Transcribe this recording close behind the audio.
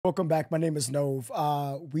Welcome back. My name is Nove.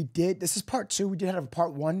 This is part 2. We did have a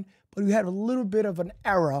part 1, but we had a little bit of an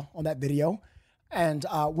error on that video. And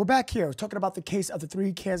we're back here. We're talking about the case of the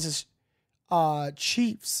 3 Kansas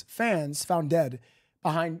Chiefs fans found dead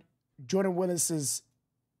behind Jordan Willis's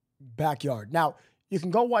backyard. Now, you can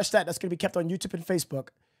go watch that. That's going to be kept on YouTube and Facebook.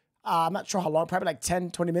 I'm not sure how long, probably like 10,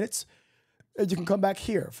 20 minutes. And you can come back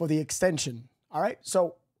here for the extension. All right?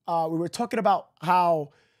 So we were talking about how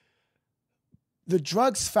the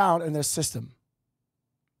drugs found in their system.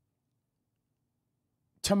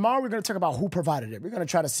 Tomorrow, we're going to talk about who provided it. We're going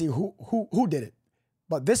to try to see who did it.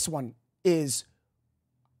 But this one is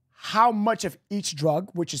how much of each drug,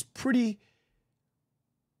 which is pretty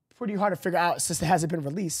hard to figure out since it hasn't been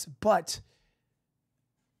released, but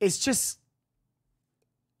it's just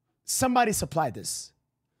somebody supplied this.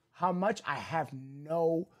 How much? I have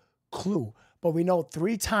no clue. But we know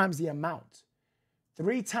 3 times the amount.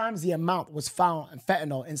 3 times the amount was found in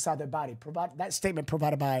fentanyl inside their body. That statement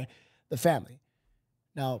provided by the family.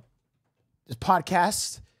 Now, this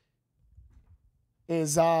podcast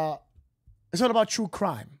is it's all about true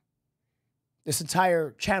crime. This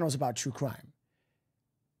entire channel is about true crime.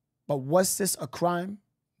 But was this a crime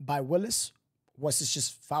by Willis? Was this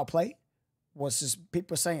just foul play? Was this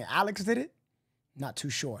people saying Alex did it? Not too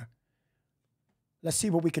sure. Let's see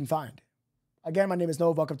what we can find. Again, my name is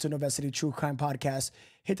Noah. Welcome to Novesity True Crime Podcast.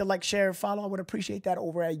 Hit the like, share, follow. I would appreciate that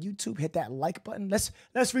over at YouTube. Hit that like button. Let's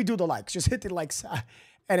redo the likes. Just hit the likes.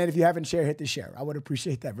 And then if you haven't shared, hit the share. I would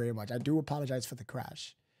appreciate that very much. I do apologize for the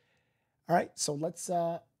crash. All right, so let's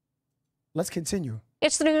continue.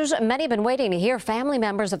 It's the news many have been waiting to hear. Family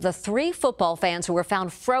members of the 3 football fans who were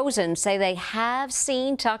found frozen say they have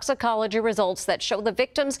seen toxicology results that show the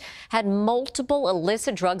victims had multiple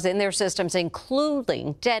illicit drugs in their systems,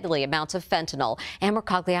 including deadly amounts of fentanyl. Amber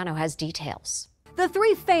Cogliano has details. The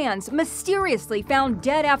 3 fans mysteriously found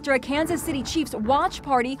dead after a Kansas City Chiefs watch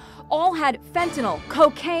party all had fentanyl,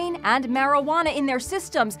 cocaine, and marijuana in their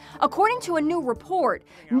systems, according to a new report.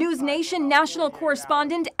 News Nation national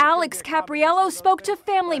correspondent Alex Capriello spoke to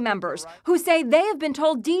family members who say they have been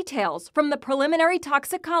told details from the preliminary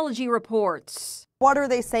toxicology reports. What are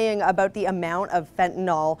they saying about the amount of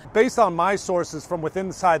fentanyl? Based on my sources from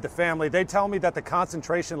inside the family, they tell me that the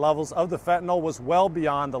concentration levels of the fentanyl was well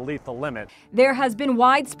beyond the lethal limit. There has been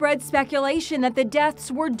widespread speculation that the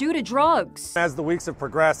deaths were due to drugs. As the weeks have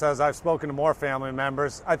progressed, as I've spoken to more family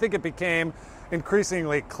members, I think it became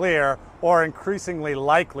increasingly clear or increasingly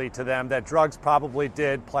likely to them that drugs probably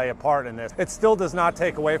did play a part in this. It still does not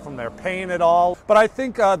take away from their pain at all, but I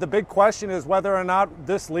think the big question is whether or not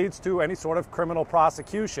this leads to any sort of criminal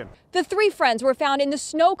prosecution. The 3 friends were found in the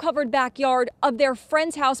snow-covered backyard of their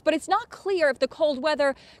friend's house, but it's not clear if the cold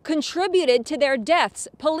weather contributed to their deaths.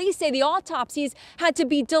 Police say the autopsies had to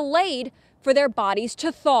be delayed for their bodies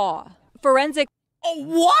to thaw. Forensic... Oh,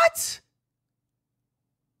 what?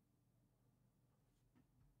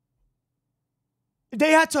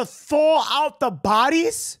 They had to thaw out the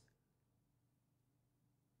bodies?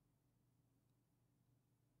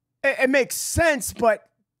 It makes sense, but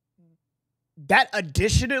that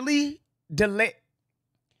additionally delay.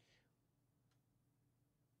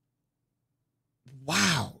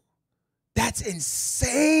 Wow. That's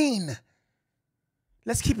insane.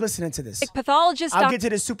 Let's keep listening to this. Pathologist. I'll get to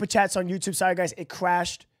the super chats on YouTube. Sorry, guys. It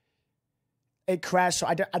crashed. So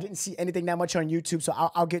I didn't see anything that much on YouTube, so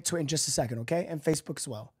I'll get to it in just a second, okay? And Facebook as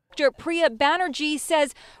well. Dr. Priya Banerjee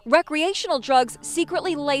says recreational drugs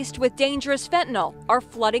secretly laced with dangerous fentanyl are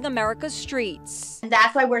flooding America's streets. And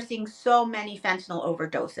that's why we're seeing so many fentanyl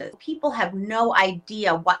overdoses. People have no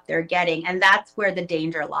idea what they're getting, and that's where the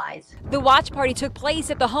danger lies. The watch party took place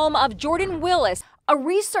at the home of Jordan Willis, a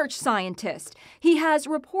research scientist. He has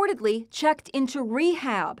reportedly checked into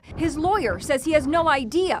rehab. His lawyer says he has no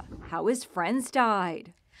idea how his friends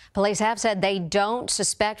died. Police have said they don't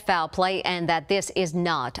suspect foul play and that this is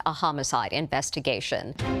not a homicide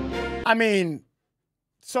investigation. I mean,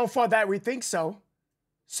 so far that we think so.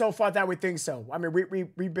 I mean,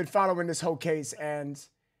 we've been following this whole case, and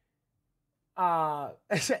let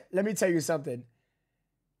me tell you something.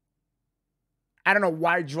 I don't know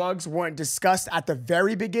why drugs weren't discussed at the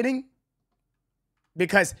very beginning,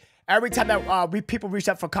 because every time that people reached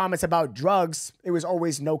out for comments about drugs, it was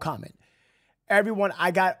always no comment. Everyone,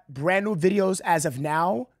 I got brand new videos as of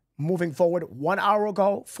now, moving forward, 1 hour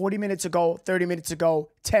ago, 40 minutes ago, 30 minutes ago,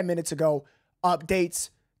 10 minutes ago,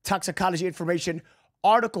 updates, toxicology information,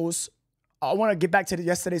 articles. I want to get back to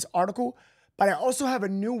yesterday's article, but I also have a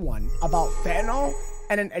new one about fentanyl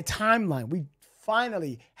and then a timeline. We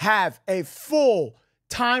finally have a full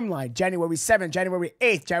timeline. January 7th, January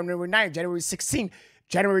 8th, January 9th, January 16th,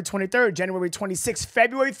 January 23rd, January 26th,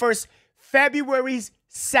 February 1st, February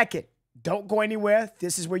 2nd. Don't go anywhere.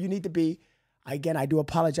 This is where you need to be. Again, I do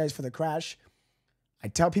apologize for the crash. I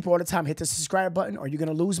tell people all the time, hit the subscribe button or you're going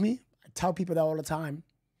to lose me. I tell people that all the time.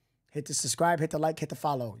 Hit the subscribe, hit the like, hit the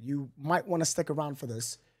follow. You might want to stick around for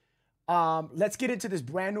this. Let's get into this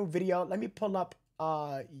brand new video. Let me pull up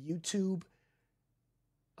YouTube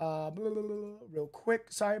real quick.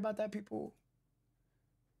 Sorry about that, people.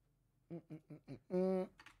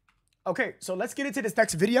 Okay, so let's get into this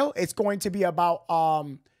next video. It's going to be about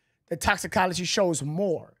the toxicology shows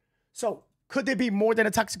more. So could there be more than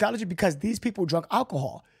a toxicology? Because these people drunk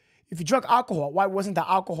alcohol. If you drunk alcohol, why wasn't the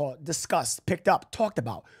alcohol discussed, picked up, talked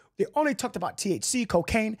about? They only talked about THC,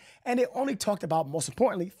 cocaine, and they only talked about, most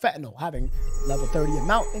importantly, fentanyl, having level 30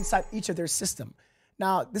 amount inside each of their system.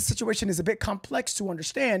 Now, this situation is a bit complex to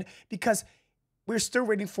understand because we're still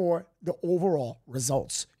waiting for the overall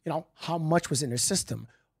results. You know, how much was in their system?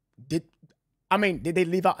 Did they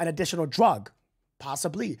leave out an additional drug?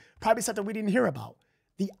 Possibly. Probably something we didn't hear about.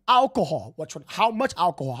 The alcohol, how much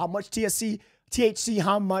alcohol, how much THC,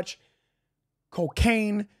 how much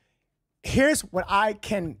cocaine. Here's what I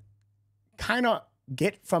can kind of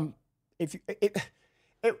get from,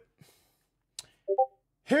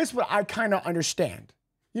 here's what I kind of understand.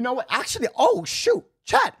 You know what? Actually, oh shoot,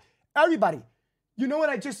 chat, everybody. You know what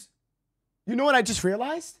I just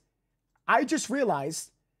realized? I just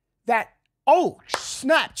realized that, oh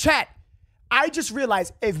snap, chat. I just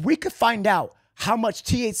realized if we could find out how much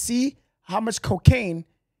THC, how much cocaine,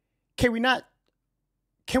 can we not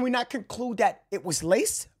conclude that it was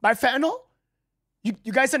laced by fentanyl?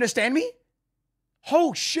 You guys understand me?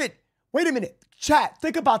 Oh shit. Wait a minute. Chat,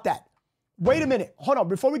 think about that. Wait a minute. Hold on.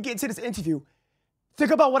 Before we get into this interview,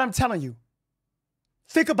 think about what I'm telling you.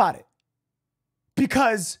 Think about it.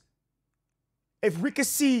 Because if we could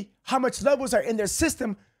see how much levels are in their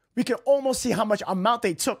system, we can almost see how much amount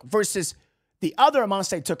they took versus the other amounts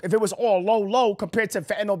they took. If it was all low compared to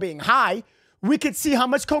fentanyl being high, we could see how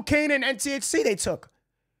much cocaine and THC they took.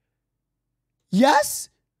 Yes?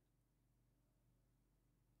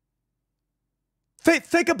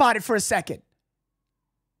 Think about it for a second.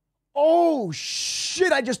 Oh,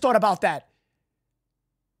 shit, I just thought about that.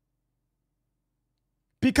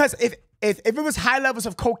 Because if it was high levels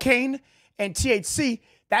of cocaine and THC,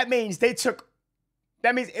 that means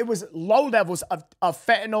it was low levels of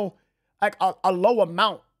fentanyl, like a low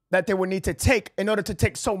amount that they would need to take in order to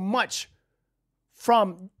take so much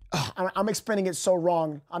from, I'm explaining it so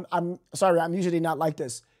wrong. I'm sorry, I'm usually not like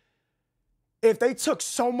this. If they took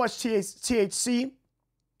so much THC,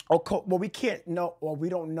 we can't know, or we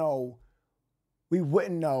don't know, we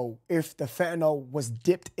wouldn't know if the fentanyl was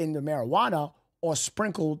dipped in the marijuana or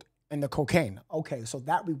sprinkled in the cocaine. Okay, so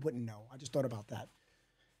that we wouldn't know. I just thought about that.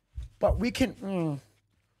 But we can,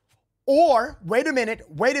 or wait a minute.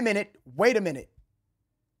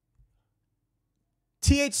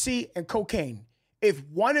 THC and cocaine. If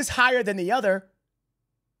one is higher than the other,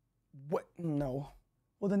 what? No.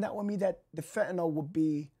 Well, then that would mean that the fentanyl would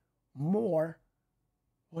be more.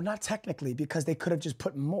 Well, not technically, because they could have just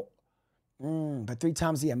put more. But 3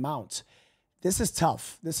 times the amount. This is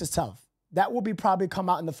tough. That will be probably come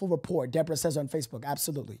out in the full report. Deborah says on Facebook.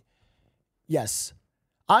 Absolutely. Yes.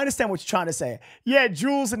 I understand what you're trying to say. Yeah,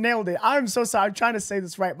 Jules nailed it. I'm so sorry. I'm trying to say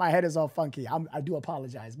this right. My head is all funky. I do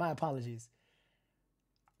apologize. My apologies.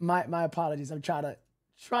 My apologies. I'm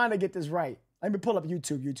trying to get this right. Let me pull up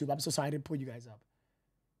YouTube. I'm so sorry I didn't pull you guys up.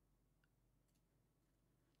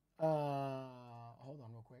 Hold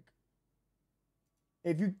on real quick.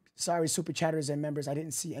 Sorry, super chatters and members, I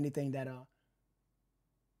didn't see anything that,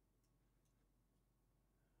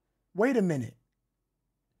 wait a minute.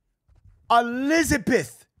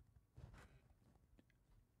 Elizabeth.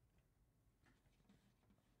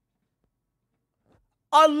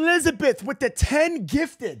 Elizabeth with the 10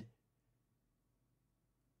 gifted.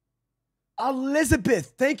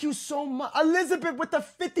 Elizabeth, thank you so much. Elizabeth with the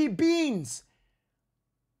 50 beans.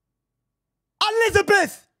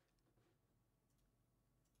 Elizabeth.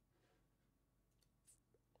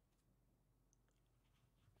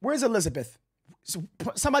 Where's Elizabeth?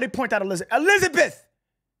 Somebody point out Elizabeth. Elizabeth.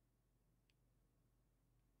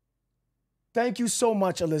 Thank you so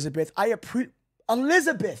much, Elizabeth.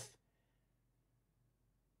 Elizabeth.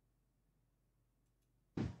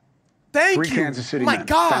 Thank you. 3 Kansas City men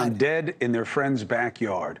found dead in their friend's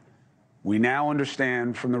backyard. We now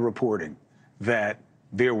understand from the reporting that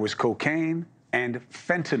there was cocaine and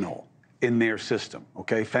fentanyl in their system,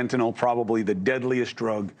 okay? Fentanyl, probably the deadliest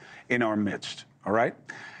drug in our midst, all right?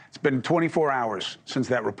 It's been 24 hours since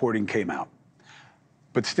that reporting came out.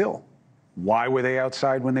 But still, why were they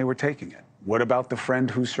outside when they were taking it? What about the friend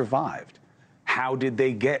who survived? How did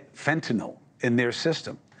they get fentanyl in their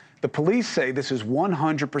system? The police say this is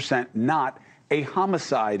 100% not a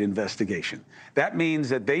homicide investigation. That means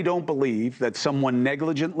that they don't believe that someone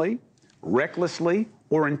negligently, recklessly,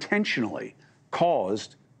 or intentionally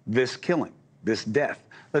caused this killing, this death.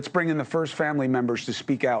 Let's bring in the first family members to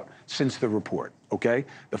speak out since the report, okay?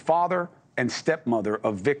 The father and stepmother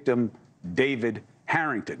of victim David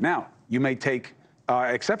Harrington. Now, you may take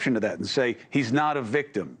exception to that and say, he's not a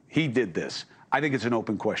victim. He did this. I think it's an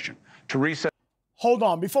open question. Teresa. Hold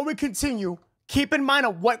on. Before we continue, keep in mind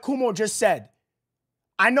of what Kumo just said.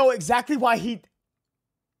 I know exactly why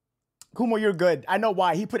Kumo, you're good. I know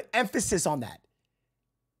why. He put emphasis on that.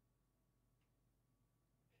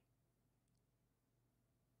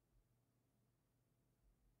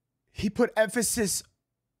 He put emphasis.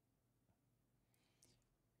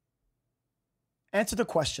 Answer the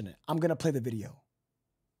question. I'm going to play the video.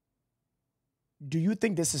 Do you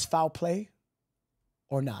think this is foul play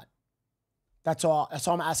or not? That's all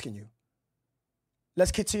I'm asking you.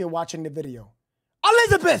 Let's continue watching the video.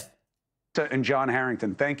 Elizabeth! And John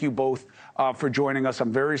Harrington, thank you both for joining us.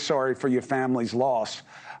 I'm very sorry for your family's loss.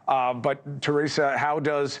 But Teresa, how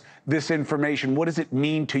does this information, what does it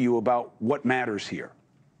mean to you about what matters here?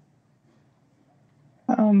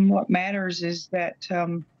 What matters is that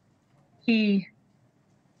he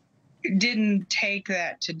didn't take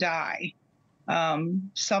that to die.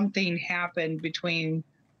 Something happened between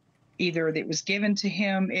either that was given to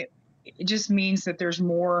him. It just means that there's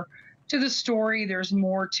more to the story. There's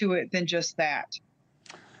more to it than just that.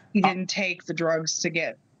 He didn't take the drugs to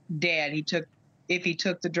get dead. If he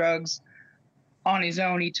took the drugs on his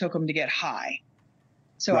own, he took them to get high.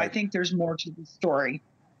 So Right. I think there's more to the story.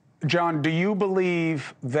 John, do you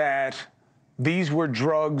believe that these were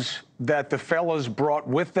drugs that the fellas brought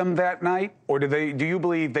with them that night, or do you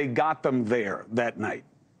believe they got them there that night?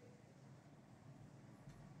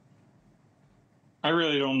 I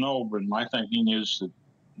really don't know, but my thinking is that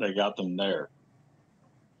they got them there.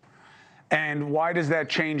 And why does that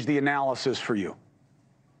change the analysis for you?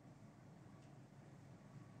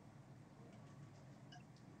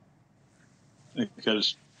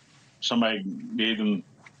 Because somebody gave them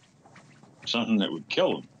something that would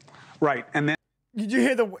kill them. Right, and then Did you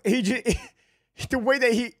hear the way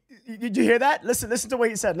that did you hear that? Listen to what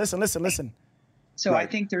he said. Listen. So Right.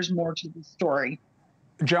 I think there's more to the story.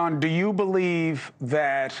 John, do you believe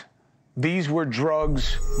that these were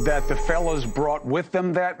drugs that the fellas brought with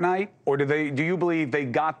them that night, or do you believe they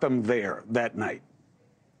got them there that night?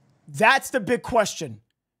 That's the big question.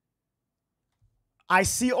 I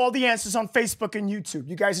see all the answers on Facebook and YouTube.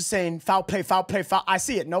 You guys are saying foul play, foul play, foul. I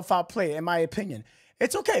see it. No foul play, in my opinion.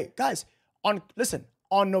 It's okay, guys. Listen,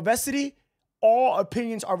 on Novesity, all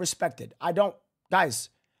opinions are respected. Guys,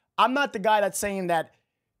 I'm not the guy that's saying that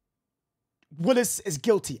Willis is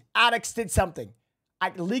guilty. Addicts did something.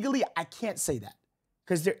 Legally, I can't say that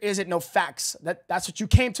because there isn't no facts. That's what you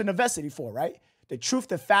came to Novesity for, right? The truth,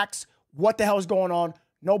 the facts, what the hell is going on.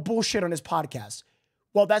 No bullshit on this podcast.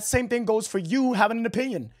 Well, that same thing goes for you having an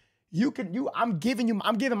opinion. I'm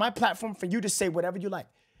giving my platform for you to say whatever you like.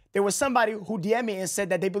 There was somebody who DM'd me and said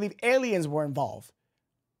that they believe aliens were involved.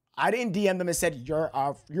 I didn't DM them and said, you're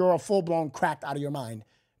a full-blown cracked out of your mind.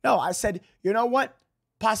 No, I said, you know what?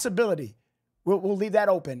 Possibility. We'll leave that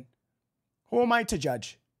open. Who am I to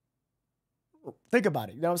judge? Think about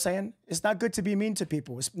it. You know what I'm saying? It's not good to be mean to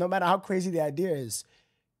people. No matter how crazy the idea is.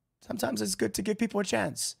 Sometimes it's good to give people a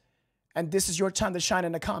chance. And this is your time to shine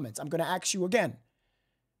in the comments. I'm going to ask you again.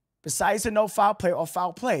 Besides the no foul play or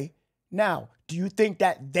foul play, now, do you think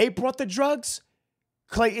that they brought the drugs,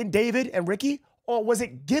 Clayton, David, and Ricky, or was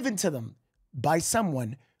it given to them by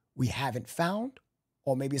someone we haven't found,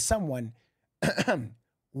 or maybe someone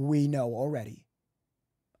we know already?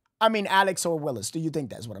 I mean, Alex or Willis, do you think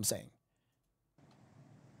that's what I'm saying?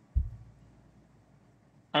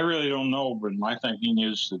 I really don't know, but my thinking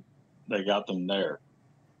is that they got them there.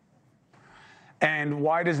 And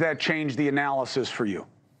why does that change the analysis for you?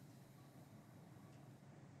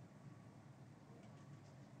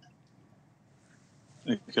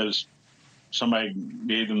 Because somebody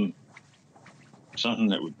gave them something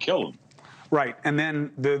that would kill them. Right, and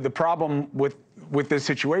then the problem with this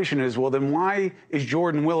situation is, well, then why is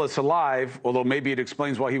Jordan Willis alive, although maybe it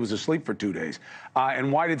explains why he was asleep for 2 days,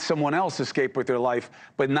 and why did someone else escape with their life,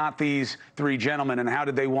 but not these three gentlemen, and how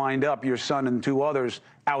did they wind up, your son and two others,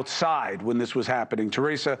 outside when this was happening?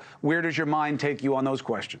 Teresa, where does your mind take you on those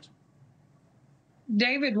questions?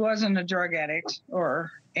 David wasn't a drug addict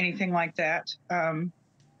or anything like that.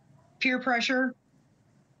 Peer pressure,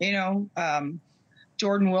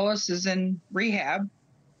 Jordan Willis is in rehab.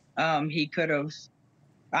 He could have,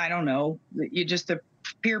 I don't know, you just the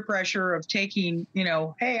peer pressure of taking, you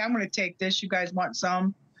know, hey, I'm going to take this. You guys want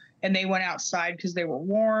some? And they went outside because they were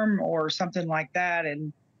warm or something like that.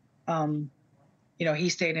 And, you know, he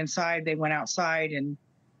stayed inside. They went outside and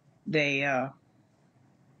they,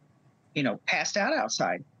 you know, passed out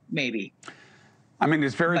outside, maybe. I mean,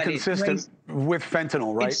 it's very consistent with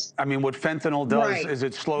fentanyl, right? I mean, what fentanyl does is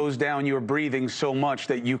it slows down your breathing so much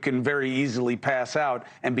that you can very easily pass out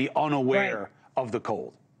and be unaware of the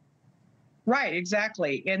cold. Right,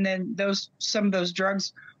 exactly. And then some of those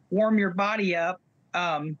drugs warm your body up,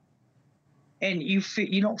 and you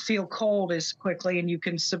don't feel cold as quickly, and you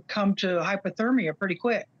can succumb to hypothermia pretty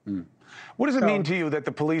quick. What does it mean to you that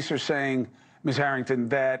the police are saying, Ms. Harrington,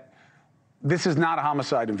 that this is not a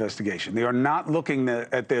homicide investigation? They are not looking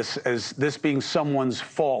at this as this being someone's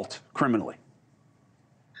fault criminally.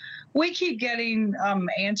 We keep getting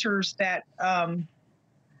answers that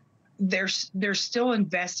they're still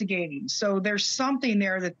investigating. So there's something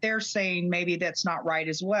there that they're saying maybe that's not right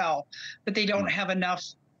as well, but they don't have enough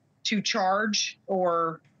to charge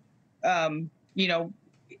or, you know,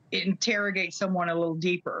 interrogate someone a little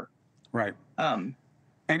deeper. Right. And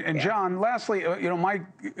John, lastly, you know,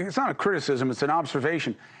 it's not a criticism, it's an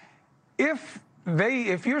observation. If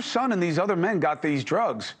your son and these other men got these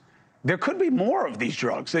drugs, there could be more of these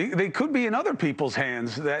drugs. They could be in other people's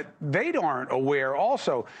hands that they aren't aware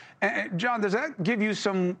also. And John, does that give you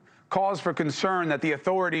some cause for concern that the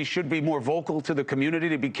authorities should be more vocal to the community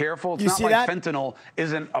to be careful? It's not like fentanyl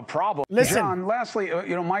isn't a problem. Listen. John, lastly,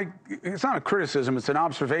 you know, it's not a criticism, it's an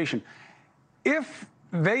observation. If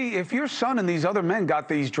your son and these other men got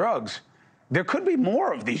these drugs, there could be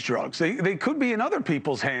more of these drugs. They could be in other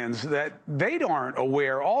people's hands that they aren't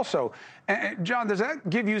aware also. And John, does that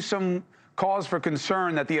give you some cause for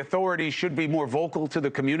concern that the authorities should be more vocal to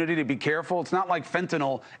the community to be careful? It's not like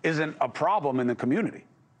fentanyl isn't a problem in the community.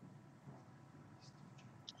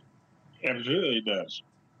 Absolutely it does.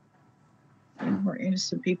 More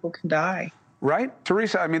innocent people can die. Right?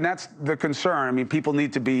 Teresa, I mean, that's the concern. I mean, people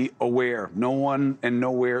need to be aware. No one and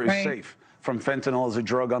nowhere is safe from fentanyl as a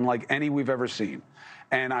drug unlike any we've ever seen.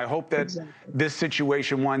 And I hope that this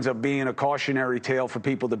situation winds up being a cautionary tale for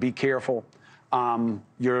people to be careful.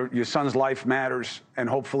 Your son's life matters, and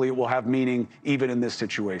hopefully it will have meaning even in this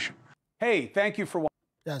situation. Hey, thank you for watching.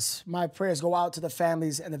 Yes, my prayers go out to the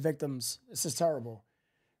families and the victims. This is terrible.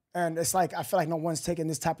 And it's like, I feel like no one's taking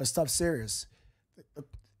this type of stuff serious.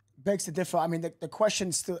 Begs to differ. I mean, the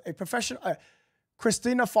question still, a professional,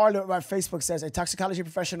 Christina Farlow on Facebook says, a toxicology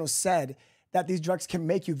professional said that these drugs can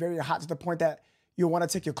make you very hot to the point that you want to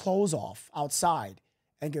take your clothes off outside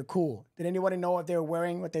and get cool. Did anybody know if they were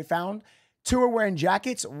wearing what they found? 2 were wearing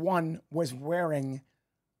jackets. 1 was wearing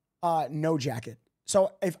no jacket.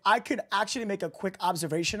 So if I could actually make a quick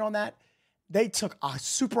observation on that, they took a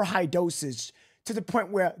super high dosage to the point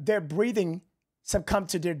where their breathing succumb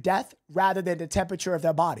to their death rather than the temperature of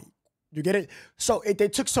their body. You get it? So they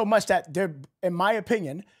took so much that they're, in my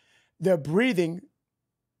opinion, their breathing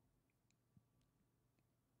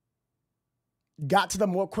got to them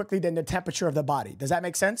more quickly than the temperature of the body. Does that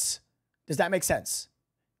make sense? Does that make sense?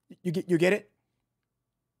 You get it?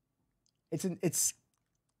 It's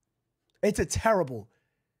a terrible,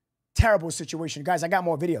 terrible situation. Guys, I got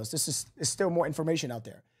more videos. There's still more information out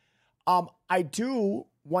there. I do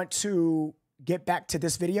want to get back to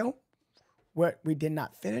this video where we did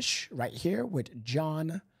not finish right here with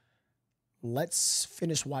John. Let's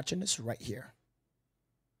finish watching this right here.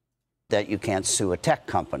 That you can't sue a tech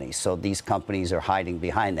company, so these companies are hiding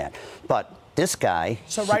behind that. But this guy,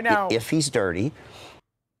 so right now, if he's dirty,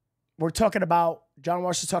 we're talking about, John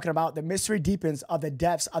Walsh is talking about the mystery deepens of the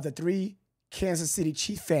deaths of the 3 Kansas City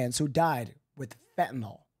Chiefs fans who died with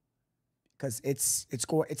fentanyl, because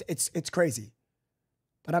it's crazy.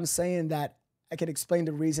 But I'm saying that I can explain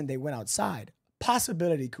the reason they went outside.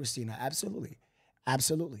 Possibility, Christina, absolutely,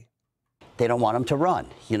 absolutely. they don't want him to run.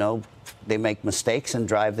 You know, they make mistakes and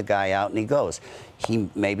drive the guy out, and he goes.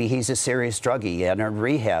 Maybe he's a serious druggie. He entered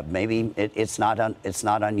rehab. Maybe it's not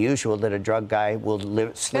unusual that a drug guy will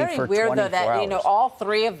sleep for 24 hours. Very weird, though, that, you know, all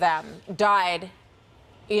 3 of them died,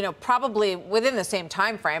 you know, probably within the same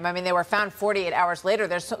time frame. I mean, they were found 48 hours later.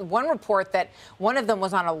 There's one report that one of them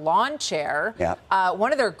was on a lawn chair. Yeah.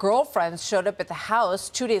 One of their girlfriends showed up at the house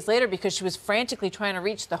 2 days later because she was frantically trying to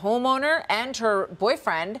reach the homeowner and her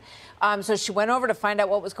boyfriend. So she went over to find out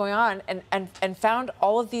what was going on and found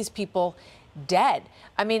all of these people dead.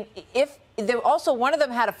 I mean, also one of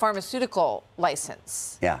them had a pharmaceutical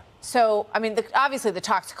license. Yeah. So, I mean, obviously the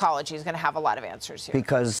toxicology is going to have a lot of answers here.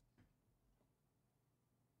 Because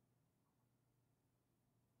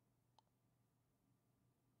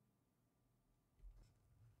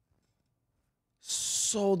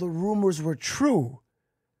So the rumors were true.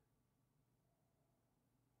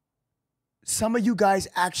 Some of you guys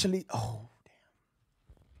actually, oh, damn.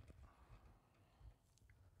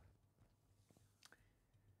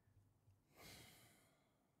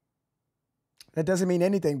 That doesn't mean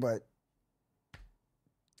anything, but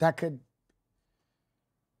that could,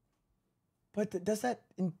 but does that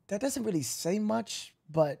doesn't really say much,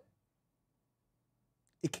 but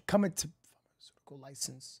it could come into pharmaceutical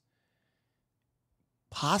license.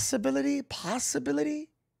 Possibility.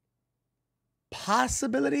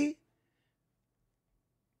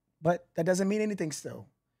 But that doesn't mean anything still.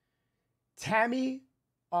 Tammy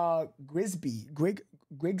Grigsby,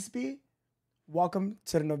 welcome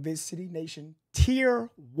to the Novesity Nation. Tier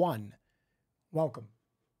 1. Welcome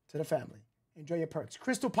to the family. Enjoy your perks.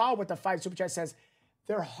 Crystal Powell with the 5 super chat says,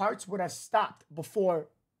 their hearts would have stopped before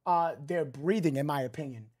their breathing, in my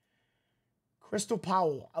opinion. Crystal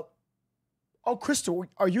Powell. Oh, Crystal,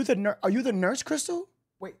 are you the nurse, Crystal?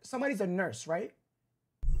 Wait, somebody's a nurse, right?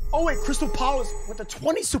 Oh, wait, Crystal Powell with the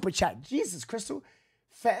 20 super chat. Jesus, Crystal.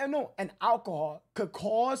 Fentanyl and alcohol could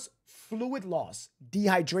cause fluid loss,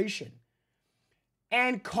 dehydration,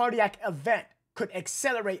 and cardiac event could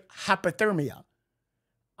accelerate hypothermia.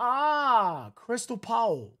 Ah, Crystal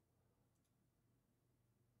Powell.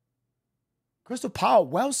 Crystal Powell,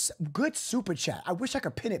 well, good super chat. I wish I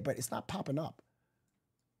could pin it, but it's not popping up.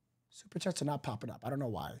 Super chats are not popping up. I don't know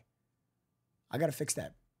why. I got to fix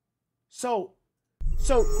that. So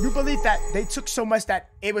you believe that they took so much that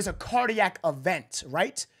it was a cardiac event,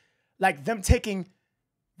 right? Like them taking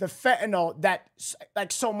the fentanyl that,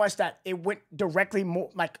 like so much that it went directly more,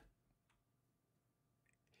 like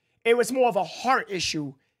it was more of a heart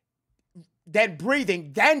issue than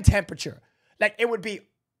breathing, than temperature. Like it would be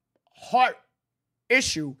heart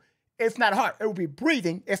issue, if not heart. It would be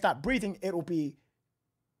breathing. If not breathing, it will be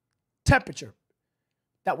temperature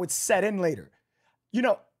that would set in later. You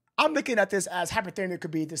know, I'm looking at this as hypothermia could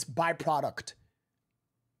be this byproduct,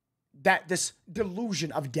 that this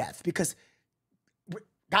delusion of death. Because,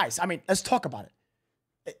 guys, I mean, let's talk about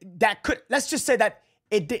it. That could, let's just say that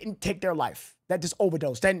it didn't take their life, that this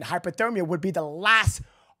overdose. Then hypothermia would be the last.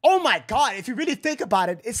 Oh my God, if you really think about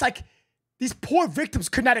it, it's like these poor victims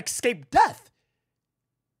could not escape death.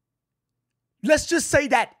 Let's just say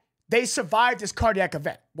that they survived this cardiac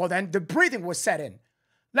event. Well, then the breathing was set in.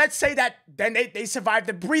 Let's say that then they survived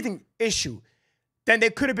the breathing issue. Then they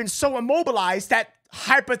could have been so immobilized that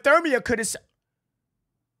hypothermia could have.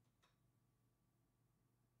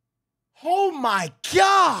 Oh my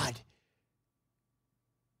God.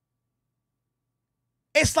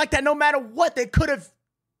 It's like that no matter what, they would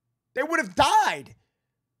have died.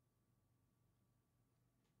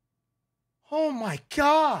 Oh my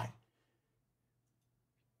God.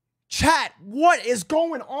 Chat, what is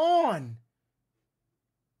going on?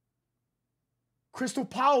 Crystal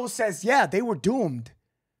Powell says, yeah, they were doomed.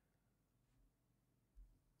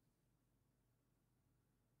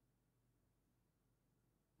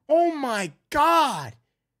 Oh my God.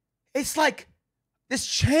 It's like this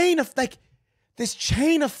chain effect,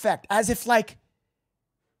 as if like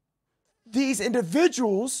these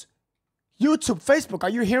individuals, YouTube, Facebook, are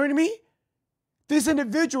you hearing me? These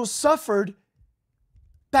individuals suffered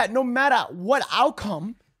that no matter what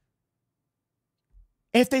outcome,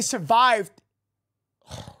 if they survived,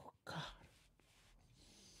 oh God,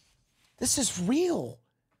 this is real.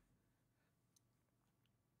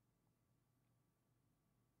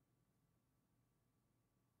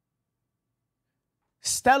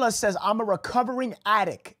 Stella says, I'm a recovering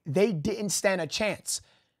addict. They didn't stand a chance.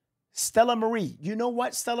 Stella Marie, you know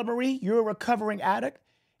what, Stella Marie? You're a recovering addict.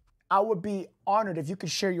 I would be honored if you could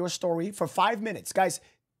share your story for 5 minutes. Guys,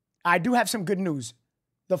 I do have some good news.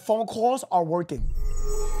 The phone calls are working.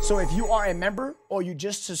 So if you are a member or you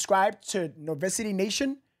just subscribed to Novesity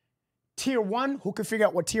Nation, Tier 1, who can figure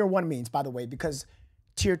out what Tier 1 means, by the way, because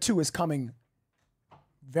Tier 2 is coming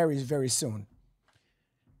very, very soon.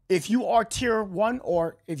 If you are Tier 1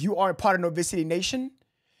 or if you are a part of Novesity Nation,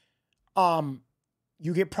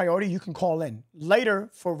 you get priority, you can call in.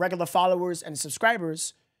 Later, for regular followers and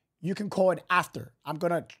subscribers, you can call in after. I'm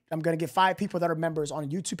gonna get 5 people that are members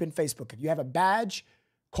on YouTube and Facebook. If you have a badge,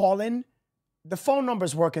 call in. The phone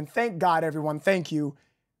number's working. Thank God, everyone. Thank you.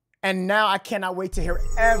 And now I cannot wait to hear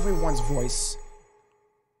everyone's voice,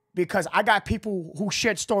 because I got people who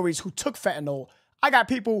shared stories who took fentanyl. I got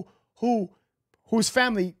people whose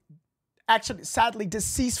family actually sadly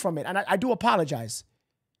deceased from it. And I do apologize.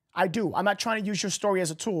 I do. I'm not trying to use your story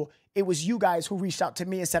as a tool. It was you guys who reached out to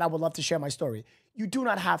me and said, I would love to share my story. You do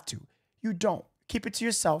not have to. You don't. Keep it to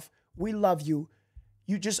yourself. We love you.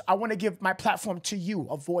 I want to give my platform to you,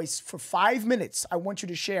 a voice for 5 minutes. I want you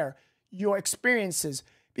to share your experiences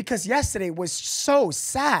because yesterday was so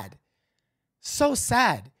sad. So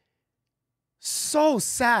sad. So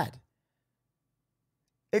sad.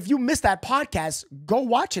 If you missed that podcast, go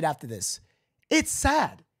watch it after this. It's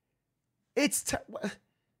sad. It's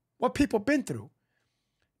what people been through.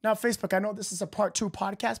 Now, Facebook, I know this is a part 2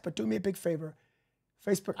 podcast, but do me a big favor.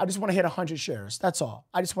 Facebook, I just want to hit 100 shares. That's all.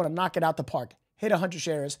 I just want to knock it out the park. Hit 100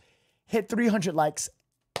 shares, hit 300 likes,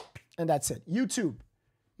 and that's it. YouTube,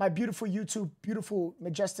 my beautiful YouTube, beautiful,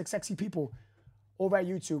 majestic, sexy people over at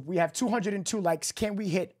YouTube. We have 202 likes. Can we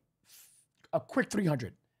hit a quick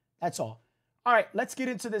 300? That's all. All right, let's get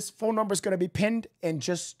into this. Phone number is going to be pinned in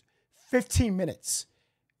just 15 minutes.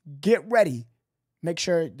 Get ready. Make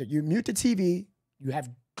sure that you mute the TV. You have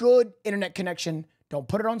good internet connection. Don't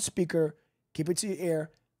put it on speaker. Keep it to your ear.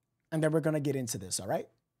 And then we're going to get into this, all right?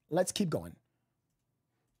 Let's keep going.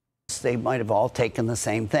 They might have all taken the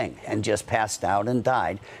same thing and just passed out and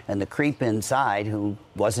died. And the creep inside who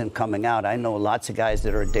wasn't coming out. I know lots of guys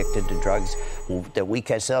that are addicted to drugs that we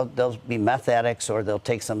catch. They'll be meth addicts or they'll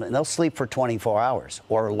take some, and they'll sleep for 24 hours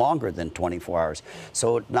or longer than 24 hours.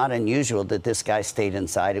 So not unusual that this guy stayed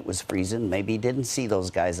inside. It was freezing. Maybe he didn't see those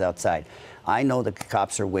guys outside. I know the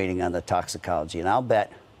cops are waiting on the toxicology, and I'll bet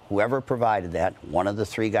whoever provided that, one of the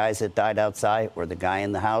 3 guys that died outside or the guy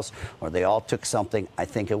in the house, or they all took something. I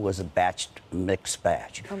think it was a mixed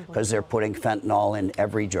batch, because they're putting fentanyl in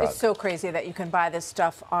every drug. It's so crazy that you can buy this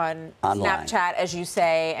stuff online. Snapchat, as you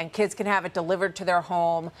say, and kids can have it delivered to their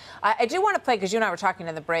home. I do want to play, because you and I were talking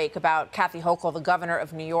in the break about Kathy Hochul, the governor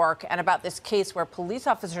of New York, and about this case where police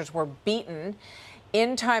officers were beaten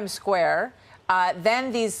in Times Square.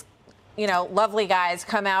 Then these lovely guys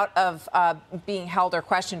come out of being held or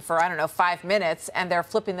questioned for, 5 minutes, and they're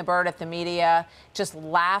flipping the bird at the media, just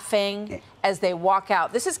laughing as they walk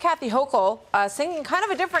out. This is Kathy Hochul singing kind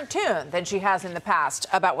of a different tune than she has in the past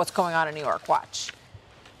about what's going on in New York. Watch.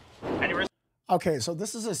 Okay, so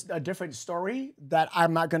this is a different story that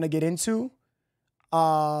I'm not going to get into.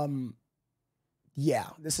 Yeah,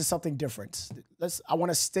 this is something different. I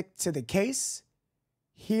want to stick to the case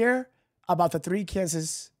here about the 3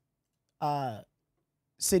 Kansas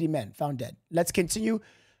City men found dead. Let's continue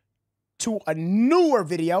to a newer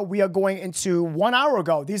video. We are going into 1 hour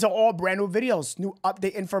ago. These are all brand new videos, new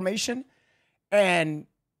update information, and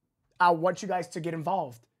I want you guys to get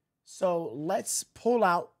involved. So let's pull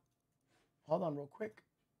out, hold on real quick.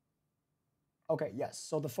 Okay, yes,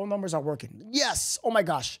 so the phone numbers are working. Yes, oh my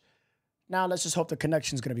gosh. Now let's just hope the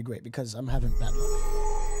connection is gonna be great because I'm having bad luck.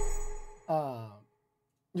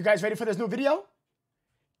 You guys ready for this new video?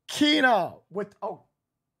 Kina,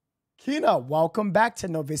 welcome back to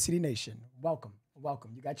Novesity Nation. Welcome.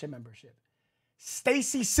 You got your membership.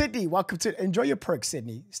 Stacy Sydney, welcome to, enjoy your perks,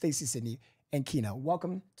 Sydney. Stacy Sydney and Kina,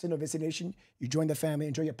 welcome to Novesity Nation. You join the family,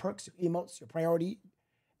 enjoy your perks, your emotes, your priority,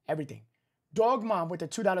 everything. Dog Mom with the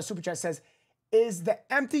 $2 super chat says, is the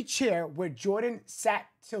empty chair where Jordan sat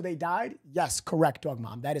till they died? Yes, correct, Dog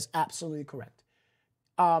Mom. That is absolutely correct.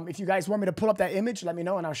 If you guys want me to pull up that image, let me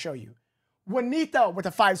know and I'll show you. Juanita with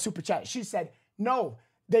a 5 super chat. She said, no,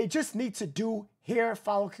 they just need to do hair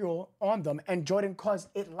follicle on them and Jordan, cause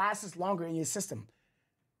it lasts longer in your system.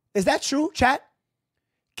 Is that true, chat?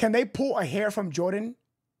 Can they pull a hair from Jordan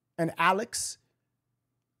and Alex?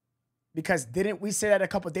 Because didn't we say that a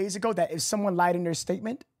couple of days ago that if someone lied in their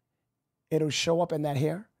statement, it'll show up in that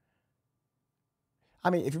hair? I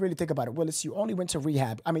mean, if you really think about it, Willis, you only went to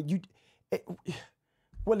rehab. I mean,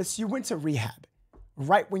 Willis, you went to rehab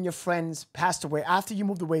right when your friends passed away. After you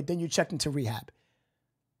moved away, then you checked into rehab.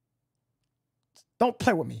 Don't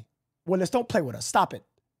play with me. Willis, don't play with us. Stop it.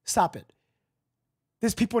 Stop it.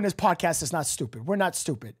 There's people in this podcast that's not stupid. We're not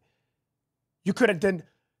stupid. You could have done,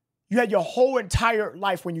 you had your whole entire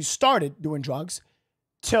life when you started doing drugs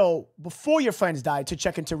till before your friends died to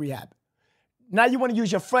check into rehab. Now you want to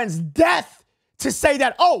use your friend's death to say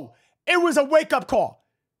that, oh, it was a wake-up call.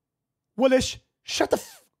 Willis, shut the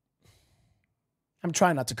I'm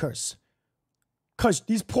trying not to curse. Because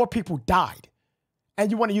these poor people died.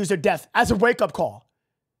 And you want to use their death as a wake-up call.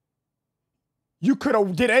 You could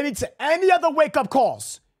have did any other wake-up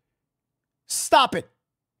calls. Stop it.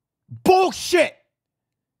 Bullshit.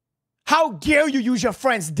 How dare you use your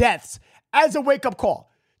friend's deaths as a wake-up call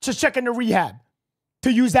to check into rehab,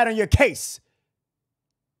 to use that on your case.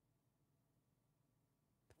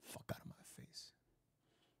 Fuck out of my face.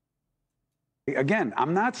 Again,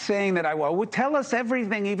 I'm not saying that I would tell us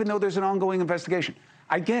everything, even though there's an ongoing investigation.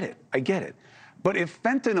 I get it. I get it. But if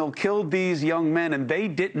fentanyl killed these young men and they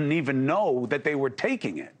didn't even know that they were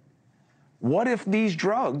taking it, what if these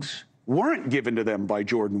drugs weren't given to them by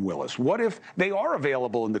Jordan Willis? What if they are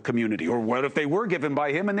available in the community? Or what if they were given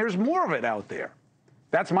by him and there's more of it out there?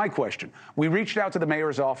 That's my question. We reached out to the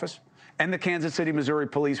mayor's office and the Kansas City, Missouri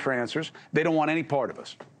police for answers. They don't want any part of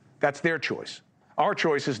us. That's their choice. Our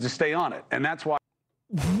choice is to stay on it, and that's why.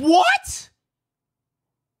 What?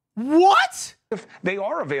 What? If they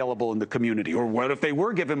are available in the community, or what if they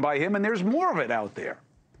were given by him and there's more of it out there?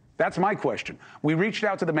 That's my question. We reached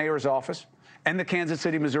out to the mayor's office and the Kansas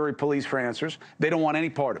City, Missouri police for answers. They don't want any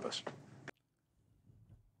part of us.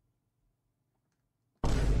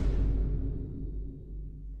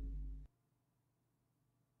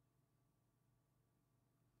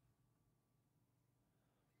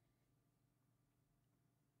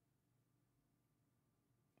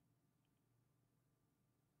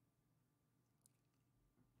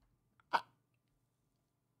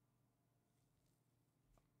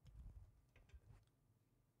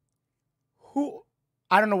 Who?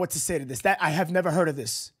 I don't know what to say to this. That I have never heard of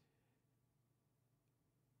this.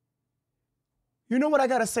 You know what I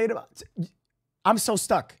gotta say to? I'm so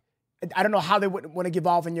stuck. I don't know how they would want to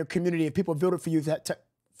evolve in your community if people voted for you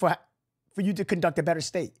for you to conduct a better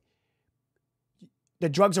state. The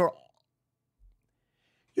drugs are.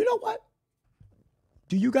 You know what?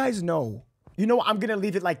 Do you guys know? You know, I'm gonna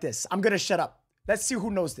leave it like this. I'm gonna shut up. Let's see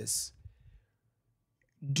who knows this.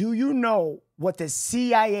 Do you know what the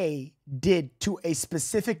CIA did to a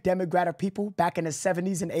specific demographic of people back in the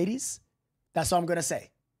 70s and 80s? That's all I'm going to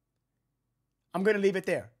say. I'm going to leave it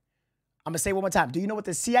there. I'm going to say it one more time. Do you know what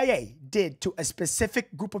the CIA did to a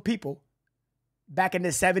specific group of people back in the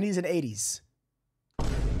 70s and 80s?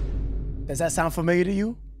 Does that sound familiar to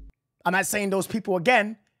you? I'm not saying those people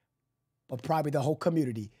again, but probably the whole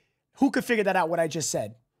community. Who could figure that out, what I just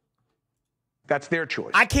said? That's their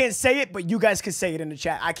choice. I can't say it, but you guys can say it in the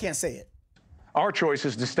chat. I can't say it. Our choice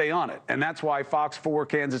is to stay on it. And that's why Fox 4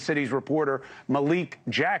 Kansas City's reporter Malik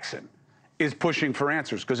Jackson is pushing for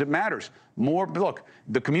answers, because it matters. Look,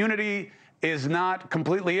 the community is not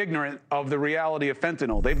completely ignorant of the reality of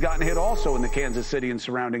fentanyl. They've gotten hit also in the Kansas City and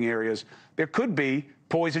surrounding areas. There could be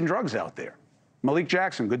poison drugs out there. Malik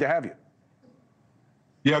Jackson, good to have you.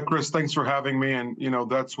 Yeah, Chris, thanks for having me. And, you know,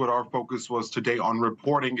 that's what our focus was today on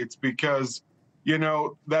reporting. It's because, you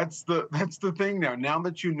know, that's the thing now. Now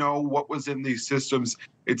that you know what was in these systems,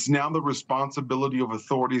 it's now the responsibility of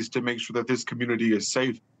authorities to make sure that this community is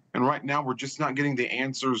safe. And right now, we're just not getting the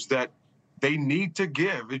answers that they need to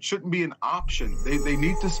give. It shouldn't be an option. They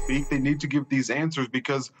need to speak. They need to give these answers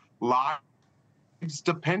because lives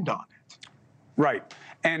depend on it. Right.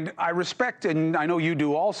 And I respect, and I know you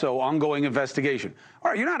do also, ongoing investigation.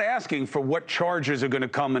 All right, you're not asking for what charges are going to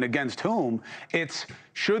come and against whom. It's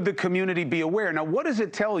should the community be aware. Now, what does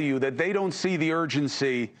it tell you that they don't see the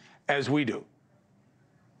urgency as we do?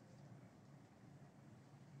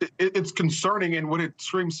 It's concerning, and what it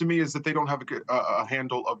screams to me is that they don't have a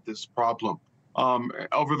handle of this problem.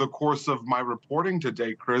 Over the course of my reporting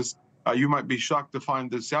today, Chris, you might be shocked to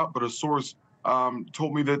find this out, but a source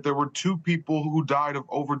told me that there were 2 people who died of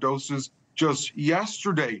overdoses just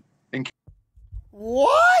yesterday.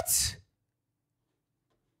 What?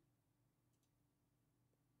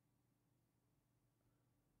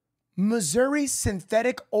 Missouri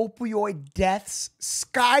synthetic opioid deaths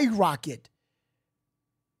skyrocket.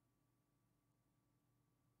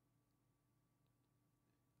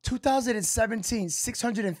 In 2017,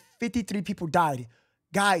 653 people died.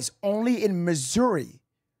 Guys, only in Missouri.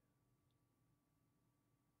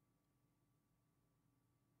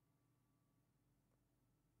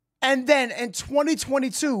 And then in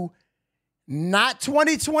 2022, not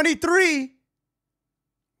 2023,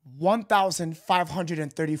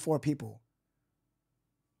 1,534 people.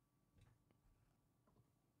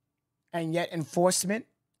 And yet enforcement,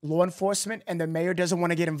 law enforcement, and the mayor doesn't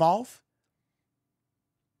want to get involved?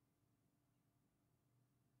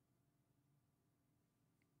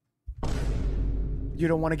 You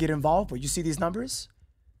don't want to get involved, but you see these numbers?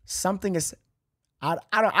 Something is, I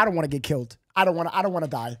don't want to get killed. I don't want to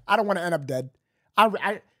die. I don't want to end up dead.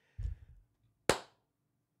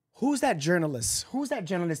 Who's that journalist? Who's that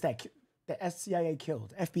journalist that the CIA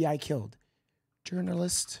killed, FBI killed?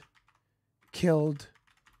 Journalist killed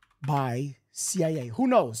by CIA. Who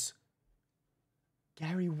knows?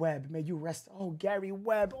 Gary Webb, may you rest. Oh, Gary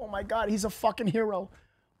Webb. Oh my God, he's a fucking hero.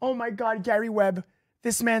 Oh my God, Gary Webb.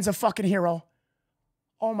 This man's a fucking hero.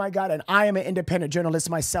 Oh my God, and I am an independent journalist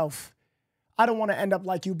myself. I don't want to end up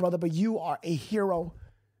like you, brother, but you are a hero.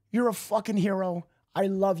 You're a fucking hero. I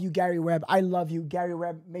love you, Gary Webb. I love you, Gary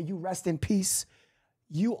Webb. May you rest in peace.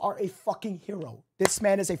 You are a fucking hero. This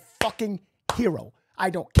man is a fucking hero.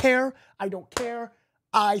 I don't care. I don't care.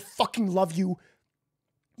 I fucking love you.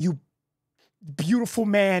 You beautiful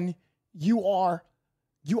man. You are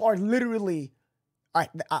literally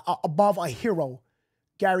above a hero,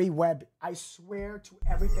 Gary Webb. I swear to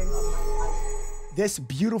everything of my life, this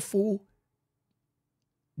beautiful,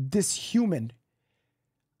 this human,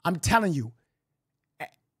 I'm telling you,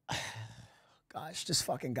 gosh, this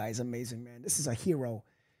fucking guy is amazing, man. This is a hero.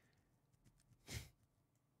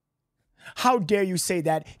 How dare you say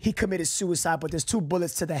that he committed suicide, but there's 2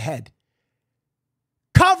 bullets to the head?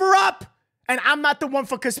 Cover up! And I'm not the one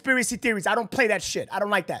for conspiracy theories. I don't play that shit. I don't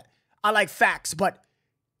like that. I like facts, but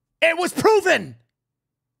it was proven.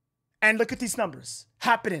 And look at these numbers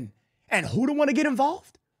happening. And who don't want to get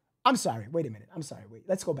involved? I'm sorry. Wait a minute. I'm sorry. Wait.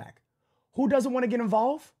 Let's go back. Who doesn't want to get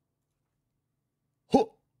involved?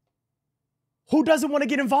 Who doesn't want to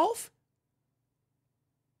get involved?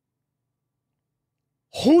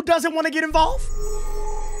 Who doesn't want to get involved?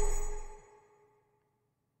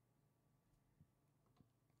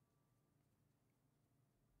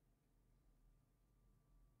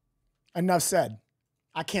 Enough said.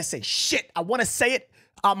 I can't say shit. I want to say it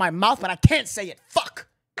out my mouth, but I can't say it. Fuck.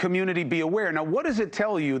 Community be aware. Now, what does it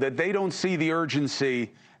tell you that they don't see the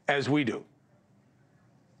urgency as we do?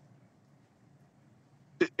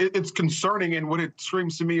 It's concerning, and what it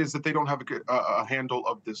screams to me is that they don't have a handle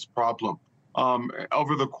of this problem.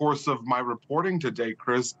 Over the course of my reporting today,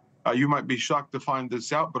 Chris, you might be shocked to find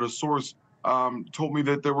this out, but a source told me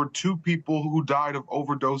that there were 2 people who died of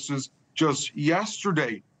overdoses just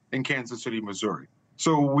yesterday in Kansas City, Missouri.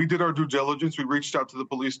 So we did our due diligence. We reached out to the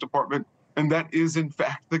police department, and that is in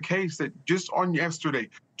fact the case, that just on yesterday,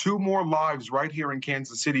 2 more lives right here in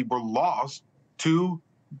Kansas City were lost to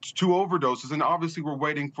overdoses. And obviously we're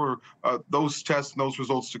waiting for those tests and those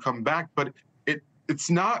results to come back, but it's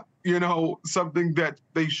not, something that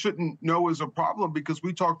they shouldn't know is a problem, because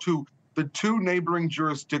we talked to the 2 neighboring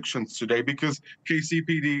jurisdictions today, because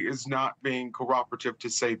KCPD is not being cooperative, to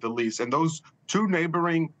say the least. And those 2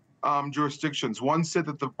 neighboring jurisdictions, one said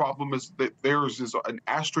that the problem is that theirs is an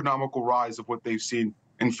astronomical rise of what they've seen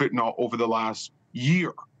in fentanyl over the last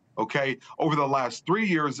year. Okay, over the last 3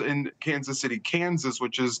 years in Kansas City, Kansas,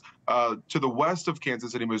 which is to the west of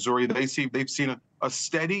Kansas City, Missouri, they've seen a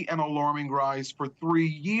steady and alarming rise for 3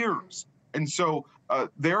 years. And so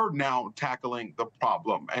they're now tackling the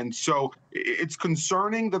problem. And so it's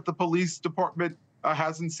concerning that the police department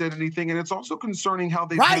hasn't said anything. And it's also concerning how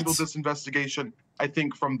they've handled this investigation, I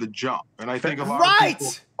think, from the jump. And I think a lot of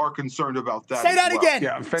people are concerned about that. Say that again.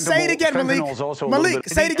 Yeah, say it again, Malik. Malik,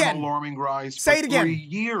 say it again. An alarming rise say for it again. 3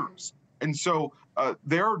 years. And so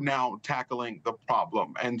they're now tackling the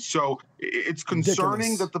problem. And so it's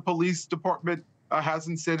concerning that the police department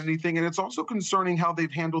hasn't said anything. And it's also concerning how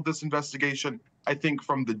they've handled this investigation, I think,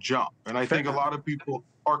 from the jump. And I think a lot of people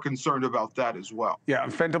are concerned about that as well. Yeah,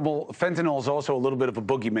 fentanyl is also a little bit of a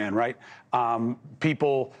boogeyman, right?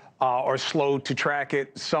 People are slow to track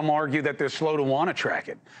it. Some argue that they're slow to want to track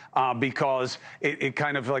it because it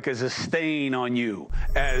kind of like is a stain on you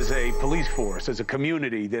as a police force, as a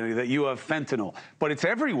community, that you have fentanyl. But it's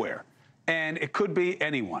everywhere, and it could be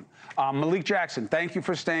anyone. Malik Jackson, thank you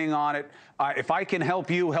for staying on it. If I can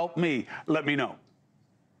help you, help me, let me know.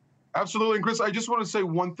 Absolutely. And Chris, I just want to say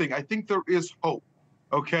one thing. I think there is hope.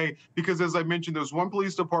 Okay, because as I mentioned, there's one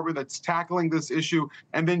police department that's tackling this issue.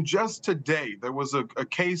 And then just today, there was a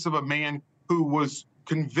case of a man who was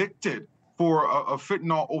convicted for a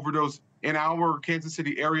fentanyl overdose in our Kansas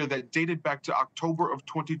City area that dated back to October of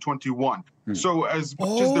 2021. So as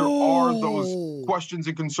much as there are those questions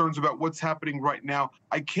and concerns about what's happening right now,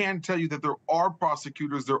 I can tell you that there are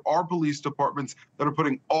prosecutors, there are police departments that are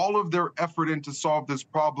putting all of their effort in to solve this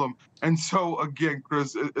problem. And so again,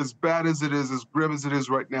 Chris, as bad as it is, as grim as it is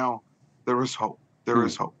right now, there is hope. There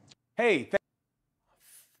is hope. Hey.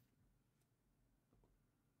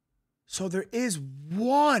 So there is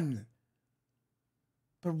one.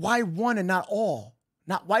 But why one and not all?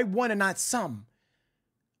 Why one and not some?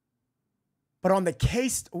 But on the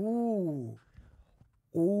case, ooh.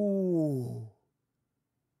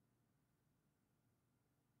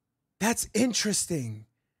 That's interesting.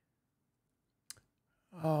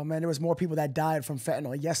 Oh, man, there was more people that died from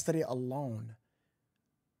fentanyl yesterday alone.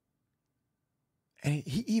 And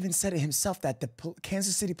he even said it himself that the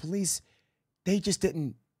Kansas City police, they just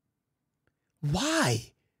didn't.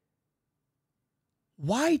 Why?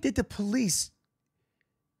 Why did the police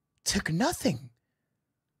took nothing?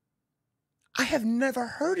 I have never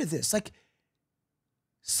heard of this. Like,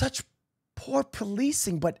 such poor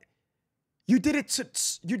policing, but you did it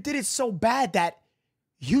so bad that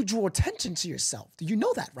you drew attention to yourself. Do you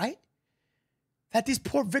know that, right? That these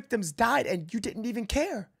poor victims died and you didn't even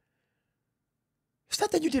care. It's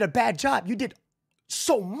not that you did a bad job. You did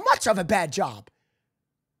so much of a bad job.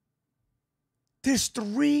 There's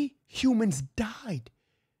 3 humans died.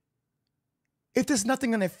 If there's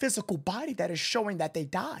nothing on their physical body that is showing that they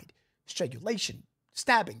died, strangulation,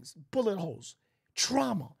 stabbings, bullet holes,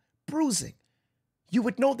 trauma, bruising, you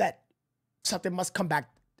would know that something must come back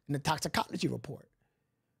in the toxicology report.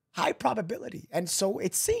 High probability. And so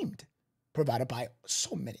it seemed, provided by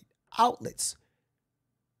so many outlets.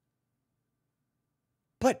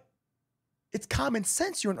 But it's common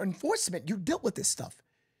sense. You're an enforcement. You deal with this stuff.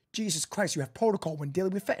 Jesus Christ, you have protocol when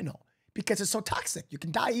dealing with fentanyl because it's so toxic. You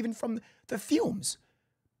can die even from the fumes.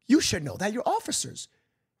 You should know that. You're officers.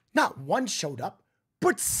 Not one showed up,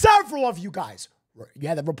 but several of you guys. You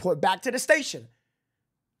had to report back to the station.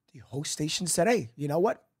 The host station said, hey, you know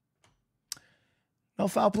what? No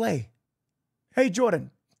foul play. Hey,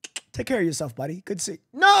 Jordan, take care of yourself, buddy. Good to see you.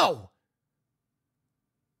 No!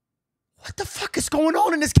 What the fuck is going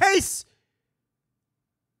on in this case?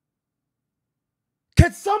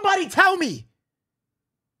 Can somebody tell me?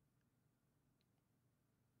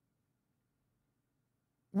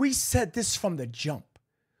 We said this from the jump.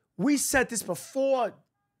 We said this before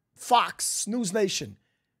Fox, News Nation.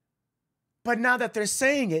 But now that they're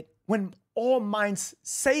saying it, when all minds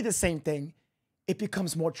say the same thing, it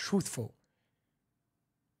becomes more truthful.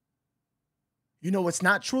 You know what's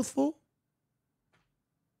not truthful?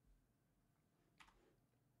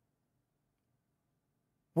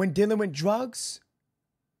 When dealing with drugs,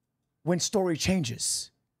 when story changes,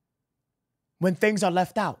 when things are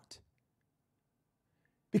left out.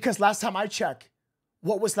 Because last time I checked,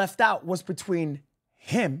 what was left out was between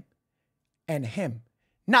him and him.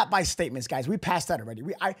 Not by statements, guys. We passed that already.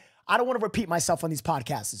 I don't want to repeat myself on these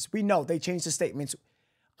podcasts. We know they changed the statements.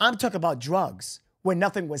 I'm talking about drugs when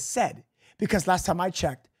nothing was said. Because last time I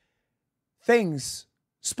checked, things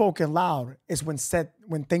spoken loud is when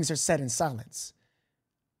things are said in silence.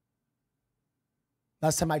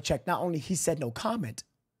 Last time I checked, not only he said no comment,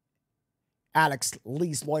 Alex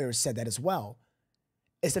Lee's lawyer said that as well.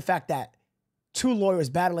 It's the fact that 2 lawyers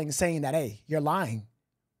battling saying that, hey, you're lying,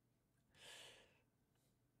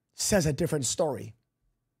 says a different story.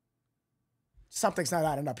 Something's not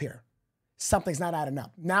adding up here. Something's not adding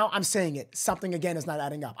up. Now I'm saying it. Something again is not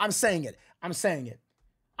adding up. I'm saying it. I'm saying it.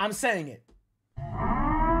 I'm saying it.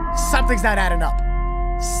 Something's not adding up.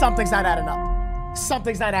 Something's not adding up.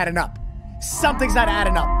 Something's not adding up. Something's not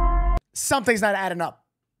adding up. Something's not adding up.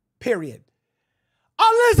 Period.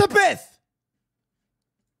 Elizabeth!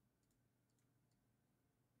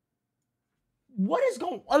 What is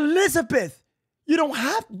going on? Elizabeth, you don't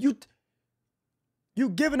have, you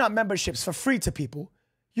giving up memberships for free to people.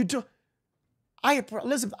 You do.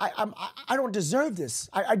 Elizabeth, I don't deserve this.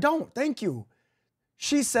 I don't. Thank you.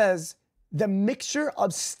 She says the mixture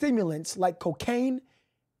of stimulants like cocaine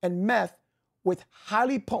and meth with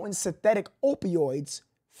highly potent synthetic opioids,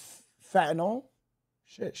 fentanyl,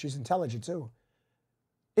 shit, she's intelligent too,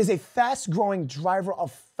 is a fast-growing driver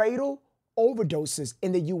of fatal overdoses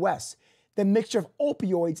in the U.S. The mixture of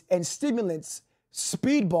opioids and stimulants,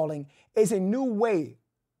 speedballing, is a new way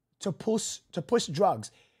to push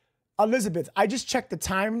drugs. Elizabeth, I just checked the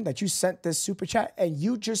time that you sent this super chat, and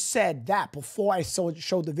you just said that before I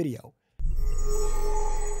showed the video.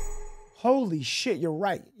 Holy shit, you're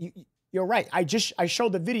right. You're right. I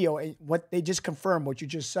showed the video, and what they just confirmed what you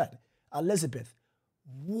just said. Elizabeth,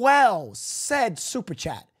 well said, super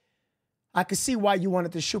chat. I could see why you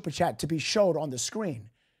wanted the super chat to be showed on the screen.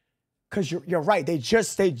 Because you're right. They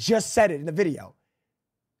just said it in the video.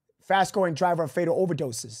 Fast-growing driver of fatal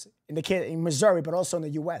overdoses in Missouri, but also in the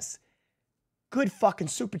U.S. Good fucking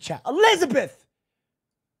super chat. Elizabeth!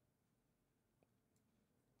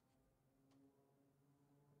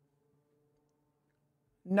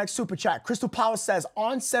 Next super chat. Crystal Power says,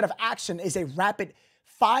 onset of action is a rapid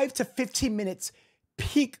 5 to 15 minutes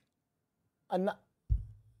peak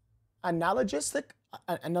analogistic?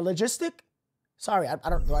 Sorry, do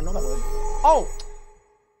I know that word? Oh!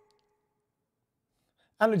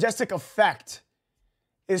 Analgesic effect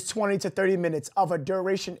is 20 to 30 minutes of a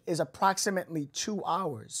duration is approximately 2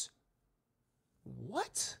 hours.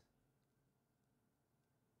 What?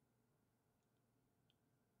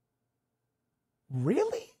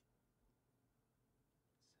 Really?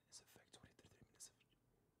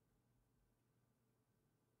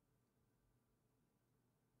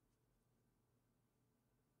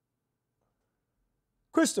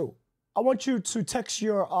 Crystal, I want you to text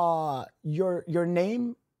your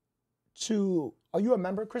name to. Are you a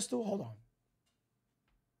member, Crystal? Hold on.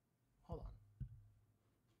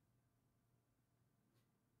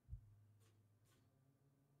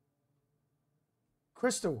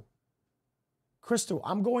 Crystal,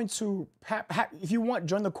 I'm going to, if you want,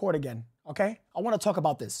 join the court again, okay? I want to talk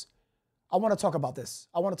about this. But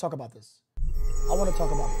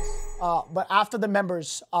after the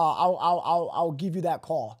members, I'll give you that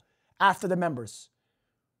call. After the members.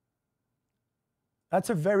 That's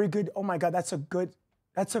a very good, oh my God, that's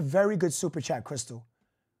a very good super chat, Crystal.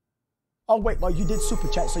 Oh wait, well you did super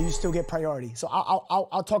chat, so you still get priority. So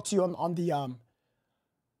I'll talk to you on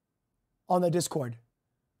the Discord.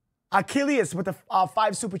 Achilles with the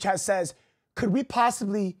 5 super chat says, could we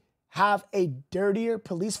possibly have a dirtier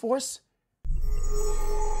police force?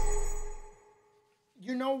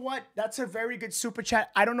 You know what? That's a very good super chat.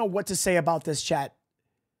 I don't know what to say about this chat.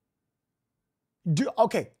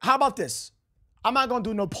 Okay, how about this? I'm not gonna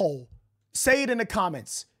do no poll. Say it in the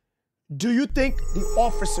comments. Do you think the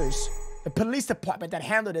officers, the police department that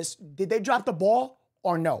handled this, did they drop the ball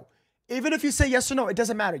or no? Even if you say yes or no, it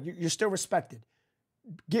doesn't matter. You're still respected.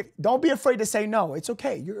 Don't be afraid to say no. It's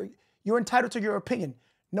okay. You're entitled to your opinion.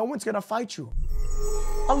 No one's gonna fight you.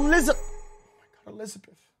 Elizabeth. Oh my God,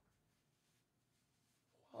 Elizabeth.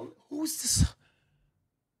 Who's this?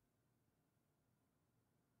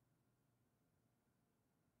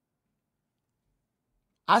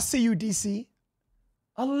 I see you, DC.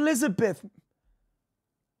 Elizabeth.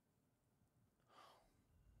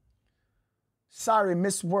 Sorry,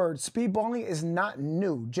 misword. Speedballing is not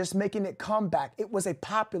new, just making it come back. It was a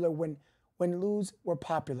popular when Lewds were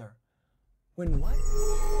popular. When what?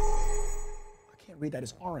 I can't read that.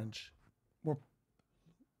 It's orange.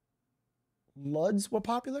 Luds were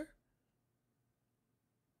popular?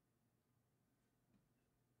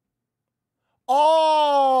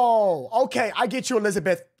 Oh, okay. I get you,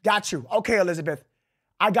 Elizabeth. Got you. Okay, Elizabeth.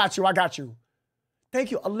 I got you. Thank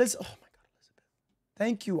you, Elizabeth. Oh my God, Elizabeth.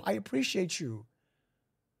 Thank you. I appreciate you.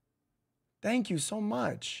 Thank you so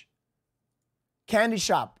much. Candy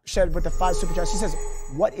Shop shared with the 5 super chats. She says,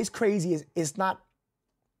 what is crazy is it's not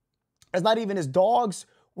even his dogs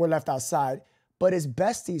were left outside, but his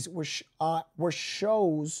besties were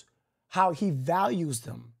shows how he values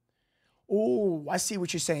them. Oh, I see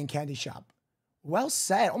what you're saying, Candy Shop. Well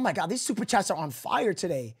said. Oh my God, these super chats are on fire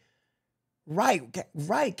today. Right,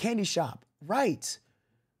 Candy Shop. Right.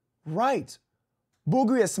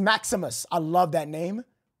 Bugrius Maximus, I love that name.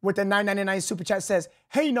 With the $9.99 super chat says,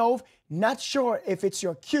 hey Nove, not sure if it's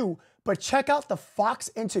your cue, but check out the Fox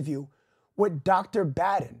interview with Dr.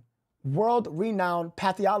 Baden, world-renowned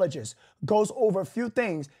pathologist. Goes over a few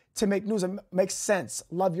things to make news and make sense.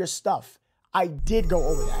 Love your stuff. I did go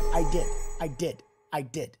over that. I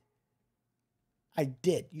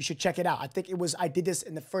did. You should check it out. I think I did this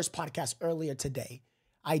in the first podcast earlier today.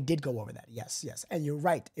 I did go over that. Yes. And you're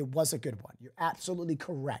right. It was a good one. You're absolutely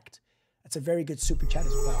correct. That's a very good super chat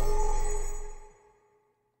as well.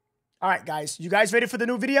 All right, guys. You guys ready for the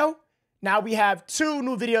new video? Now we have 2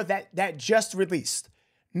 new videos that just released.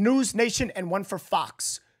 News Nation and one for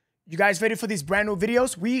Fox. You guys ready for these brand new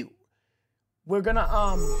videos? We're gonna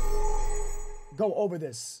go over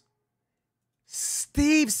this.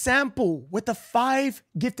 Steve Sample with the 5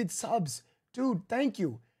 gifted subs. Dude, thank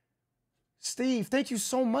you. Steve, thank you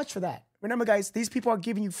so much for that. Remember, guys, these people are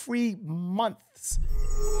giving you free months.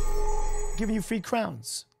 Giving you free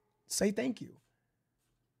crowns. Say thank you.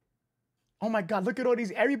 Oh my God, look at all these.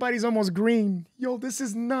 Everybody's almost green. Yo, this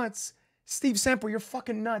is nuts. Steve Sample, you're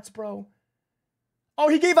fucking nuts, bro. Oh,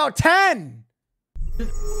 he gave out 10.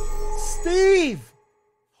 Steve.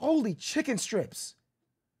 Holy chicken strips.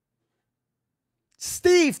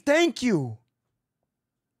 Steve, thank you.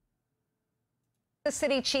 The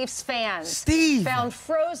City Chiefs fans Steve found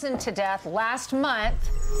frozen to death last month,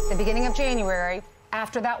 the beginning of January,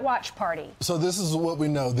 after that watch party. So this is what we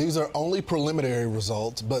know. These are only preliminary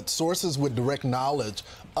results, but sources with direct knowledge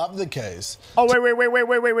of the case. Oh,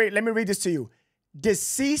 wait. Let me read this to you.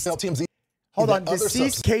 Deceased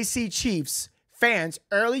KC Chiefs fans'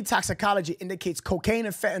 early toxicology indicates cocaine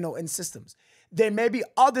and fentanyl in systems. There may be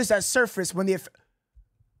others that surface when the...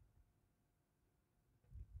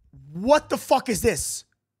 What the fuck is this?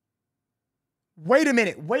 Wait a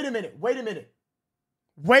minute.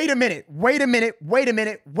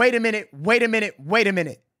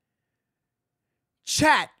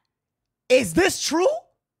 Chat, is this true?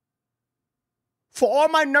 For all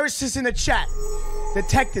my nurses in the chat,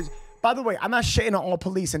 detectives. By the way, I'm not shitting on all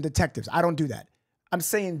police and detectives. I don't do that. I'm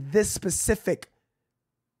saying this specific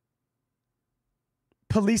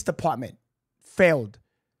police department failed.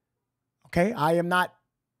 Okay? I am not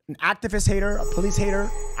an activist hater, a police hater.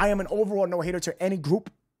 I am an overall no hater to any group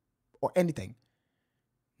or anything.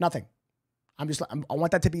 Nothing. I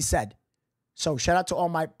want that to be said. So shout out to all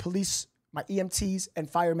my police, my EMTs and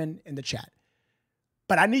firemen in the chat.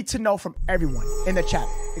 But I need to know from everyone in the chat.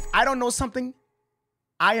 If I don't know something,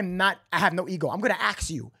 I have no ego. I'm going to ask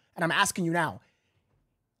you, and I'm asking you now.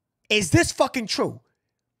 Is this fucking true?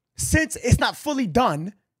 Since it's not fully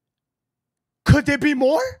done, could there be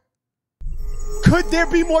more? Could there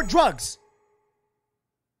be more drugs?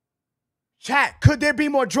 Chat, could there be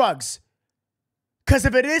more drugs? Because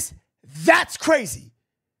if it is, that's crazy.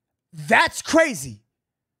 That's crazy.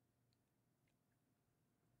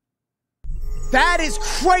 That is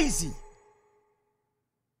crazy.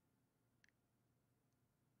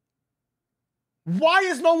 Why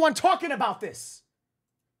is no one talking about this?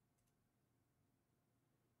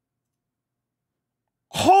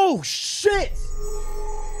 Oh, shit.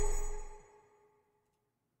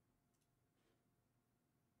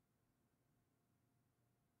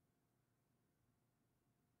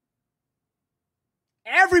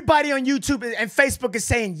 Everybody on YouTube and Facebook is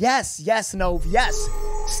saying yes, yes, no, yes.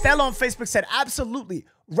 Stella on Facebook said absolutely.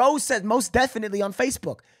 Rose said most definitely on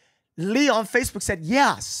Facebook. Lee on Facebook said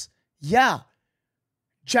yes, yeah.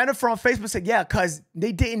 Jennifer on Facebook said yeah, because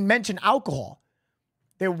they didn't mention alcohol.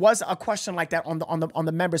 There was a question like that on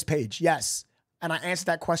the members page, yes, and I answered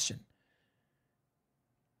that question.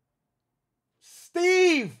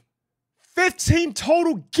 Steve, 15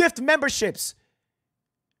 total gift memberships.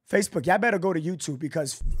 Facebook, y'all better go to YouTube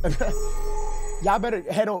because y'all better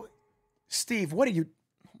head over. Steve, what are you?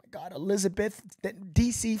 Oh my God, Elizabeth,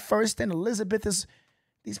 DC first, and Elizabeth is.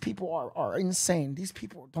 These people are insane. These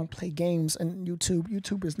people don't play games on YouTube.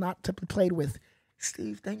 YouTube is not to be played with.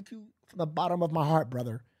 Steve, thank you from the bottom of my heart,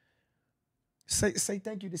 brother. Say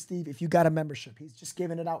thank you to Steve if you got a membership. He's just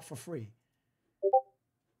giving it out for free.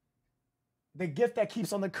 The gift that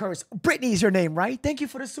keeps on the curse. Brittany's your name, right? Thank you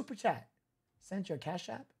for the super chat. Send your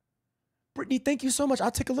Cashapp. Brittany, thank you so much.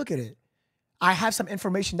 I'll take a look at it. I have some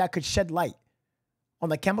information that could shed light on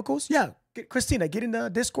the chemicals. Yeah, Christina, get in the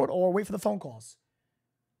Discord or wait for the phone calls.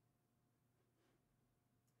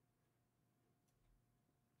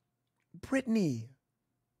 Brittany,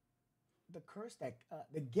 the curse,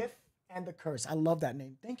 the gift and the curse. I love that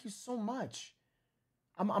name. Thank you so much.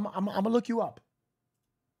 I'm gonna look you up.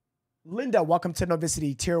 Linda, welcome to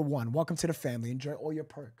Novesity Tier 1. Welcome to the family. Enjoy all your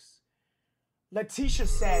perks. Letitia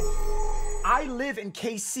said, I live in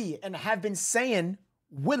KC and have been saying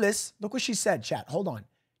Willis. Look what she said, chat. Hold on.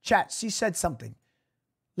 Chat, she said something.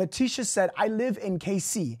 Letitia said, I live in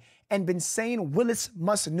KC and been saying Willis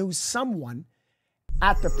must knew someone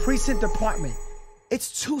at the precinct department.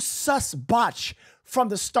 It's too sus botch from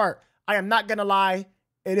the start. I am not going to lie.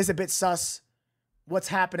 It is a bit sus what's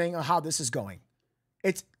happening or how this is going.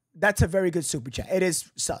 That's a very good super chat. It is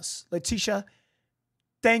sus. Letitia,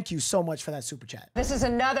 thank you so much for that super chat. This is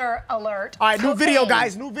another alert. All right, new video,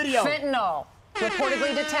 guys. New video. Fentanyl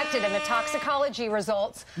reportedly detected in the toxicology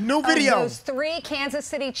results. New video. Of those 3 Kansas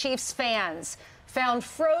City Chiefs fans found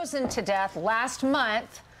frozen to death last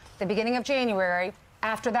month, the beginning of January,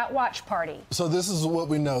 after that watch party. So this is what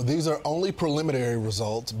we know. These are only preliminary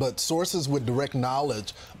results, but sources with direct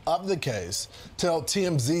knowledge of the case tell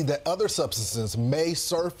TMZ that other substances may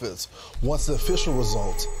surface once the official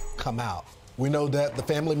results come out. We know that the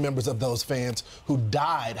family members of those fans who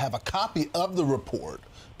died have a copy of the report,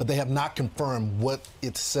 but they have not confirmed what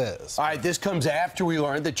it says. All right, this comes after we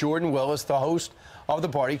learned that Jordan Willis, the host of the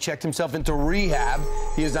party, checked himself into rehab.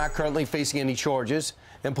 He is not currently facing any charges,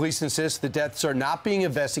 and police insist the deaths are not being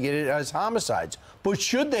investigated as homicides. But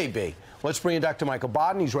should they be? Let's bring in Dr. Michael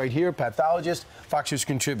Bodden. He's right here, pathologist, Fox News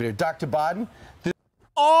contributor. Dr. Bodden.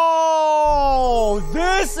 Oh,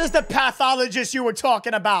 this is the pathologist you were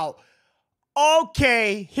talking about.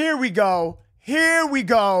 Okay, here we go. Here we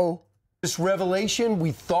go. This revelation,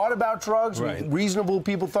 we thought about drugs. Right. Reasonable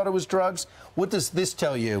people thought it was drugs. What does this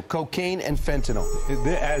tell you? Cocaine and fentanyl.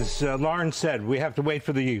 As Lauren said, we have to wait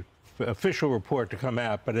for the official report to come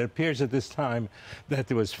out, but it appears at this time that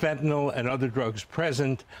there was fentanyl and other drugs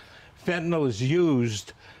present. Fentanyl is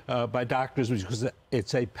used by doctors because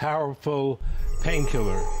it's a powerful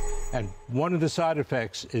painkiller, and one of the side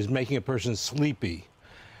effects is making a person sleepy.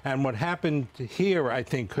 And what happened here, I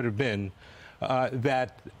think, could have been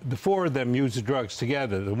that the 4 of them used the drugs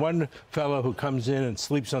together. The one fellow who comes in and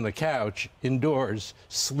sleeps on the couch indoors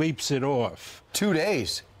sleeps it off. 2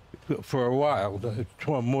 days. For a while,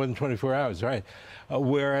 more than 24 hours, right?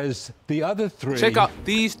 Whereas the other 3 check out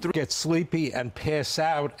these 3 get sleepy and pass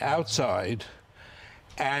out outside,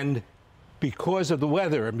 and because of the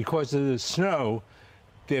weather and because of the snow,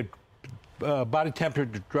 their body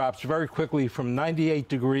temperature drops very quickly from 98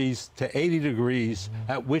 degrees to 80 degrees,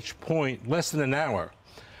 at which point, less than an hour,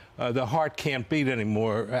 the heart can't beat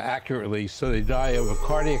anymore accurately, so they die of a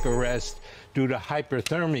cardiac arrest due to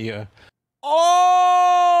hyperthermia.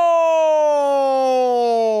 Oh!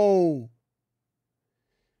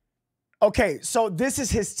 Okay, so this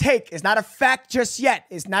is his take. It's not a fact just yet.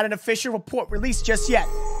 It's not an official report released just yet.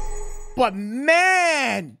 But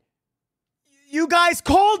man, you guys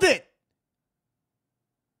called it.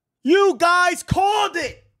 You guys called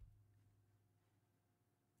it.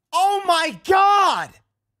 Oh my God.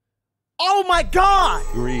 Oh my God.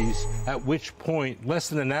 Degrees, at which point, less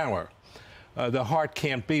than an hour, the heart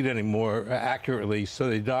can't beat anymore accurately, so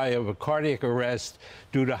they die of a cardiac arrest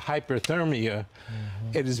due to hyperthermia.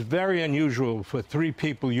 It is very unusual for 3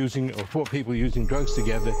 people using or 4 people using drugs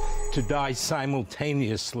together to die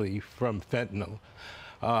simultaneously from fentanyl.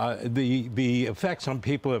 The effects on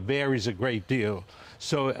people varies a great deal,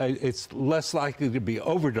 so it's less likely to be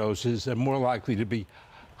overdoses and more likely to be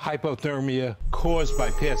hypothermia caused by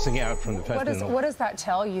passing out from the fentanyl. What does that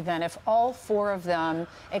tell you then? If all 4 of them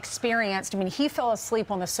experienced, I mean, he fell asleep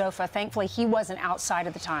on the sofa. Thankfully, he wasn't outside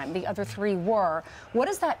at the time. The other 3 were. What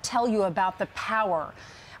does that tell you about the power,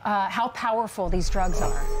 how powerful these drugs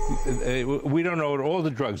are? We don't know what all the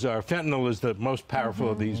drugs are. Fentanyl is the most powerful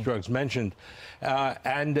of these drugs mentioned.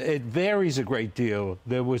 And it varies a great deal.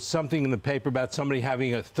 There was something in the paper about somebody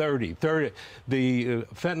having a 30. The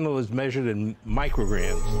fentanyl is measured in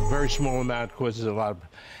micrograms. A very small amount causes a lot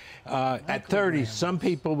of... at 30, some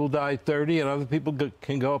people will die at 30, and other people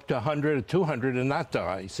can go up to 100 or 200 and not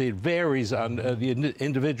die. See, it varies on the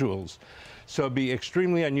individuals. So it'd be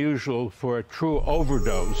extremely unusual for a true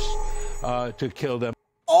overdose to kill them.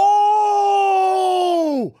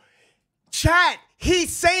 Oh! Chat,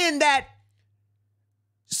 he's saying that...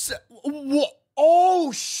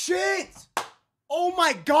 Oh, shit! Oh,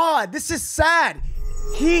 my God, this is sad.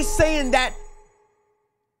 He's saying that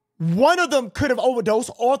one of them could have overdosed,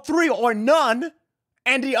 or 3 or none,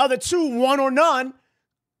 and the other 2, 1 or none,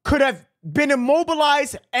 could have been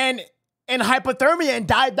immobilized and in hypothermia and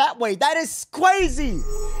died that way. That is crazy.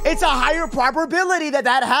 It's a higher probability that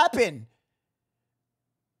that happened.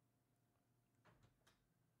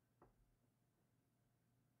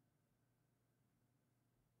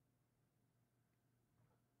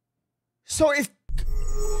 So if,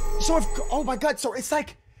 oh my God, so it's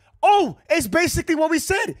like, oh, it's basically what we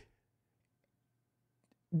said.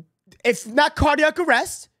 If not cardiac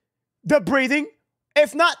arrest, the breathing,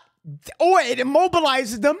 if not, or it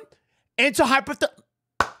immobilizes them into hypothermia.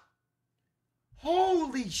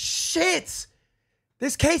 Holy shit.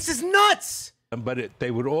 This case is nuts. But they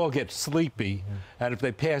would all get sleepy, and if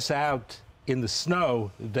they pass out in the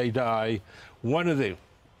snow, they die. One of the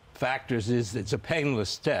factors is it's a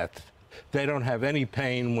painless death. They don't have any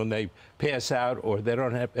pain when they pass out, or they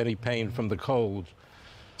don't have any pain from the cold.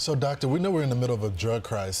 So, Doctor, we know we're in the middle of a drug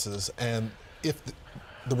crisis, and if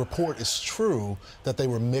the report is true that they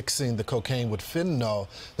were mixing the cocaine with fentanyl,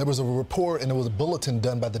 there was a report and there was a bulletin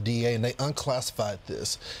done by the DA, and they unclassified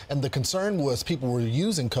this. And the concern was people were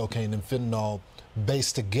using cocaine and fentanyl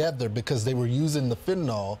based together because they were using the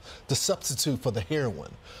fentanyl to substitute for the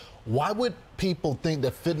heroin. Why would people think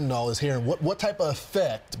that fentanyl is heroin? What type of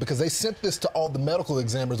effect? Because they sent this to all the medical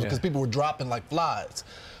examiners because people were dropping like flies.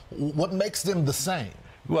 What makes them the same?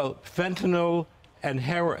 Well, fentanyl and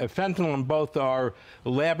fentanyl both are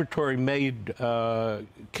laboratory-made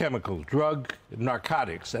chemical drug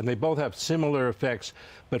narcotics, and they both have similar effects,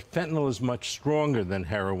 but fentanyl is much stronger than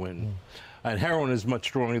heroin, and heroin is much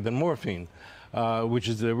stronger than morphine, which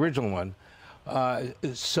is the original one.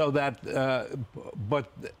 So that, but...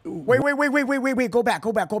 Wait, go back.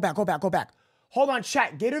 Hold on,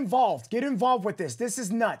 chat, get involved with this. This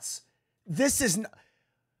is nuts.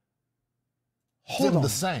 Hold on. The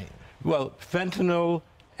same. Well, fentanyl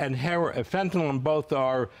and both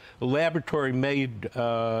are laboratory-made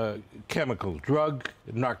chemical drug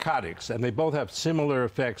narcotics, and they both have similar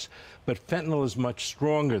effects, but fentanyl is much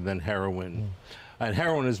stronger than heroin, and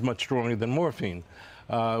heroin is much stronger than morphine,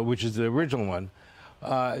 which is the original one.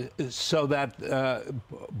 So that,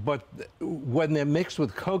 but when they're mixed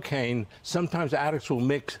with cocaine, sometimes addicts will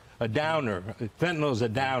mix a downer. Fentanyl is a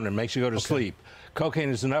downer, makes you go to sleep. Cocaine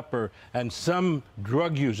is an upper, and some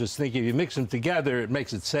drug users think if you mix them together, it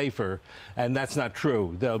makes it safer, and that's not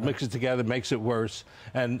true. They'll mix it together, makes it worse,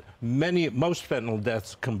 and most fentanyl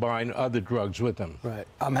deaths combine other drugs with them. Right.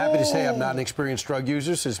 I'm happy to say I'm not an experienced drug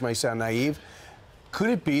user, so this may sound naive. Could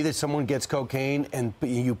it be that someone gets cocaine and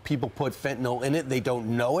people put fentanyl in it, they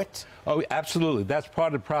don't know it? Oh, absolutely. That's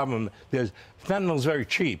part of the problem. Fentanyl is very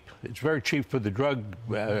cheap. It's very cheap for the drug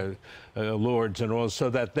lords and all, so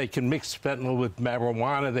that they can mix fentanyl with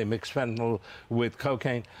marijuana. They mix fentanyl with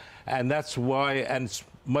cocaine. And that's why, and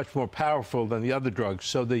much more powerful than the other drugs.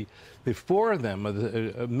 So the four of them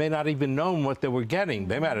may not even known what they were getting.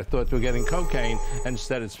 They might have thought they were getting cocaine, and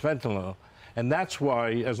instead it's fentanyl. And that's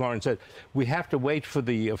why, as Lauren said, we have to wait for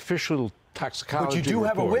the official toxicology report. But you do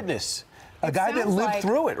have a witness. A guy that lived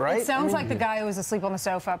through it, right? It sounds like the guy who was asleep on the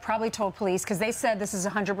sofa probably told police, because they said this is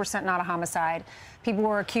 100% not a homicide. People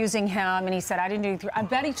were accusing him, and he said, I didn't do it. I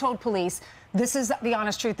bet he told police, this is the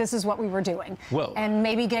honest truth, this is what we were doing. Well, and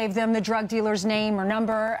maybe gave them the drug dealer's name or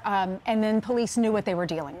number, and then police knew what they were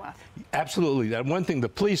dealing with. Absolutely. That one thing, the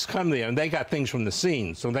police come there, and they got things from the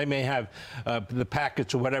scene. So they may have the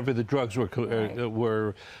packets or whatever the drugs were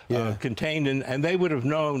contained in, and they would have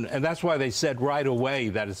known, and that's why they said right away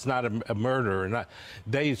that it's not a murder. And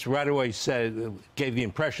they right away said, gave the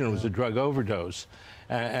impression it was a drug overdose.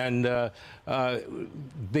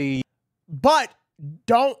 But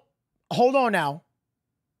don't, hold on now.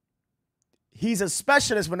 He's a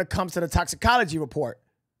specialist when it comes to the toxicology report,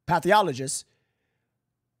 pathologist.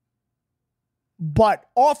 But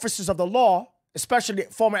officers of the law, especially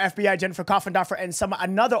former FBI Jennifer Coffendorfer and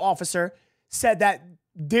another officer, said that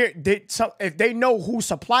if they know who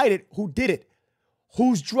supplied it, who did it,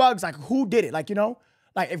 whose drugs, like who did it, like, you know,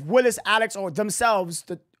 like if Willis, Alex, or themselves,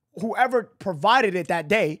 whoever provided it that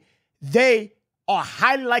day, they are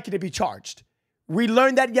highly likely to be charged. We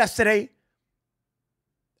learned that yesterday.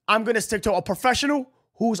 I'm going to stick to a professional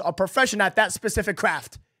who's a professional at that specific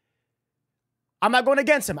craft. I'm not going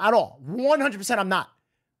against him at all. 100% I'm not.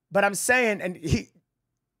 But I'm saying, and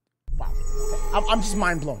wow. Okay. I'm just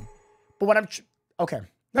mind blown. But what okay.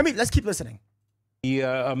 Let's keep listening. The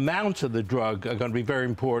amounts of the drug are going to be very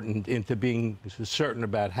important into being certain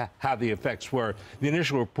about how the effects were. The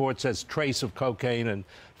initial report says trace of cocaine and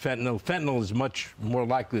fentanyl. Fentanyl is much more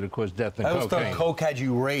likely to cause death than cocaine. I thought coke had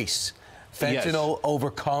you race. Fentanyl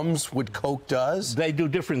overcomes what coke does? They do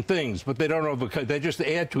different things, but they don't overcome. They just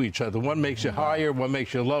add to each other. One makes you higher, one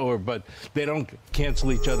makes you lower, but they don't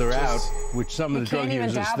cancel each other out, which some of the drug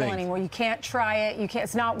users think. You can't even dabble anymore. You can't try it. You can't.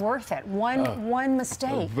 It's not worth it. One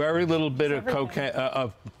mistake. A very little bit of cocaine,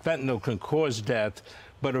 of fentanyl can cause death,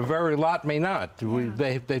 but a very lot may not.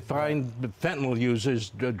 Yeah. They find fentanyl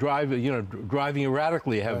users driving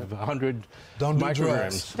erratically have 100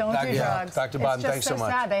 micrograms. Don't do drugs. Dr. Biden, thanks so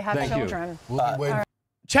much. Sad. They have children.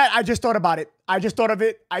 Chad, I just thought about it. I just thought of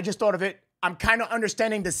it. I'm kind of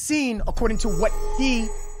understanding the scene according to what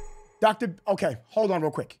okay, hold on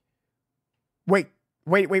real quick. Wait.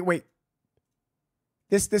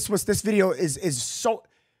 This video is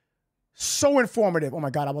so informative. Oh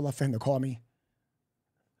my God, I would love for him to call me.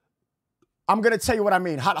 I'm going to tell you what I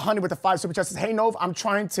mean. Hot Honey with the 5 super chats says, hey, Nov, I'm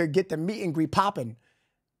trying to get the meet and greet popping.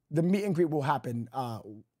 The meet and greet will happen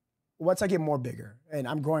once I get more bigger. And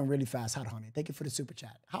I'm growing really fast, Hot Honey. Thank you for the super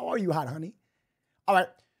chat. How are you, Hot Honey? All right.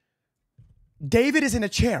 David is in a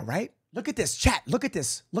chair, right? Look at this, chat. Look at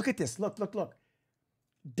this. Look at this. Look.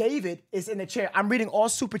 David is in a chair. I'm reading all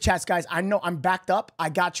super chats, guys. I know I'm backed up. I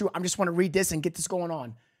got you. I just want to read this and get this going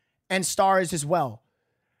on. And stars as well.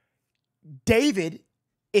 David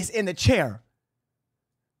is in the chair.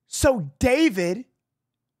 So David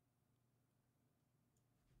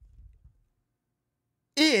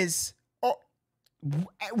is,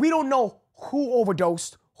 we don't know who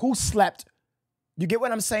overdosed, who slept. You get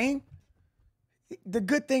what I'm saying? The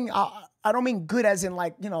good thing, I don't mean good as in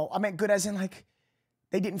like, I meant good as in like,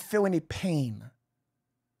 they didn't feel any pain.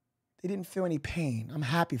 They didn't feel any pain. I'm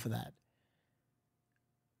happy for that.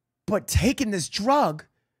 But taking this drug,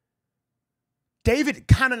 David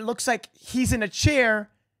kind of looks like he's in a chair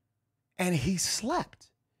and he slept.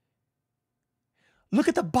 Look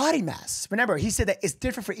at the body mass. Remember, he said that it's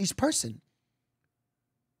different for each person.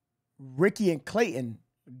 Ricky and Clayton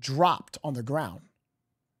dropped on the ground.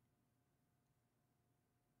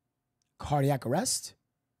 Cardiac arrest?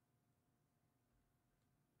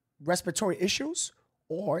 Respiratory issues?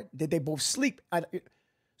 Or did they both sleep?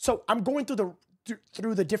 So I'm going through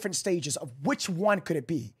the different stages of which one could it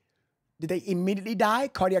be? Did they immediately die?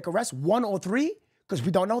 Cardiac arrest, 1 or 3? Because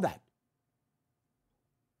we don't know that.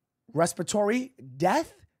 Respiratory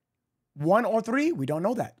death, 1 or 3? We don't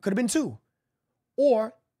know that. Could have been 2.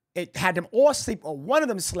 Or it had them all sleep, or one of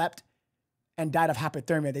them slept and died of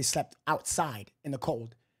hypothermia. They slept outside in the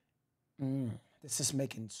cold. This is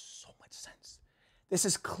making so much sense. This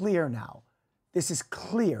is clear now. This is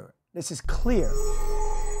clear. This is clear.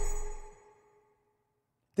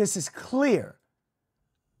 This is clear.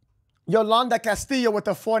 Yolanda Castillo with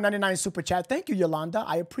the $4.99 super chat. Thank you, Yolanda.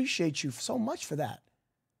 I appreciate you so much for that.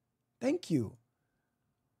 Thank you.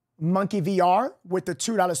 Monkey VR with the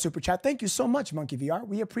 $2 super chat. Thank you so much, Monkey VR.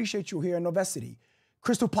 We appreciate you here in Novesity.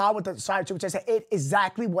 Crystal Paul with the side super chat said, it's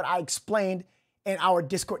exactly what I explained in our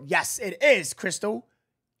Discord. Yes, it is, Crystal.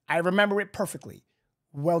 I remember it perfectly.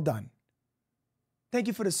 Well done. Thank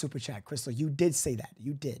you for the super chat, Crystal. You did say that.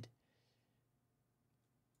 You did.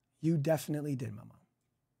 You definitely did, Mama.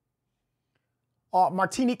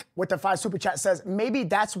 Martinique with the 5 super chat says, maybe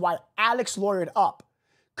that's why Alex lawyered up.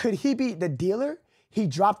 Could he be the dealer? He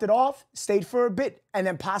dropped it off, stayed for a bit, and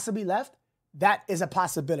then possibly left? That is a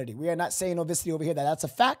possibility. We are not saying Novesity over here that that's a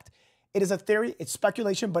fact. It is a theory. It's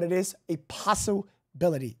speculation, but it is a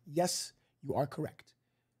possibility. Yes, you are correct.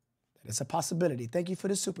 That is a possibility. Thank you for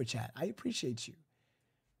the super chat. I appreciate you.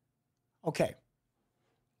 Okay.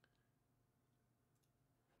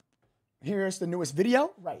 Here's the newest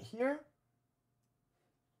video right here.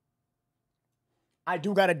 I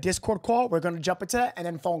do got a Discord call. We're going to jump into that and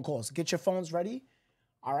then phone calls. Get your phones ready.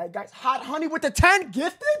 All right, guys. Hot Honey with the 10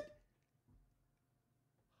 gifted.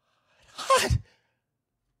 Hot.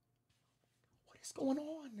 What is going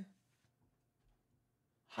on?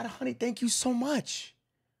 Hot Honey, thank you so much.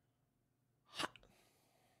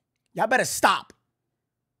 Y'all better stop.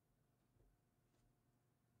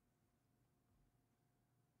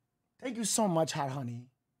 Thank you so much, Hot Honey.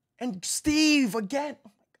 And Steve, again.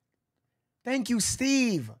 Oh my God. Thank you,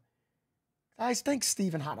 Steve. Guys, thanks,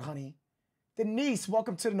 Steve and Hot Honey. Denise,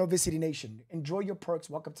 welcome to the Novesity Nation. Enjoy your perks.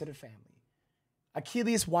 Welcome to the family.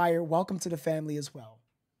 Achilles Wire, welcome to the family as well.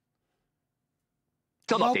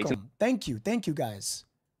 Welcome. Thank you. Thank you, guys.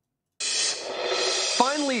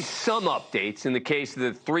 Finally, some updates in the case of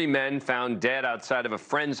the 3 men found dead outside of a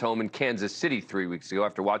friend's home in Kansas City 3 weeks ago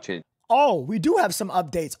after watching it. Oh, we do have some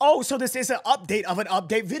updates. Oh, so this is an update of an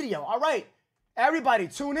update video. All right. Everybody,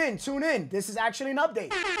 tune in, tune in. This is actually an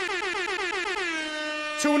update.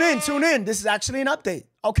 Tune in, tune in. This is actually an update.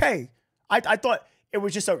 Okay. I thought it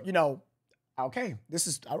was just a, okay, this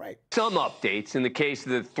is, all right. Some updates in the case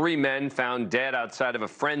of the 3 men found dead outside of a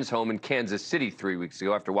friend's home in Kansas City 3 weeks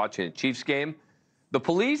ago after watching a Chiefs game. The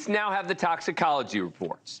police now have the toxicology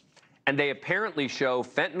reports, and they apparently show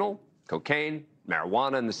fentanyl, cocaine,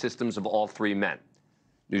 marijuana in the systems of all 3 men.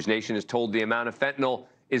 News Nation is told the amount of fentanyl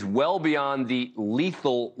is well beyond the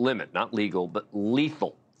lethal limit, not legal, but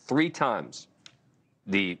lethal, 3 times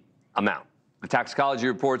the amount. The toxicology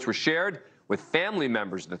reports were shared with family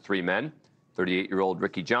members of the 3 men, 38-year-old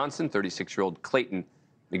Ricky Johnson, 36-year-old Clayton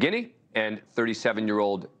McGeene, and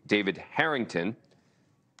 37-year-old David Harrington.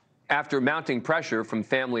 After mounting pressure from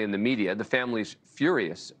family and the media, the family's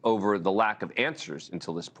furious over the lack of answers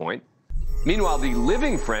until this point. Meanwhile, the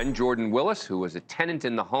living friend, Jordan Willis, who was a tenant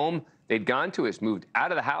in the home they'd gone to, has moved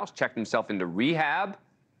out of the house, checked himself into rehab.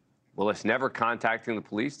 Willis never contacting the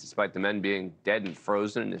police, despite the men being dead and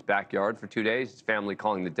frozen in his backyard for 2 days. His family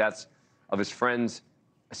calling the deaths of his friends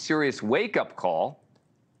a serious wake-up call.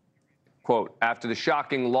 Quote, after the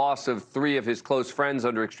shocking loss of 3 of his close friends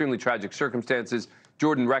under extremely tragic circumstances,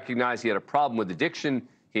 Jordan recognized he had a problem with addiction.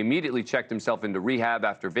 He immediately checked himself into rehab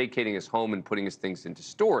after vacating his home and putting his things into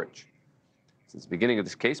storage. Since the beginning of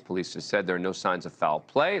this case, police have said there are no signs of foul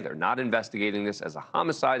play. They're not investigating this as a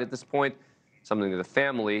homicide at this point, something that the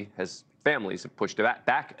families have pushed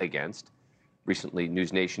back against. Recently,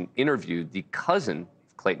 News Nation interviewed the cousin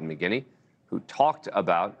of Clayton McGeene, who talked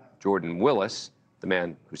about Jordan Willis, the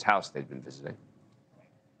man whose house they'd been visiting.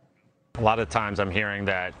 A lot of times I'm hearing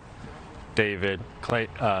that David,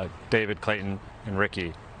 Clayton, and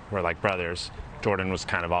Ricky were like brothers. Jordan was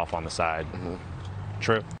kind of off on the side. Mm-hmm.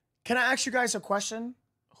 True. Can I ask you guys a question?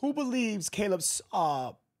 Who believes Caleb's,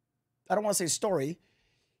 I don't want to say story.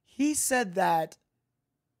 He said that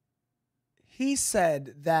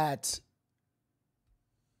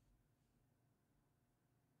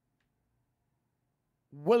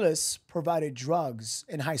Willis provided drugs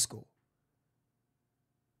in high school.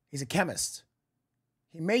 He's a chemist.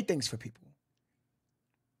 He made things for people.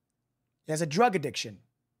 He has a drug addiction.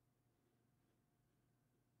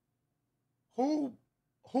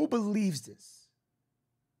 Who believes this?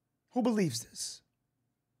 Who believes this?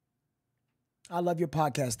 I love your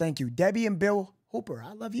podcast. Thank you. Debbie and Bill Hooper,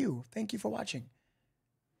 I love you. Thank you for watching.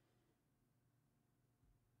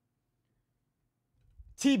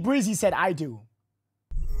 T Breezy said, I do.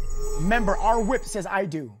 Member R Whip says, I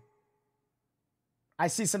do. I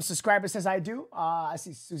see some subscribers says, I do. I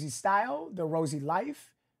see Susie Style, The Rosie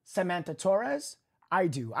Life, Samantha Torres. I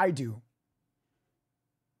do. I do.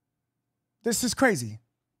 This is crazy.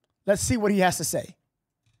 Let's see what he has to say.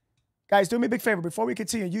 Guys, do me a big favor before we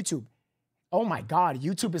continue YouTube. Oh my God,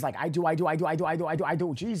 YouTube is like, I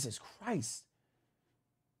do. Jesus Christ.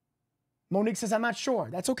 Monique says, I'm not sure.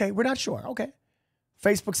 That's okay. We're not sure. Okay.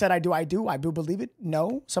 Facebook said, I do believe it.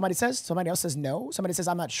 No. Somebody else says no. Somebody says,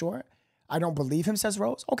 I'm not sure. I don't believe him, says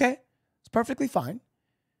Rose. Okay. It's perfectly fine.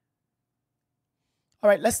 All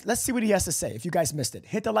right, let's see what he has to say. If you guys missed it,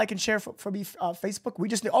 hit the like and share for me, Facebook. We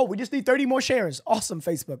just need 30 more shares. Awesome,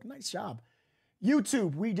 Facebook. Nice job.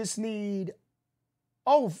 YouTube, we just need,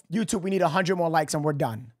 YouTube, we need 100 more likes and we're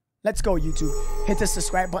done. Let's go, YouTube. Hit the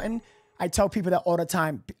subscribe button. I tell people that all the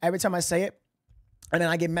time. Every time I say it, and then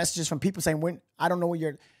I get messages from people saying, "When I don't know when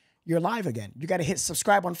you're live again." You got to hit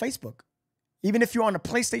subscribe on Facebook. Even if you're on a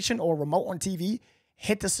PlayStation or a remote on TV,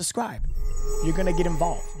 hit the subscribe. You're going to get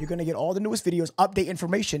involved. You're going to get all the newest videos, update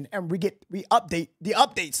information, and we update the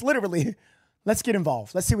updates, literally. Let's get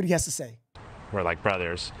involved. Let's see what he has to say. We're like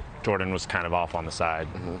brothers. Jordan was kind of off on the side.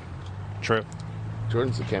 True?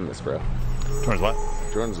 Jordan's a chemist, bro. Jordan's what?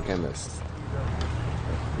 Jordan's a chemist.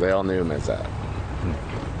 They all knew him as that.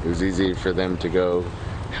 It was easy for them to go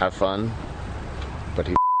have fun, but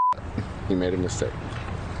he made a mistake.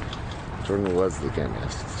 Jordan was the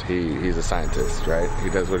chemist. He's a scientist, right? He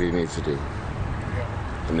does what he needs to do.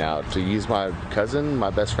 Now, to use my cousin, my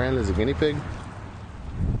best friend, as a guinea pig?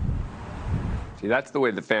 See, that's the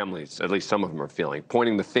way the families, at least some of them, are feeling,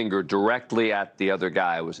 pointing the finger directly at the other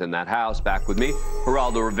guy who was in that house. Back with me,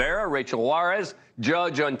 Geraldo Rivera, Rachel Juarez,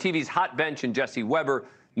 judge on TV's Hot Bench, and Jesse Weber,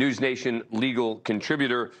 News Nation legal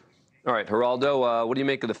contributor. All right, Geraldo, what do you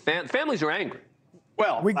make of the families are angry?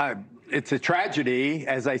 Well, it's a tragedy.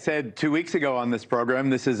 As I said 2 weeks ago on this program,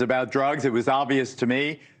 this is about drugs. It was obvious to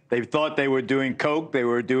me. They thought they were doing coke. They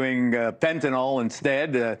were doing fentanyl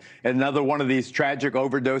instead. Another one of these tragic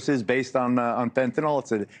overdoses based on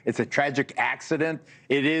fentanyl. It's a tragic accident.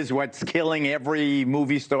 It is what's killing every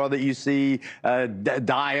movie star that you see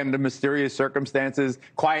die under mysterious circumstances.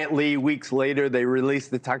 Quietly, weeks later, they release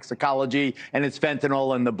the toxicology, and it's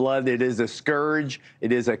fentanyl in the blood. It is a scourge.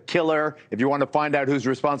 It is a killer. If you want to find out who's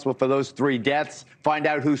responsible for those 3 deaths, find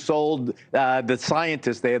out who sold the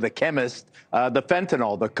scientist there, the chemist, the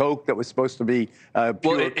fentanyl, the coke that was supposed to be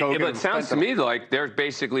pure coke. But it sounds to me like they're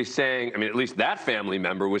basically saying, I mean, at least that family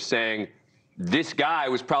member was saying, this guy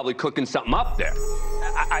was probably cooking something up there.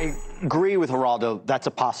 I agree with Geraldo. That's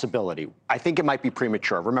a possibility. I think it might be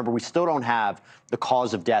premature. Remember, we still don't have the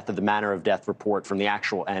cause of death or the manner of death report from the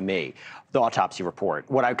actual ME, the autopsy report.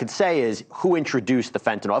 What I could say is who introduced the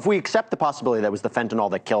fentanyl. If we accept the possibility that it was the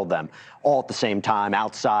fentanyl that killed them all at the same time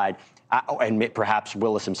outside, and perhaps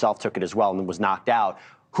Willis himself took it as well and was knocked out,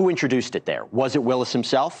 who introduced it there? Was it Willis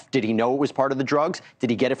himself? Did he know it was part of the drugs? Did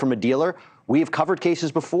he get it from a dealer? We have covered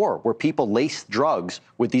cases before where people lace drugs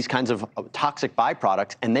with these kinds of toxic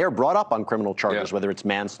byproducts, and they're brought up on criminal charges, whether it's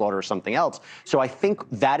manslaughter or something else. So I think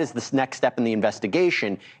that is the next step in the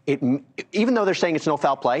investigation. Even though they're saying it's no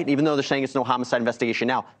foul play, even though they're saying it's no homicide investigation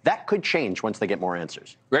now, that could change once they get more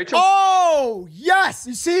answers. Rachel? Oh, yes.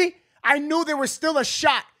 You see? I knew there was still a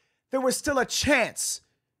shot. There was still a chance.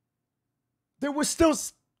 There was still,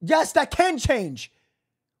 yes, that can change.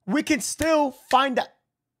 We can still find out.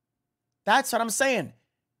 That's what I'm saying.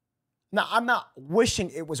 Now, I'm not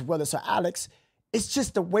wishing it was Willis or Alex. It's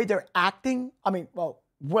just the way they're acting. I mean, well,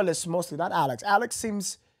 Willis mostly, not Alex. Alex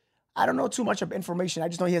seems, I don't know too much of information. I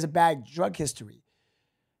just know he has a bad drug history.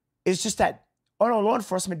 It's just that law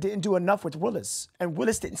enforcement didn't do enough with Willis. And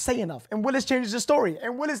Willis didn't say enough. And Willis changed the story.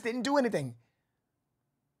 And Willis didn't do anything.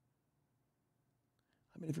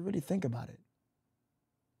 I mean, if you really think about it.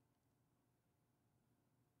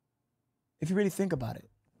 If you really think about it.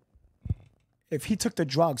 If he took the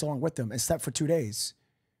drugs along with him and slept for 2 days,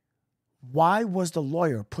 why was the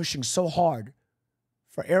lawyer pushing so hard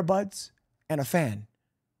for earbuds and a fan?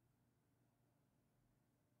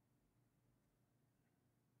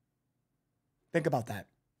 Think about that.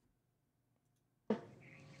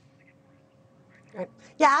 Right.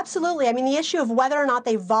 Yeah, absolutely. I mean, the issue of whether or not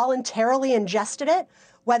they voluntarily ingested it,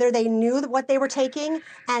 whether they knew what they were taking,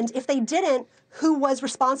 and if they didn't, who was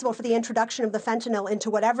responsible for the introduction of the fentanyl into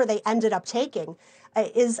whatever they ended up taking,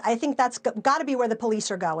 I think that's got to be where the police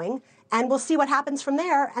are going. And we'll see what happens from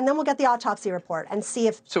there, and then we'll get the autopsy report and see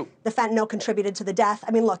if the fentanyl contributed to the death.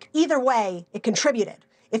 I mean, look, either way, it contributed.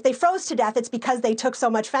 If they froze to death, it's because they took so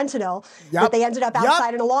much fentanyl that they ended up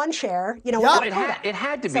outside in a lawn chair. You know, it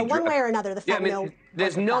had to be. So one way or another, the fentanyl. I mean,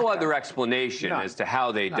 there's no other explanation as to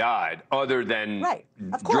how they died other than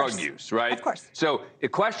drug use, right? Of course. So the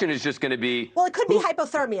question is just going to be. Well, it could be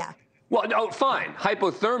hypothermia. Well, no, fine,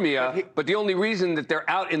 hypothermia, but the only reason that they're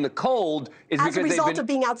out in the cold is because they've been... As a result of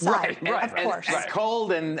being outside, of course. And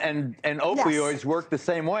cold and opioids work the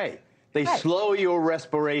same way. They slow your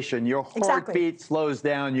respiration. Your heartbeat slows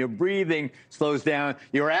down. Your breathing slows down.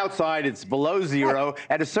 You're outside. It's below zero.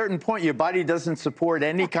 At a certain point, your body doesn't support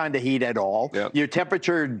any kind of heat at all. Your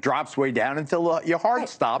temperature drops way down until your heart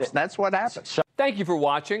stops. That's what happens. Thank you for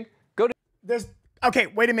watching. Go to... Okay,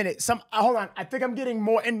 wait a minute. Hold on. I think I'm getting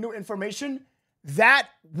more new information That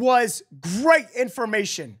was great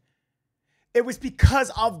information. It was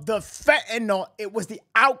because of the fentanyl. It was the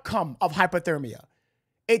outcome of hypothermia.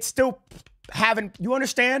 It's still having, you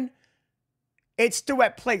understand? It's still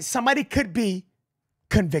at play. Somebody could be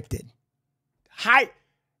convicted.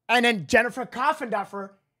 And then Jennifer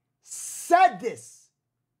Coffenduffer said this.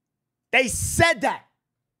 They said that.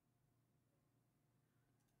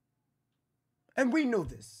 And we knew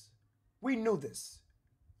this. We knew this.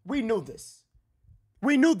 We knew this.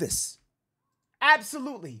 We knew this.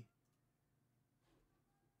 Absolutely.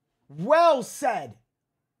 Well said.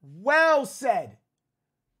 Well said.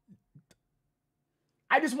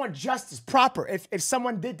 I just want justice, proper. If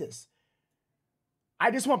someone did this,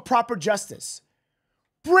 I just want proper justice.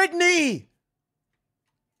 Brittany,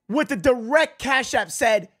 with the direct Cash App,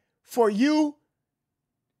 said, for you,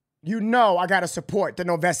 you know I got to support the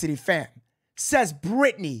Novesity fam. Says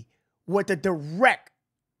Brittany with the direct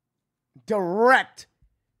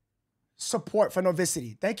support for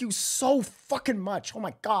Novesity. Thank you so fucking much. Oh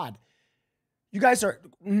my God. You guys are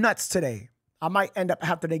nuts today. I might end up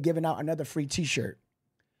after they giving out another free t-shirt.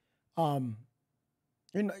 You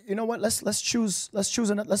know what? Let's choose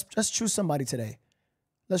somebody today.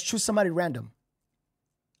 Let's choose somebody random.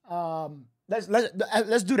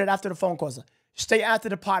 Let's do that after the phone calls. Stay after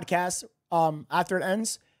the podcast. After it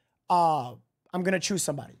ends, I'm gonna choose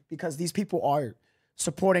somebody because these people are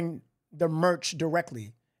supporting the merch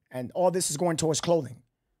directly, and all this is going towards clothing.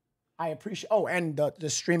 I appreciate. Oh, and the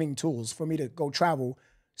streaming tools for me to go travel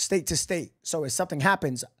state to state. So if something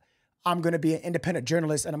happens, I'm gonna be an independent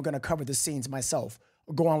journalist and I'm gonna cover the scenes myself,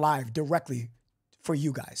 going live directly for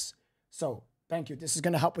you guys. So thank you. This is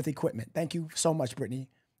gonna help with equipment. Thank you so much, Brittany,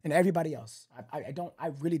 and everybody else.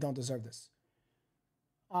 I really don't deserve this.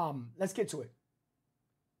 Let's get to it.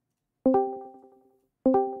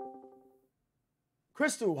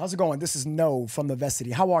 Crystal, how's it going? This is No from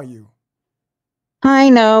Novesity. How are you? Hi,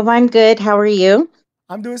 Nov. I'm good. How are you?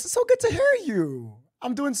 I'm doing so good to hear you.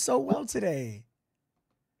 I'm doing so well today.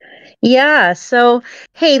 Yeah. So,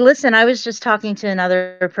 hey, listen, I was just talking to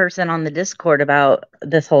another person on the Discord about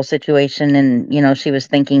this whole situation, and, she was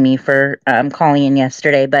thanking me for calling in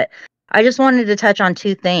yesterday, but I just wanted to touch on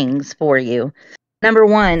two things for you. Number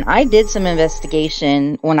one, I did some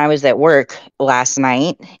investigation when I was at work last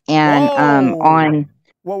night, and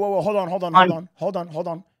Whoa, hold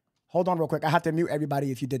on real quick. I have to mute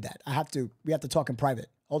everybody if you did that. We have to talk in private.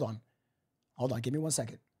 Hold on, give me 1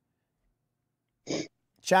 second.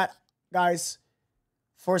 Chat, guys,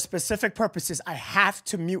 for specific purposes, I have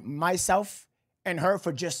to mute myself and her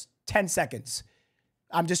for just 10 seconds.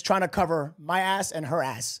 I'm just trying to cover my ass and her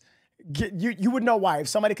ass. You would know why. If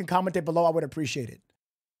somebody can comment it below, I would appreciate it.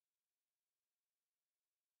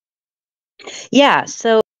 Yeah,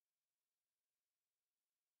 so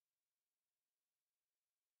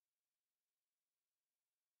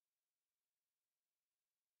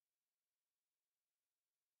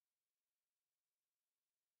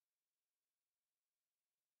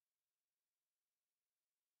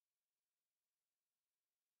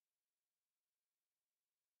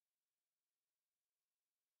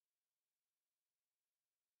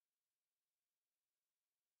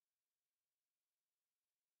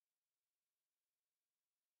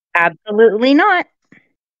absolutely not.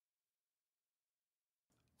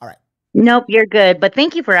 All right. Nope, you're good. But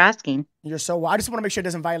thank you for asking. You're so well. I just want to make sure it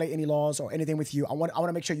doesn't violate any laws or anything with you. I want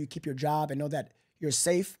to make sure you keep your job and know that you're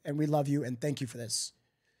safe, and we love you and thank you for this.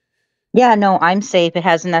 Yeah, no, I'm safe. It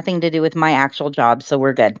has nothing to do with my actual job, so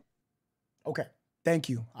we're good. Okay. Thank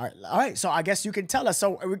you. All right. So I guess you can tell us.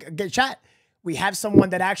 So we get chat. We have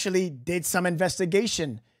someone that actually did some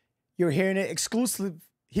investigation. You're hearing it exclusive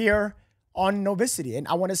here on Novesity, and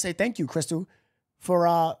I want to say thank you, Crystal,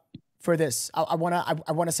 for this. I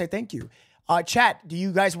want to say thank you. Chat, do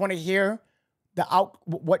you guys want to hear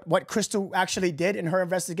what Crystal actually did in her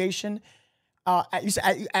investigation?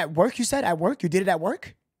 At work, you said? At work? You did it at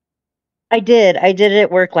work? I did it at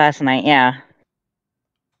work last night, yeah.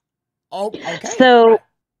 Oh, okay. So,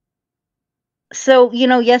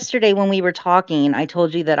 yesterday when we were talking, I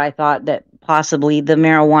told you that I thought that possibly the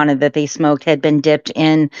marijuana that they smoked had been dipped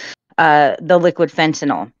in the liquid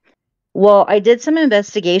fentanyl. Well, I did some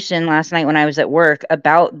investigation last night when I was at work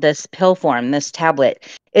about this pill form, this tablet.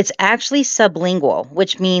 It's actually sublingual,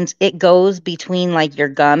 which means it goes between like your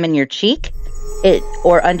gum and your cheek,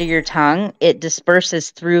 or under your tongue. It disperses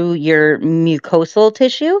through your mucosal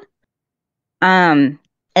tissue. And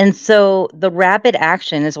so the rapid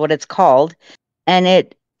action is what it's called, and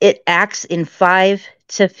it acts in 5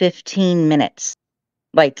 to 15 minutes.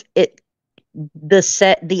 Like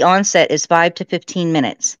the onset is 5 to 15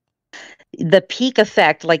 minutes. the peak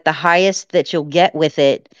effect, like the highest that you'll get with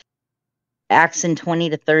it, acts in 20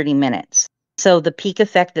 to 30 minutes. So the peak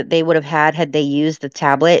effect that they would have had they used the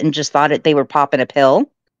tablet and just thought they were popping a pill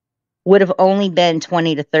would have only been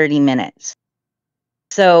 20 to 30 minutes.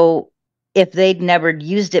 So if they'd never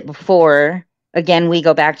used it before, again, we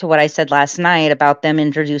go back to what I said last night about them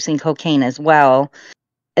introducing cocaine as well,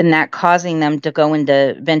 and that causing them to go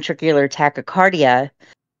into ventricular tachycardia.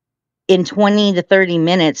 In 20 to 30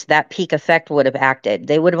 minutes, that peak effect would have acted.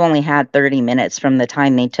 They would have only had 30 minutes from the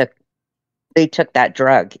time they took that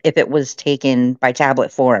drug if it was taken by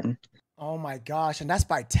tablet form. Oh my gosh. And that's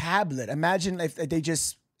by tablet. Imagine if they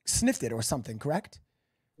just sniffed it or something, correct?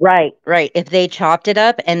 Right. If they chopped it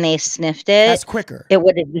up and they sniffed it, that's quicker. It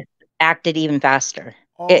would have acted even faster.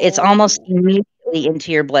 It's almost immediately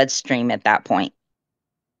into your bloodstream at that point.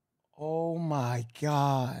 Oh my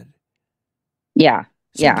God. Yeah.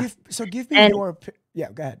 Give me your,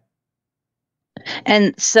 yeah, go ahead.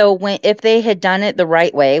 And so if they had done it the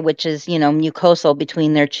right way, which is, mucosal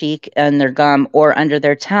between their cheek and their gum or under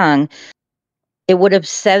their tongue, it would have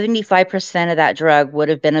 75% of that drug would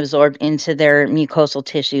have been absorbed into their mucosal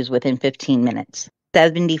tissues within 15 minutes.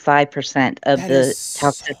 75% of the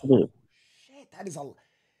toxicity.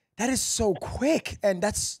 That is so quick, and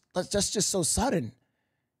that's just so sudden.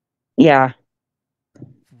 Yeah.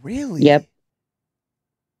 Really? Yep.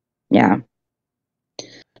 Yeah.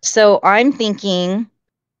 So I'm thinking,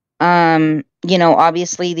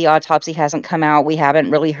 obviously the autopsy hasn't come out. We haven't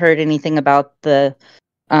really heard anything about the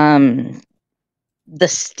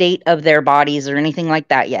state of their bodies or anything like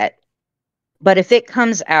that yet. But if it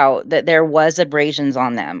comes out that there was abrasions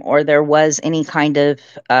on them or there was any kind of,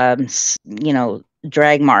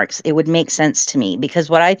 drag marks, it would make sense to me, because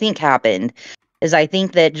what I think happened is I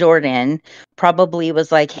think that Jordan probably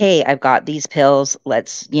was like, hey, I've got these pills.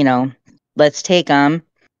 Let's take them.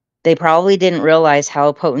 They probably didn't realize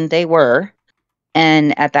how potent they were.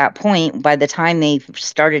 And at that point, by the time they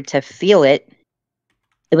started to feel it,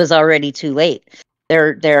 it was already too late.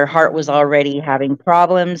 Their heart was already having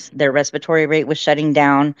problems. Their respiratory rate was shutting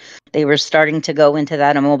down. They were starting to go into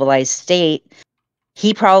that immobilized state.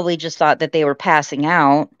 He probably just thought that they were passing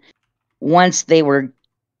out once they were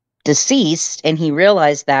deceased, and he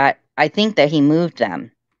realized that. I think that he moved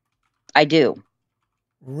them. I do.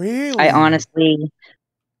 Really? I honestly...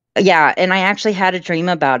 Yeah, and I actually had a dream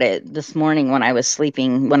about it this morning when I was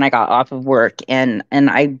sleeping, when I got off of work, and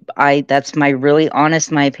I that's my really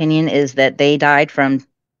honest, my opinion is that they died from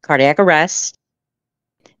cardiac arrest.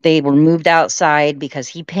 They were moved outside because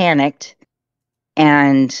he panicked,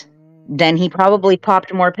 and then he probably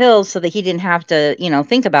popped more pills so that he didn't have to,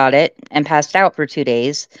 think about it, and passed out for 2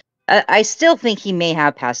 days. I still think he may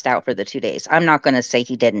have passed out for the 2 days. I'm not going to say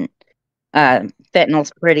he didn't.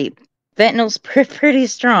 Fentanyl's pretty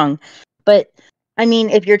strong. But I mean,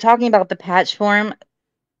 if you're talking about the patch form,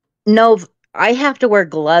 no, I have to wear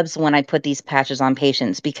gloves when I put these patches on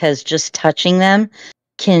patients because just touching them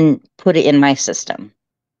can put it in my system.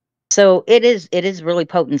 So it is really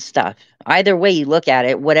potent stuff. Either way you look at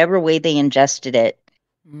it, whatever way they ingested it,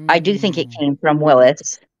 I do think it came from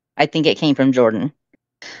Willis. I think it came from Jordan.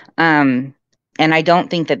 And I don't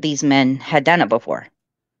think that these men had done it before.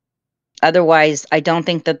 Otherwise, I don't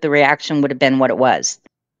think that the reaction would have been what it was.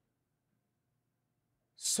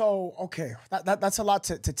 So, okay, that's a lot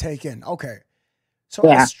to take in. Okay. So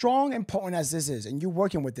as strong and potent as this is, and you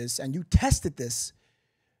working with this, and you tested this,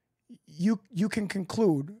 you can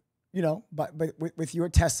conclude, but with your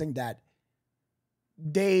testing that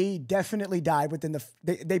they definitely died within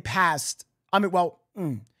they passed,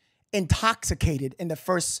 intoxicated in the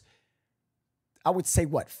first, I would say,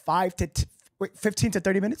 15 to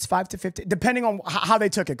 30 minutes, 5 to 15, depending on how they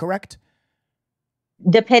took it, correct?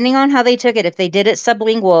 Depending on how they took it. If they did it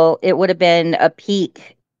sublingual, it would have been a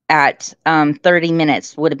peak at 30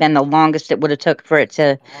 minutes, would have been the longest it would have took for it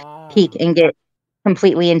to peak and get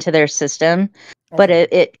completely into their system. Okay. But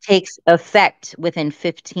it takes effect within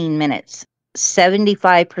 15 minutes.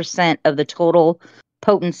 75% of the total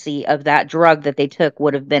potency of that drug that they took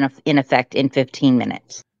would have been in effect in 15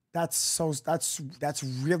 minutes. That's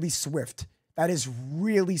really swift. That is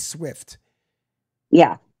really swift.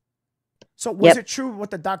 Yeah. So was it true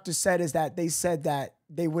what the doctor said is that they said that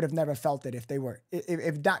they would have never felt it if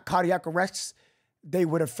not cardiac arrests, they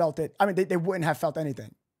would have felt it. I mean, they wouldn't have felt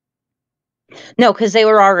anything. No, because they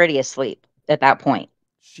were already asleep at that point.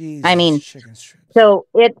 Jesus, I mean, so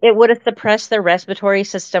it would have suppressed their respiratory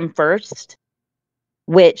system first,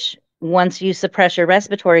 which once you suppress your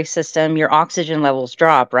respiratory system, your oxygen levels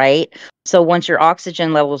drop, right? So once your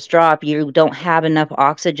oxygen levels drop, you don't have enough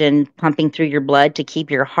oxygen pumping through your blood to keep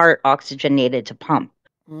your heart oxygenated to pump.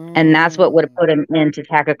 And that's what would have put him into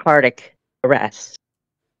tachycardic arrest.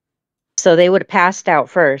 So they would have passed out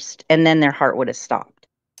first, and then their heart would have stopped.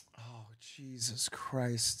 Oh, Jesus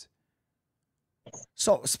Christ.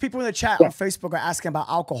 So people in the chat on Facebook are asking about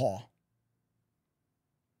alcohol.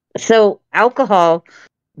 So alcohol,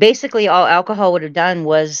 basically all alcohol would have done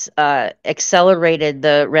was accelerated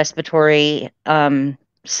the respiratory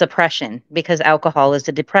suppression, because alcohol is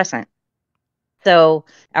a depressant. So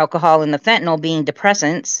alcohol and the fentanyl, being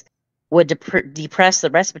depressants, would depress the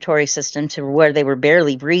respiratory system to where they were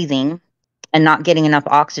barely breathing and not getting enough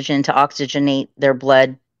oxygen to oxygenate their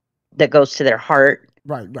blood that goes to their heart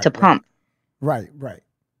to pump. Right.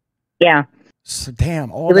 Yeah. So damn,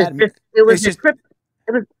 It was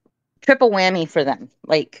triple whammy for them.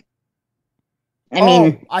 Like, I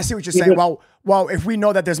mean, I see what you're saying. Well, if we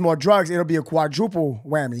know that there's more drugs, it'll be a quadruple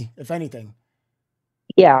whammy, if anything.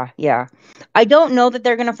 Yeah. I don't know that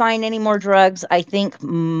they're going to find any more drugs. I think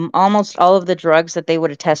almost all of the drugs that they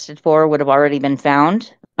would have tested for would have already been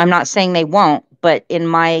found. I'm not saying they won't, but in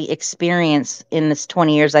my experience in this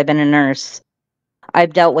 20 years I've been a nurse,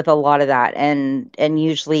 I've dealt with a lot of that. And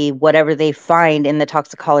usually whatever they find in the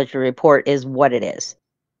toxicology report is what it is.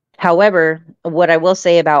 However, what I will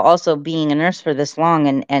say about also being a nurse for this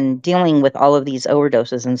long and dealing with all of these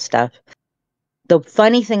overdoses and stuff, the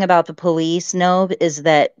funny thing about the police, Nove, is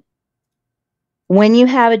that when you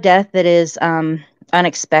have a death that is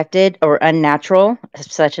unexpected or unnatural,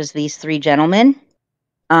 such as these three gentlemen,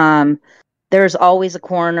 there's always a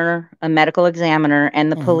coroner, a medical examiner,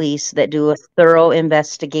 and the police that do a thorough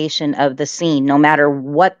investigation of the scene, no matter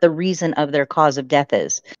what the reason of their cause of death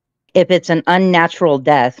is. If it's an unnatural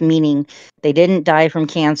death, meaning they didn't die from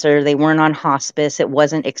cancer, they weren't on hospice, it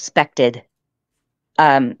wasn't expected,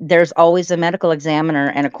 there's always a medical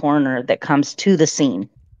examiner and a coroner that comes to the scene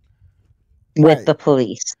with the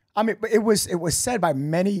police. I mean, but it was said by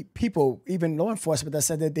many people, even law enforcement, that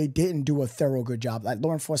said that they didn't do a thorough good job. Like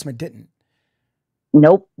law enforcement didn't.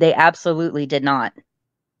 Nope, they absolutely did not.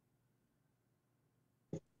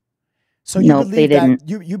 So you believe that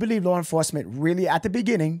you believe law enforcement really at the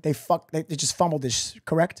beginning they just fumbled this,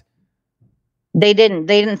 correct? They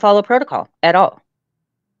didn't follow protocol at all.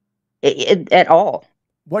 At all.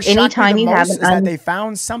 What shocked me the most is that they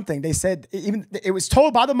found something. They said even it was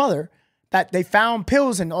told by the mother that they found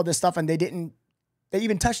pills and all this stuff, and they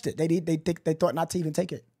even touched it. They thought not to even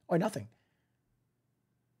take it or nothing.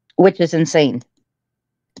 Which is insane.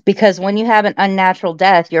 Because when you have an unnatural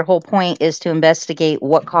death, your whole point is to investigate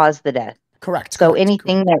what caused the death. Correct. So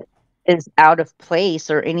anything that is out of place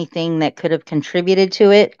or anything that could have contributed to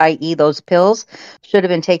it, i.e. those pills, should have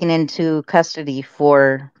been taken into custody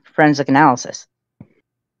for forensic analysis.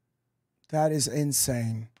 That is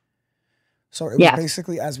insane. So it was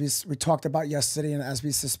basically as we talked about yesterday and as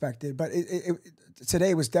we suspected, but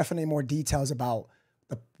today was definitely more details about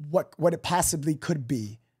what it possibly could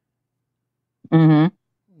be. Mm-hmm.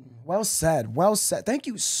 Well said. Well said. Thank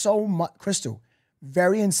you so much, Crystal.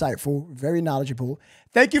 Very insightful, very knowledgeable.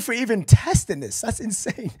 Thank you for even testing this. That's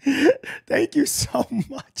insane. Thank you so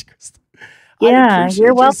much, Crystal. Yeah,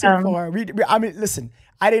 you're welcome. I mean, listen,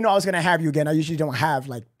 I didn't know I was going to have you again. I usually don't have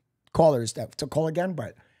like callers to call again,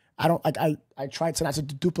 but I don't like I tried to not to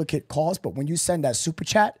duplicate calls, but when you send that super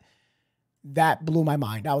chat, that blew my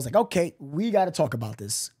mind. I was like, okay, we got to talk about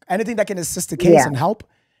this. Anything that can assist the case and help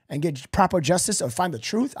and get proper justice or find the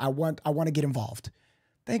truth, I want to get involved.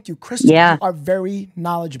 Thank you, Crystal. You are very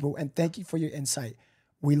knowledgeable, and thank you for your insight.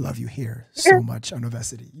 We love you here so much on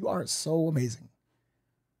Novesity. You are so amazing.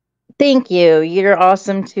 Thank you. You're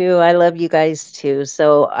awesome too. I love you guys too.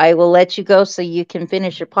 So I will let you go so you can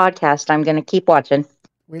finish your podcast. I'm going to keep watching.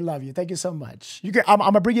 We love you. Thank you so much. I'm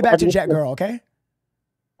going to bring you back to Jet Girl, okay?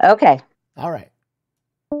 Okay. All right.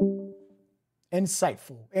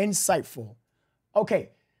 Insightful. Okay.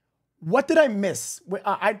 What did I miss?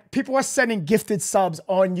 People are sending gifted subs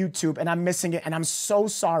on YouTube, and I'm missing it, and I'm so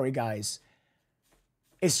sorry, guys.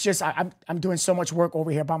 It's just I'm doing so much work over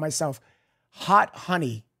here by myself. Hot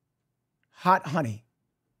honey.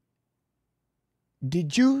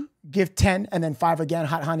 Did you give 10 and then 5 again,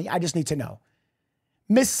 hot honey? I just need to know.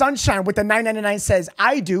 Miss Sunshine with the $9.99 says,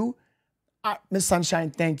 I do. Miss Sunshine,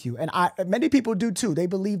 thank you. And many people do too. They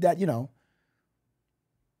believe that,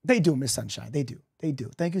 they do, Miss Sunshine. They do.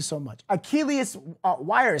 Thank you so much. Achilles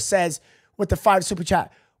Wire says with the 5 super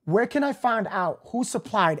chat, where can I find out who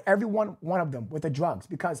supplied every one of them with the drugs?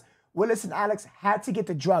 Because Willis and Alex had to get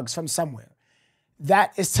the drugs from somewhere.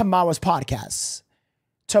 That is tomorrow's podcast.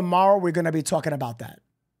 Tomorrow we're going to be talking about that.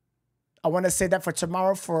 I want to say that for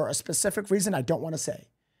tomorrow for a specific reason I don't want to say.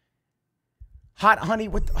 Hot honey,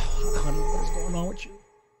 what is going on with you?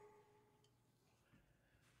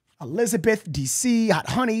 Elizabeth, DC, Hot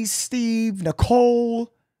Honey, Steve,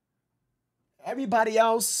 Nicole, everybody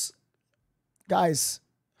else. Guys,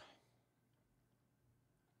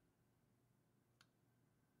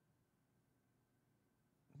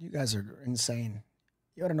 you guys are insane.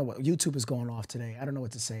 You don't know what YouTube is going off today. I don't know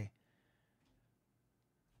what to say.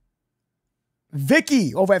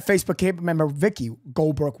 Vicky over at Facebook, cable member Vicky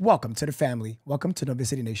Goldberg, welcome to the family. Welcome to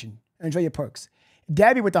Novesity Nation. Enjoy your perks.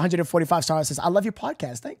 Debbie with 145 stars says, I love your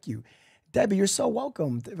podcast. Thank you. Debbie, you're so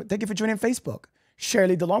welcome. Thank you for joining Facebook.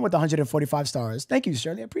 Shirley DeLong with 145 stars. Thank you,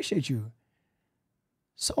 Shirley. I appreciate you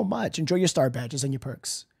so much. Enjoy your star badges and your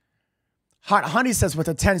perks. Hot Honey says with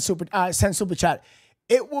a 10 super chat,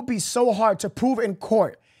 it will be so hard to prove in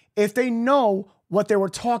court if they know what they were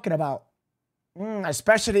talking about.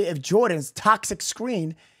 Especially if Jordan's toxic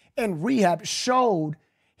screen in rehab showed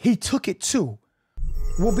he took it too.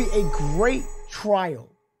 Will be a great trial.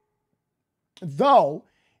 Though,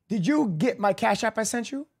 did you get my Cash App I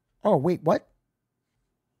sent you? Oh, wait, what?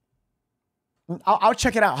 I'll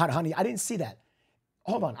check it out, Hot Honey. I didn't see that.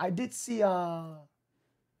 Hold on. I did see...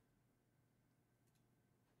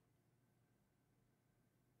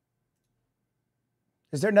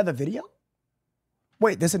 Is there another video?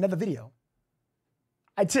 Wait, there's another video.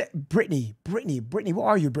 Brittany, where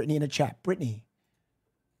are you, Brittany, in the chat? Brittany.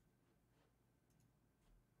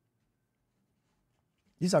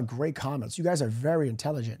 These are great comments. You guys are very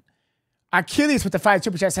intelligent. Achilles with the 5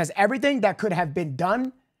 super chat says, everything that could have been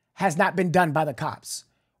done has not been done by the cops.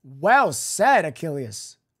 Well said,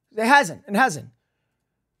 Achilles. It hasn't. It hasn't.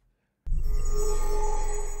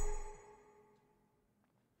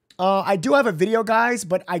 I do have a video, guys,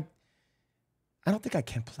 but I don't think I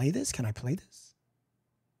can play this. Can I play this?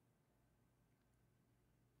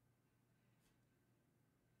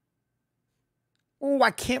 Oh,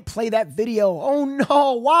 I can't play that video. Oh,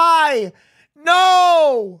 no. Why?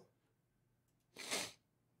 No.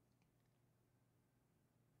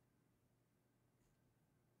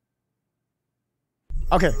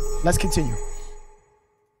 Okay, let's continue.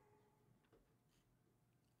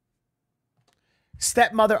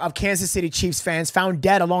 Stepmother of Kansas City Chiefs fans found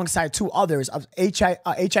dead alongside 2 others of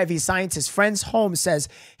HIV scientist friend's home says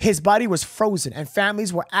his body was frozen and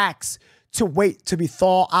families were asked to wait to be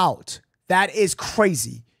thawed out. That is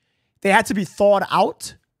crazy. They had to be thawed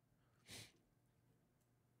out?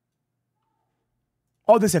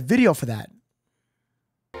 Oh, there's a video for that.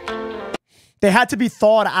 They had to be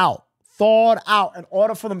thawed out in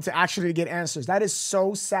order for them to actually get answers. That is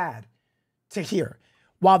so sad to hear.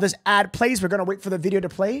 While this ad plays, we're going to wait for the video to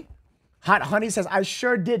play. Hot Honey says, I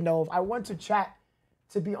sure did know. I went to chat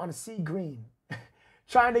to be on C Green.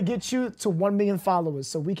 Trying to get you to 1 million followers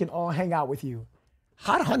so we can all hang out with you.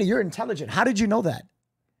 Hot Honey, you're intelligent. How did you know that?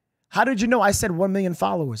 How did you know I said 1 million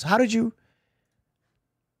followers? How did you?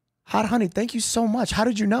 Hot Honey, thank you so much. How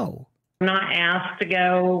did you know? Not asked to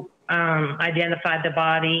go identify the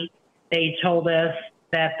body. They told us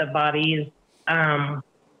that the bodies have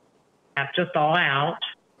to thaw out.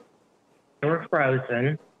 They were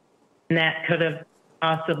frozen. And that could have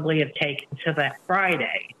possibly have taken to that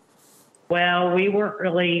Friday. Well, we weren't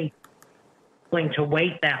really willing to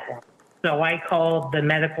wait that long. So I called the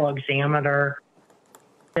medical examiner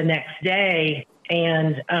the next day,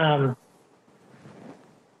 and I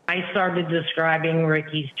started describing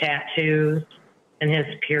Ricky's tattoos and his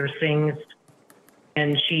piercings,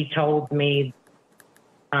 and she told me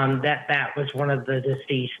that was one of the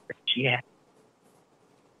deceased that she had.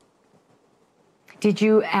 Did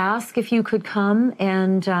you ask if you could come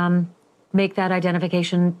and make that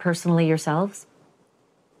identification personally yourselves?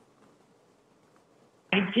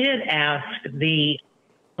 I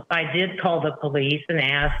did call the police and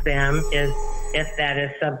ask them if that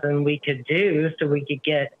is something we could do so we could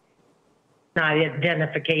get an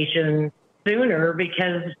identification sooner,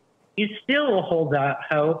 because you still hold out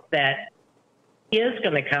hope that he is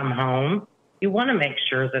going to come home. You want to make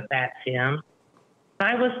sure that that's him.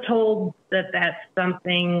 I was told that that's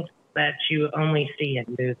something that you only see in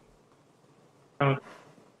movies. Don't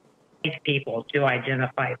take people to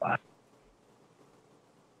identify bodies.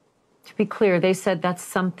 To be clear, they said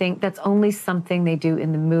that's only something they do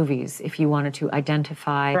in the movies if you wanted to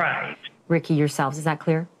identify Ricky yourselves. Is that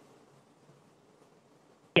clear?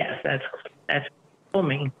 Yes, that's for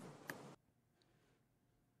me.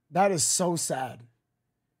 That is so sad.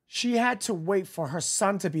 She had to wait for her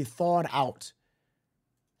son to be thawed out.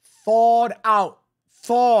 Thawed out.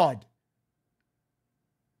 Thawed.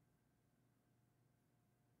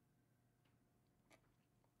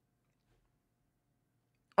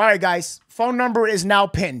 All right, guys. Phone number is now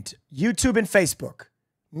pinned. YouTube and Facebook.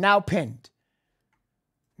 Now pinned.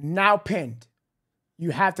 Now pinned. You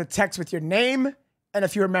have to text with your name and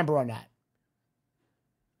if you're a member or not.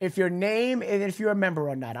 If your name and if you're a member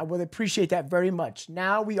or not. I would appreciate that very much.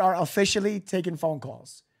 Now we are officially taking phone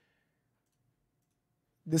calls.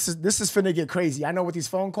 This is finna get crazy. I know with these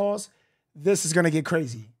phone calls, this is gonna get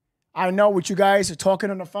crazy. I know what you guys are talking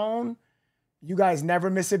on the phone. You guys never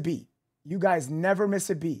miss a beat. You guys never miss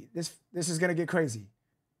a beat. This is gonna get crazy.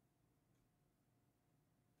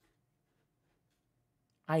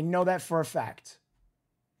 I know that for a fact.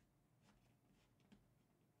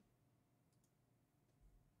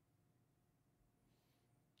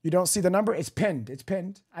 You don't see the number? It's pinned. It's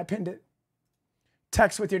pinned. I pinned it.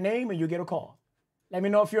 Text with your name and you get a call. Let me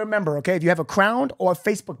know if you're a member, okay? If you have a crown or a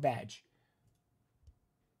Facebook badge.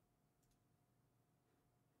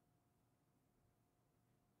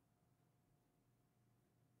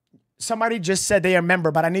 Somebody just said they are a member,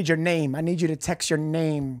 but I need your name. I need you to text your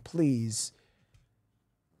name, please.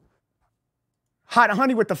 Hot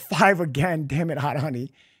Honey with the 5 again. Damn it, Hot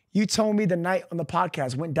Honey. You told me the night on the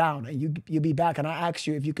podcast went down and you'll be back, and I asked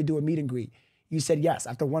you if you could do a meet and greet. You said yes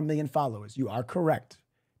after 1 million followers. You are correct.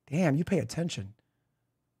 Damn, you pay attention.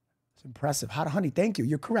 It's impressive. Hot Honey, thank you.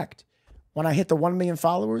 You're correct. When I hit the 1 million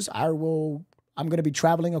followers, I'm going to be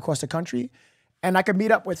traveling across the country, and I could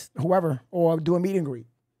meet up with whoever or do a meet and greet.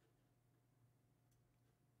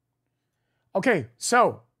 Okay,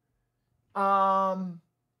 so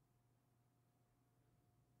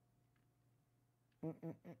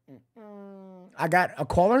I got a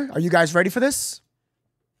caller. Are you guys ready for this?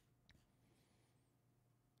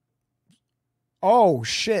 Oh,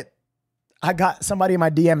 shit. I got somebody in my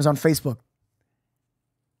DMs on Facebook.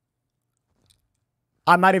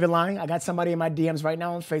 I'm not even lying. I got somebody in my DMs right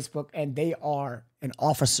now on Facebook, and they are an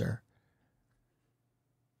officer.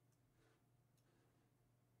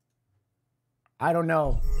 I don't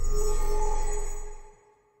know.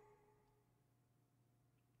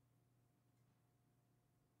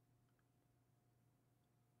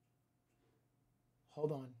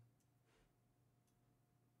 Hold on.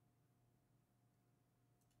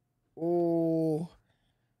 Ooh.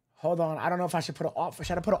 Hold on. I don't know if I should put an officer.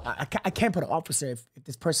 Should I put a, I can't put an officer if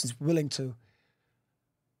this person's willing to.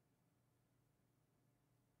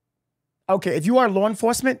 Okay, if you are law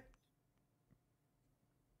enforcement,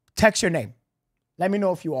 text your name. Let me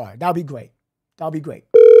know if you are. That'll be great. That'll be great.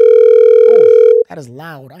 Oh, that is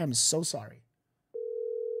loud. I am so sorry.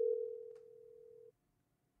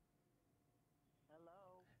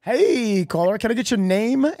 Hey, caller, can I get your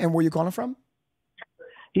name and where you calling from?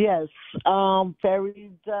 Yes,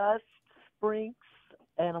 Fairy Dust Springs,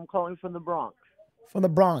 and I'm calling from the Bronx. From the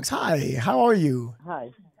Bronx. Hi, how are you?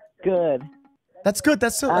 Hi, good. That's good.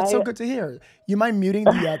 That's so good to hear. You mind muting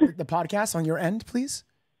the podcast on your end, please?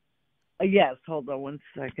 Yes, hold on 1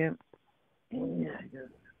 second. Yeah, I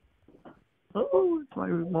guess. Oh, it's my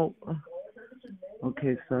remote.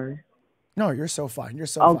 Okay, sorry. No, you're so fine. You're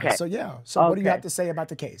so fine. So yeah. So what do you have to say about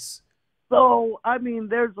the case? So, I mean,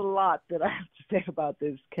 there's a lot that I have to say about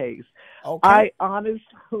this case. Okay. I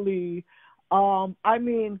honestly, I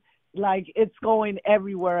mean, like, it's going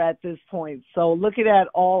everywhere at this point. So looking at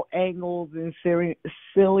all angles and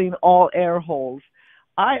sealing all air holes,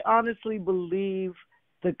 I honestly believe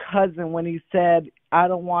the cousin when he said, I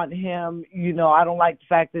don't want him, you know, I don't like the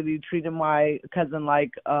fact that he treated my cousin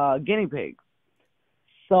like a guinea pig.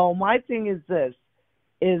 So my thing is this,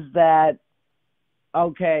 is that,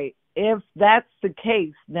 okay, if that's the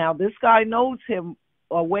case, now this guy knows him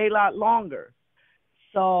a way lot longer.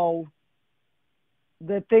 So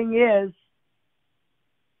the thing is,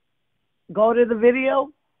 go to the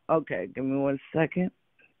video. Okay, give me 1 second.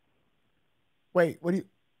 Wait, what do you,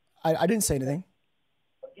 I didn't say anything.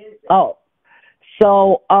 Oh,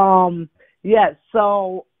 so, yes.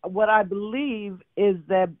 So what I believe is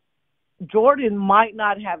that Jordan might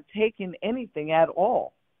not have taken anything at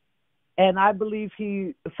all. And I believe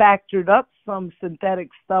he factored up some synthetic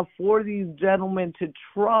stuff for these gentlemen to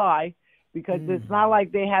try, because it's not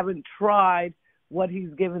like they haven't tried what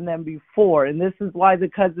he's given them before. And this is why the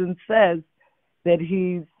cousin says that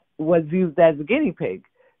he was used as a guinea pig.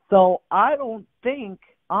 So I don't think,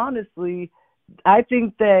 honestly, I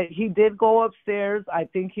think that he did go upstairs. I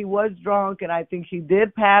think he was drunk, and I think he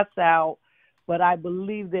did pass out. But I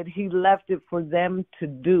believe that he left it for them to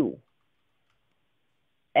do.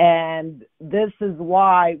 And this is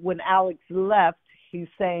why when Alex left, he's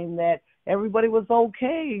saying that everybody was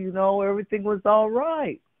okay, you know, everything was all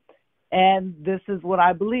right. And this is what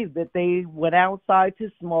I believe, that they went outside to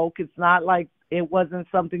smoke. It's not like it wasn't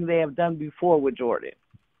something they have done before with Jordan,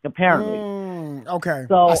 apparently. Okay.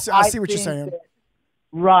 So I see what you're saying.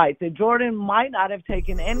 Right. That Jordan might not have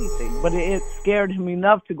taken anything, but it scared him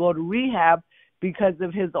enough to go to rehab because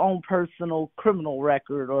of his own personal criminal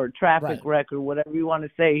record or traffic record, whatever you want to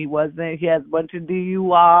say. He has a bunch of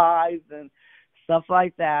DUIs and stuff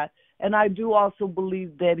like that. And I do also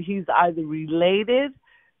believe that he's either related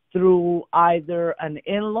through either an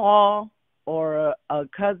in-law or a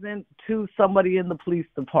cousin to somebody in the police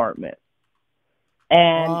department.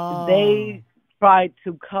 And they try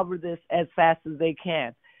to cover this as fast as they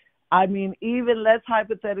can. I mean, even let's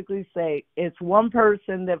hypothetically say it's one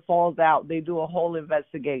person that falls out. They do a whole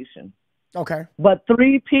investigation. Okay. But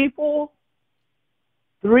three people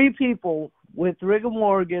with rigor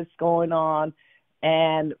mortis going on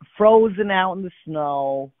and frozen out in the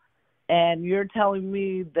snow, and you're telling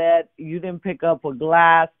me that you didn't pick up a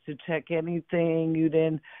glass to check anything, you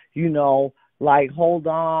didn't, like, hold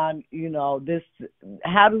on, this,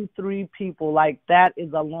 how do three people, like, that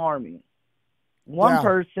is alarming. One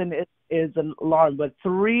person is an alarm, but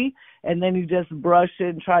three, and then you just brush it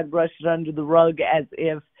and try to brush it under the rug as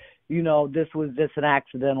if, this was just an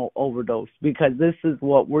accidental overdose, because this is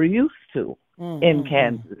what we're used to in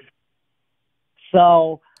Kansas.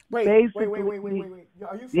 So basically, wait.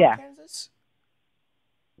 Are you from Kansas?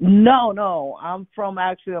 No. I'm from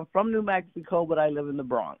New Mexico, but I live in the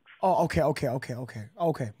Bronx. Oh, okay.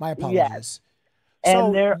 My apologies. Yes.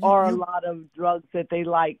 And there are a lot of drugs that they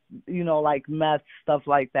like, like meth, stuff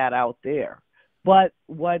like that out there. But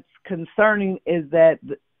what's concerning is that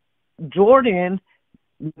Jordan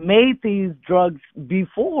made these drugs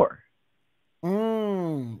before.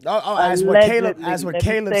 As what Caleb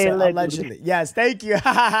said, allegedly. Yes, thank you.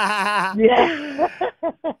 Yeah.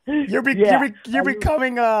 You're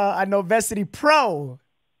becoming a Novesity pro.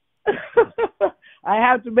 I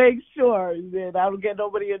have to make sure that I don't get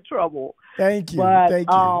nobody in trouble. Thank you. But, thank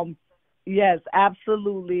you. Yes,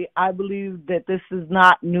 absolutely. I believe that this is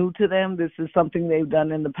not new to them. This is something they've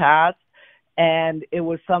done in the past. And it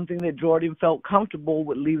was something that Jordan felt comfortable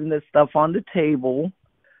with leaving this stuff on the table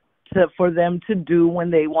for them to do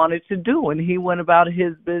when they wanted to do. And he went about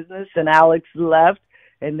his business, and Alex left,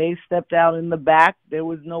 and they stepped out in the back. There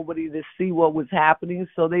was nobody to see what was happening,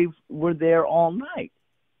 so they were there all night.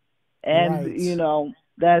 And,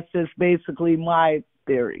 that's just basically my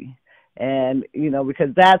theory. And,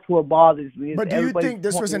 because that's what bothers me. But do you think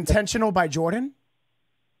this was intentional by Jordan?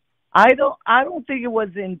 I don't think it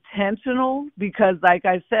was intentional because, like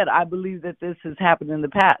I said, I believe that this has happened in the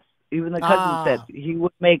past. Even the cousin said he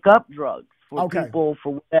would make up drugs for people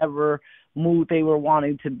for whatever mood they were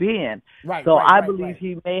wanting to be in. I believe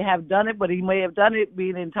he may have done it, but he may have done it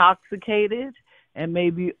being intoxicated and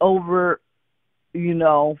maybe over,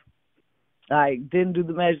 like didn't do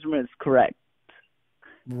the measurements correct.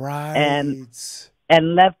 Right.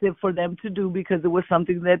 And left it for them to do because it was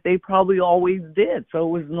something that they probably always did. So it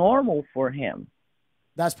was normal for him.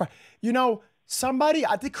 That's somebody,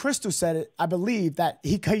 I think Crystal said it, I believe, that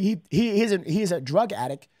he's a drug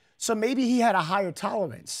addict. So maybe he had a higher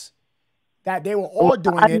tolerance, that they were all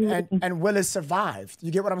doing it and Willis survived.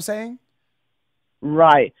 You get what I'm saying?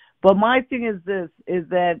 Right. But my thing is this, is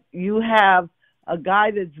that you have a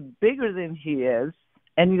guy that's bigger than he is,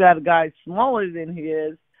 and you got a guy smaller than he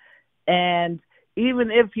is, and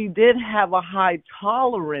even if he did have a high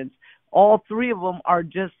tolerance, all three of them are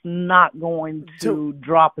just not going to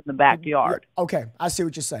drop in the backyard. Okay, I see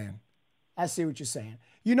what you're saying.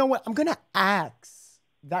 You know what? I'm going to ask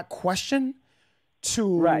that question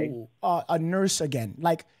to a nurse again.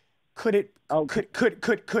 Like, could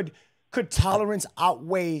tolerance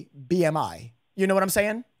outweigh BMI? You know what I'm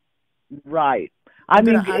saying? Right. I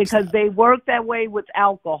mean, because they work that way with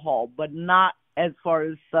alcohol, but not as far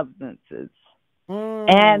as substances.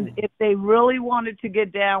 And if they really wanted to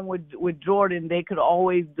get down with Jordan, they could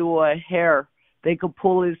always do a hair. They could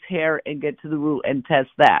pull his hair and get to the root and test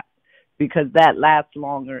that because that lasts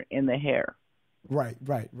longer in the hair. Right.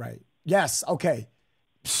 Yes, okay.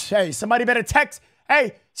 Hey, somebody better text.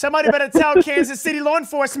 Hey, somebody better tell Kansas City law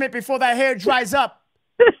enforcement before that hair dries up.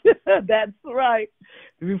 That's right.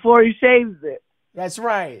 Before he shaves it. That's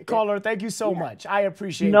right. Caller, thank you so much. I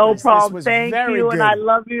appreciate it. No this. problem. This was thank very you, good. and I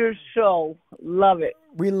love your show. Love it.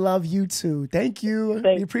 We love you too. Thank you.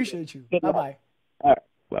 We appreciate you. Bye-bye. All right.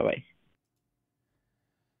 Bye-bye.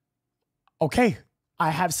 Okay. I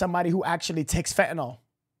have somebody who actually takes fentanyl.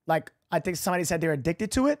 Like, I think somebody said they're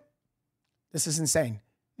addicted to it. This is insane.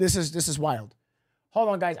 This is wild. Hold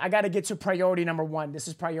on, guys. I got to get to priority number one. This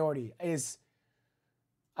is priority. Is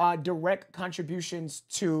direct contributions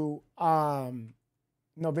to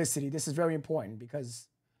Novesity. This is very important because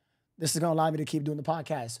this is going to allow me to keep doing the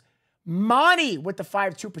podcast. Money with the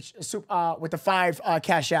 5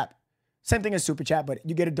 Cash App. Same thing as Super Chat, but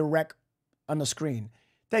you get it direct on the screen.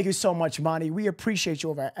 Thank you so much, Monty. We appreciate you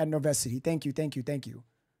over at Novesity. Thank you, thank you, thank you.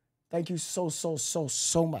 Thank you so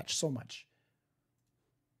much.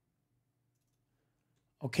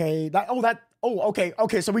 Okay.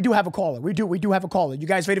 Okay. So we do have a caller. We do have a caller. You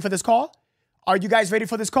guys ready for this call? Are you guys ready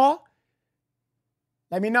for this call?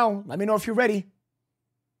 Let me know. Let me know if you're ready.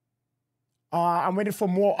 I'm waiting for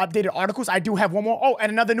more updated articles. I do have one more. Oh,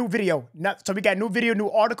 and another new video. So we got new video, new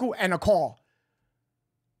article, and a call.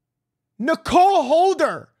 Nicole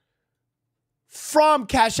Holder from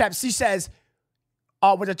Cashapp. She says,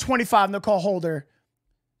 with a 25, Nicole Holder,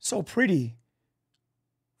 so pretty.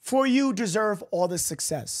 For you deserve all the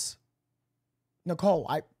success. Nicole,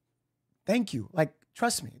 thank you. Like,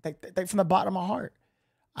 trust me, from the bottom of my heart.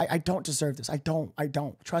 I don't deserve this. I don't.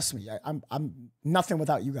 Trust me. I'm nothing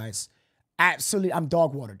without you guys. Absolutely, I'm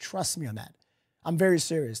dog water. Trust me on that. I'm very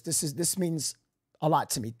serious. This means a lot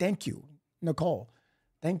to me. Thank you, Nicole.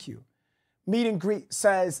 Thank you. Meet and greet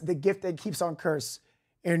says the gift that keeps on curse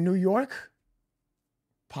in New York.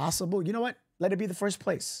 Possible. You know what? Let it be the first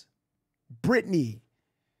place. Brittany.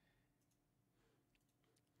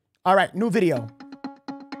 All right, new video.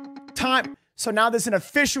 So now there's an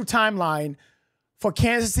official timeline for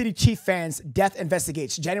Kansas City Chiefs fans' death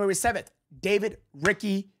investigation. January 7th, David,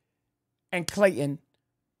 Ricky, and Clayton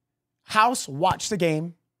house watch the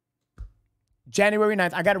game. January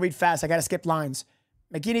 9th, I got to read fast. I got to skip lines.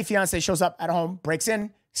 McGeene fiance shows up at home, breaks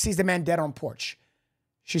in, sees the man dead on porch.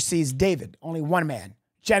 She sees David, only one man.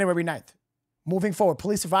 January 9th. Moving forward,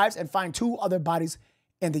 police arrives and find 2 other bodies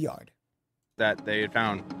in the yard. That they had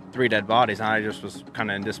found 3 dead bodies, and I just was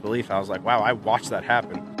kind of in disbelief. I was like, wow, I watched that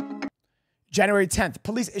happen. January 10th,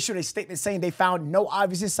 police issued a statement saying they found no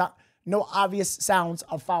obvious sounds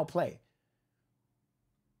of foul play.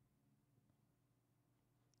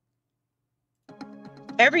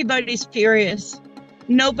 Everybody's furious.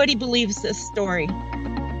 Nobody believes this story.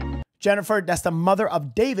 Jennifer, that's the mother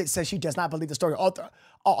of David, says she does not believe the story.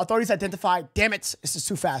 Authorities identified, damn it, this is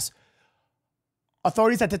too fast.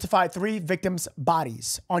 Authorities identified 3 victims'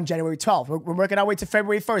 bodies on January 12th. We're working our way to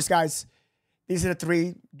February 1st, guys. These are the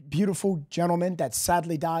 3 beautiful gentlemen that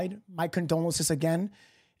sadly died. My condolences again.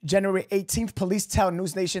 January 18th, police tell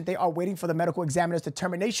News Nation they are waiting for the medical examiner's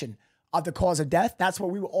determination of the cause of death. That's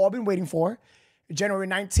what we've all been waiting for. January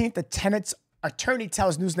 19th, the tenant's attorney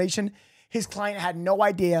tells News Nation his client had no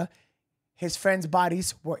idea his friend's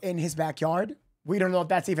bodies were in his backyard. We don't know if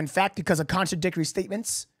that's even fact because of contradictory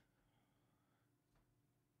statements.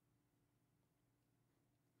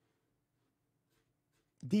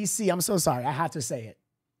 DC, I'm so sorry. I have to say it.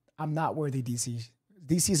 I'm not worthy, DC.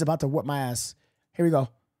 DC is about to whoop my ass. Here we go.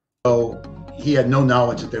 So he had no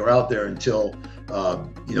knowledge that they were out there until,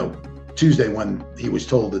 Tuesday when he was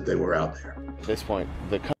told that they were out there. At this point,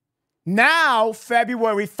 now,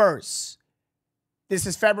 February 1st. This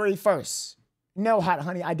is February 1st. No,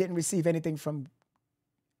 honey, I didn't receive anything from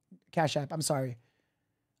Cashapp. I'm sorry.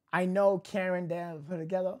 I know Karen there put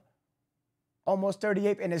together almost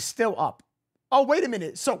 38 and it's still up. Oh, wait a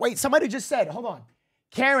minute. So wait, somebody just said, hold on.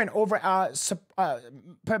 Karen over,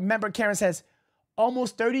 member Karen says,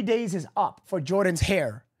 almost 30 days is up for Jordan's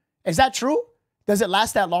hair. Is that true? Does it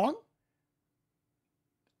last that long?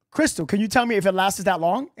 Crystal, can you tell me if it lasts that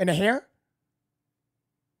long in the hair?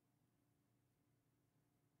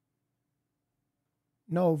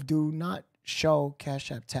 No, do not show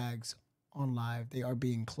Cashapp tags on live. They are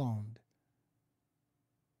being cloned.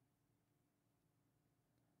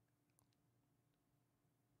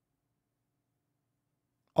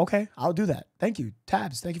 Okay, I'll do that. Thank you.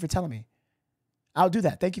 Tabs, thank you for telling me. I'll do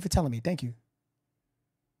that. Thank you for telling me. Thank you.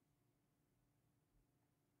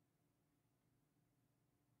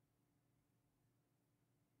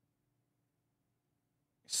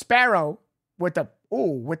 Sparrow with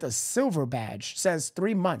a silver badge says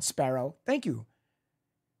 3 months, Sparrow. Thank you.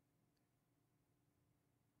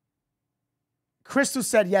 Crystal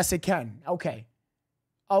said, yes, it can. Okay.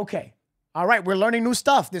 Okay. All right, we're learning new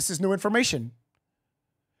stuff. This is new information.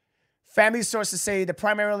 Family sources say the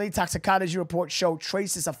primarily toxicology report showed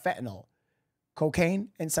traces of fentanyl, cocaine,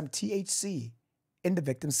 and some THC in the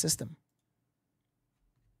victim's system.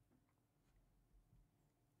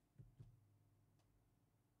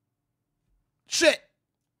 Shit.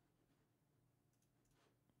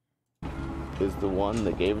 Is the one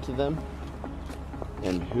that gave it to them?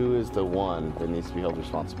 And who is the one that needs to be held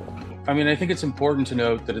responsible? I mean, I think it's important to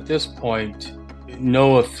note that at this point,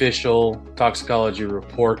 no official toxicology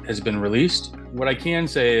report has been released. What I can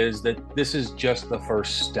say is that this is just the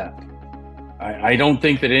first step. I don't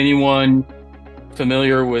think that anyone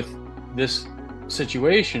familiar with this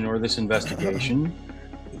situation or this investigation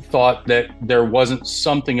thought that there wasn't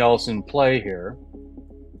something else in play here.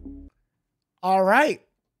 All right.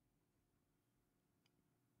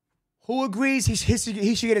 Who agrees he should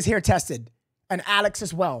get his hair tested? And Alex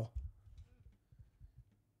as well.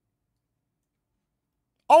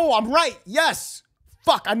 Oh, I'm right. Yes.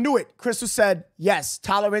 Fuck, I knew it. Crystal said, yes,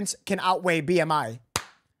 tolerance can outweigh BMI. I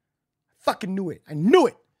fucking knew it. I knew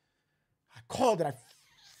it. I called it. I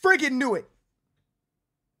friggin' knew it.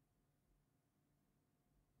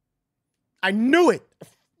 I knew it.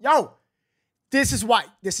 Yo, this is why.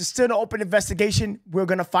 This is still an open investigation. We're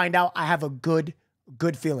going to find out. I have a good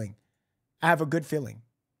feeling. I have a good feeling.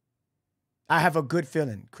 I have a good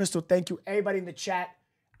feeling. Crystal, thank you. Everybody in the chat.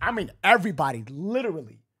 I mean, everybody,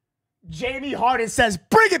 literally. Jamie Harden says,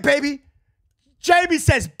 bring it, baby. Jamie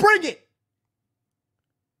says, bring it.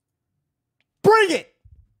 Bring it.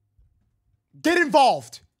 Get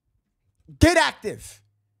involved. Get active.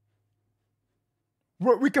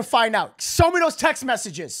 We can find out. Show me those text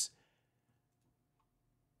messages.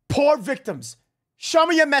 Poor victims. Show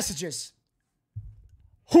me your messages.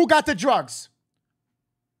 Who got the drugs?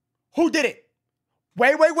 Who did it?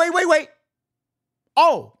 Wait.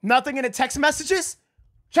 Oh, nothing in the text messages?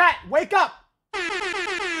 Chat, wake up.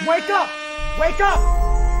 Wake up. Wake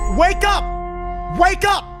up. Wake up. Wake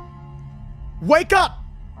up. Wake up.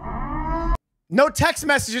 No text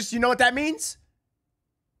messages. You know what that means?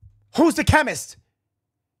 Who's the chemist?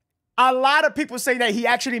 A lot of people say that he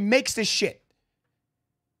actually makes this shit.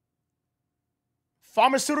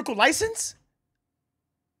 Pharmaceutical license?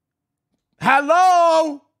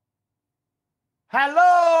 Hello?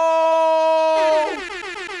 Hello?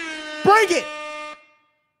 Bring it.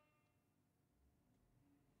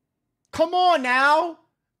 Come on now.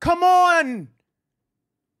 Come on.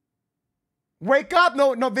 Wake up,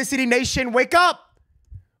 Novesity Nation. Wake up.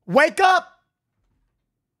 Wake up.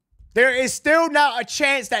 There is still now a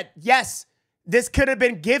chance that, yes, this could have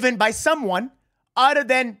been given by someone other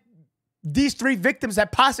than these 3 victims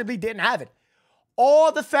that possibly didn't have it.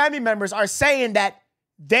 All the family members are saying that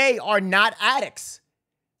they are not addicts.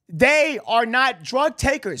 They are not drug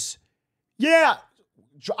takers. Yeah,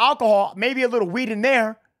 alcohol, maybe a little weed in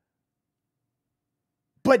there.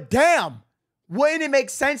 But damn, wouldn't it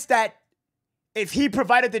make sense that if he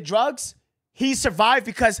provided the drugs, he survived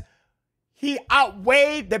because he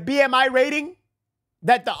outweighed the BMI rating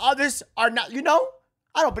that the others are not, you know?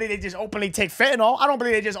 I don't believe they just openly take fentanyl. I don't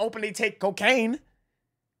believe they just openly take cocaine.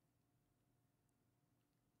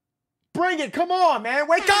 Bring it. Come on, man.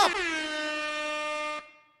 Wake up.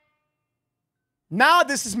 Now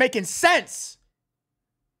this is making sense.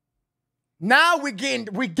 Now we're getting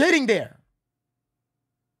there.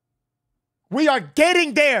 We are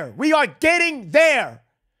getting there. We are getting there.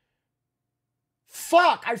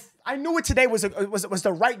 Fuck. I knew it today was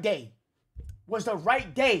the right day. Was the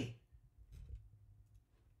right day.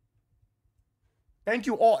 Thank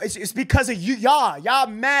you all. It's because of you, y'all. Y'all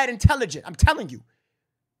mad intelligent. I'm telling you.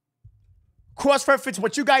 Cross-reference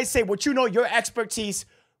what you guys say, what you know, your expertise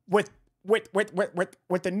with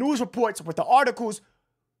the news reports, with the articles.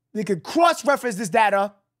 You can cross-reference this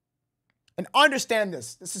data and understand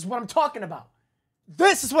this. This is what I'm talking about.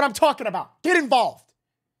 This is what I'm talking about. Get involved.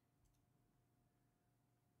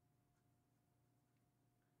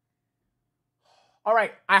 All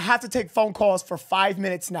right, I have to take phone calls for 5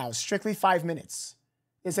 minutes now, strictly 5 minutes.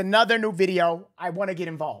 There's another new video. I want to get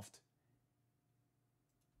involved.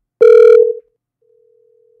 Your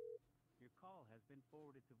call has been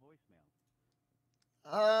forwarded to voicemail.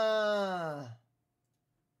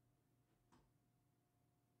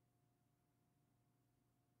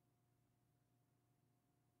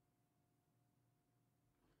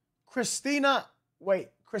 Christina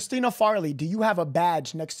Farley, do you have a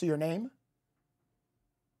badge next to your name?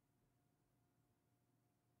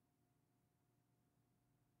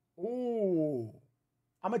 Ooh,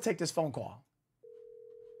 I'm going to take this phone call.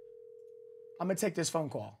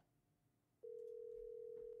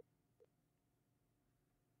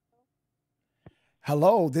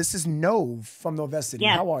 Hello, this is Nove from Novesity.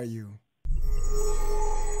 Yes. How are you?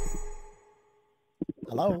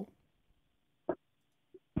 Hello?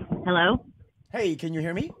 Hello? Hey, can you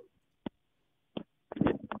hear me?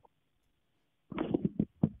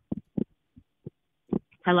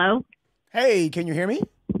 Hello? Hey, can you hear me?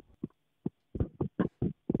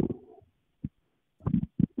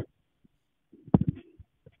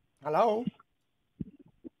 Hello?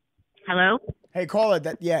 Hello? Hey, caller,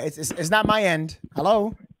 it's not my end.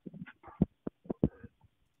 Hello?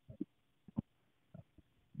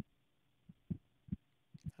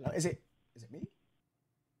 Hello? Is it me?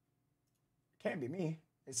 Can't be me.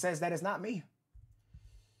 It says that it's not me.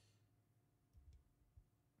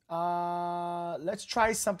 Let's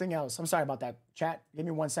try something else. I'm sorry about that. Chat, give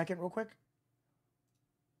me 1 second real quick.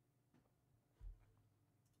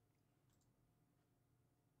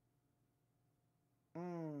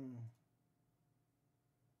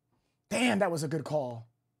 that was a good call.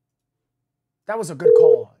 That was a good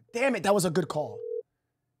call. Damn it, that was a good call.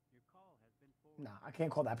 Nah, I can't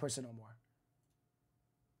call that person no more.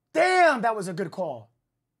 Damn, that was a good call.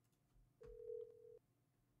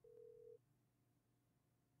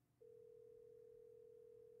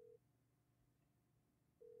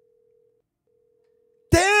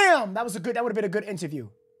 Damn, that would have been a good interview.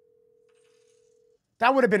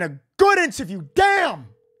 That would have been a good interview. Damn.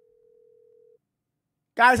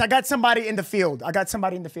 Guys, I got somebody in the field.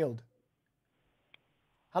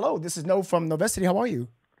 Hello, this is No from Novesity. How are you?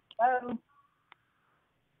 Hello.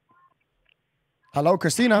 Hello,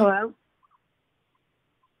 Christina. Hello.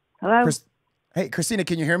 Hello. Hey, Christina,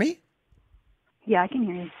 can you hear me? Yeah, I can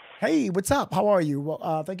hear you. Hey, what's up? How are you?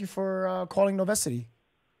 Well, thank you for calling Novesity.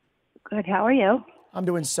 Good. How are you? I'm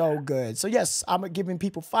doing so good. So yes, I'm giving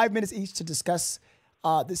people 5 minutes each to discuss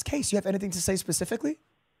this case. You have anything to say specifically?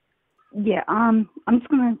 Yeah. I'm just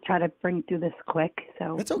gonna try to bring through this quick.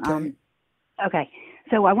 So it's okay. Okay.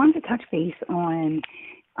 So I wanted to touch base on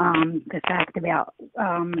the fact about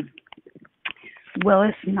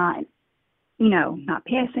Willis not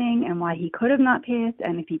passing and why he could have not passed,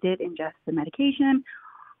 and if he did ingest the medication,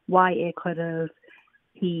 why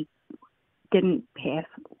he didn't pass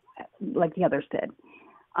like the others did.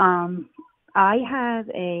 I have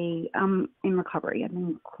I'm in recovery. I've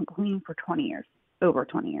been clean for 20 years, over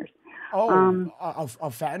 20 years. Oh,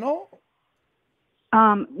 of fentanyl?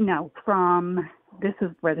 No, this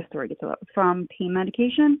is where the story gets a lot, from pain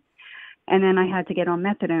medication. And then I had to get on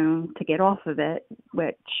methadone to get off of it,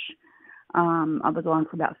 which I was on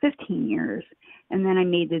for about 15 years. And then I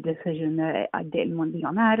made the decision that I didn't want to be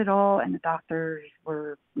on that at all. And the doctors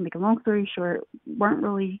were, make a long story short, weren't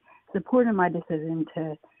really supporting my decision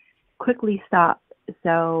to quickly stop.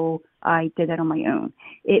 So I did that on my own.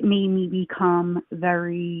 It made me become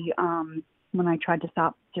very, when I tried to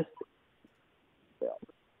stop just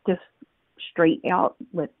straight out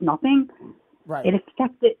with nothing, right. It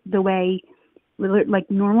affected the way,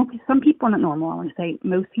 like normal, some people, not normal, I want to say,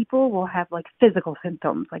 most people will have like physical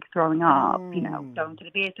symptoms, like throwing up, going to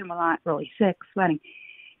the bathroom a lot, really sick, sweating.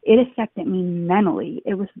 It affected me mentally.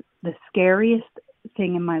 It was the scariest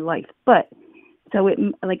thing in my life. But so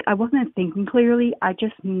I wasn't thinking clearly. I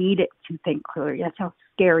just needed to think clearly. That's how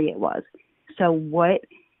scary it was. So what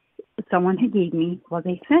someone had gave me was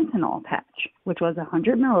a fentanyl patch, which was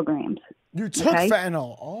 100 milligrams. You took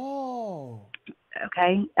fentanyl. Oh.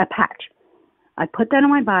 Okay, a patch. I put that on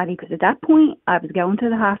my body because at that point I was going to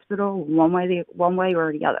the hospital one way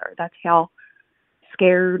or the other. That's how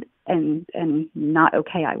scared and not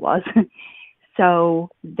okay I was. So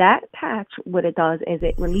that patch, what it does is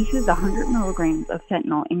it releases 100 milligrams of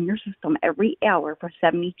fentanyl in your system every hour for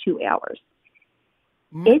 72 hours.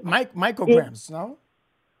 Micrograms, no?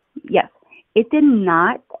 Yes. It did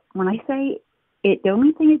not, when I say it, the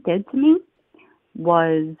only thing it did to me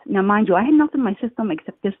was, now mind you, I had nothing in my system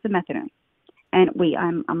except just the methadone. And wait,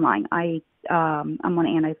 I'm lying. I'm on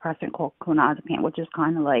an antidepressant called clonazepam, which is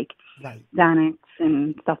kind of like Xanax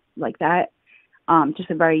and stuff like that. Just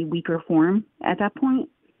a very weaker form at that point.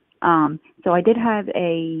 So I did have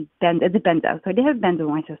it's a benzo. So I did have benzo in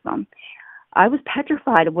my system. I was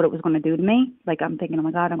petrified of what it was going to do to me. Like I'm thinking, oh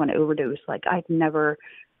my God, I'm going to overdose. Like I've never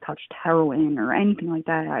touched heroin or anything like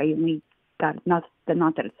that. I only got not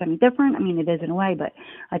that it's any different. I mean, it is in a way, but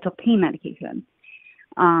I took pain medication.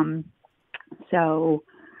 So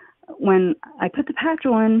when I put the patch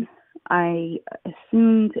on, I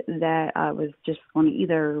assumed that I was just going to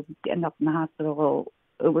either end up in the hospital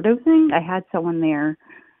overdosing. I had someone there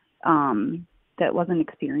that wasn't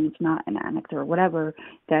experienced, not an addict or whatever,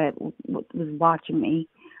 that was watching me.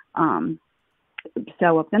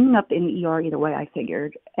 So I ended up in the ER either way, I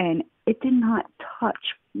figured. And it did not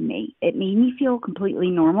touch me. It made me feel completely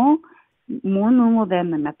normal, more normal than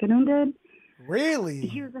the methadone did. Really?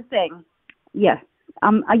 Here's the thing. Yes.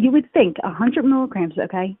 You would think 100 milligrams,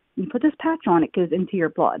 okay? You put this patch on, it goes into your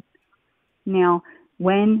blood. Now,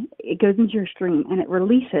 when it goes into your stream and it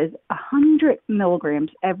releases 100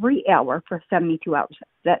 milligrams every hour for 72 hours,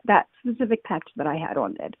 that specific patch that I had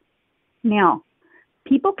on did. Now,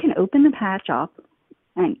 people can open the patch up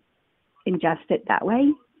and ingest it that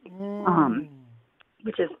way,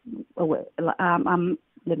 which is, I'm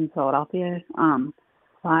living in Philadelphia.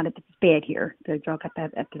 It's bad here. The drug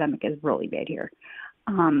epidemic is really bad here.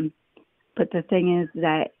 But the thing is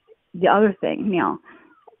that the other thing, now,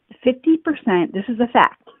 50%, this is a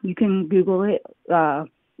fact. You can Google it, ask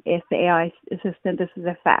the AI assistant, this is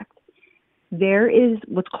a fact. There is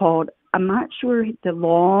what's called, I'm not sure the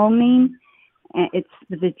long name, it's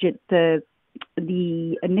the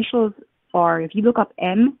initials are, if you look up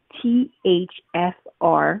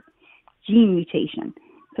MTHFR, gene mutation.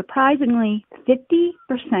 Surprisingly,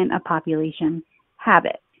 50% of population have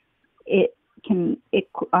it.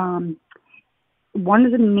 One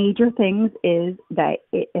of the major things is that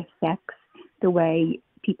it affects the way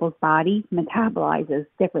people's body metabolizes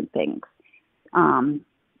different things,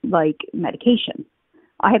 like medication.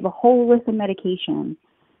 I have a whole list of medication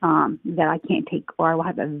that I can't take, or I will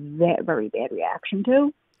have a very bad reaction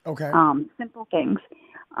to. Okay. Simple things.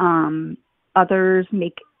 Others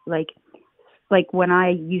make like when I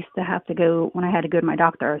used to have to go, when I had to go to my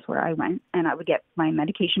doctor, is where I went, and I would get my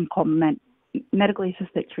medication called medically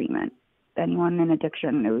assisted treatment. Anyone in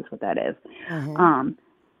addiction knows what that is.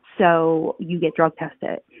 So you get drug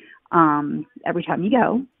tested every time you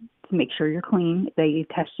go to make sure you're clean. They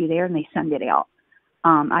test you there and they send it out.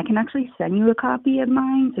 I can actually send you a copy of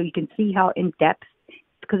mine so you can see how in depth,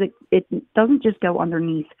 because it doesn't just go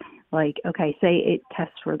underneath, like, okay, say it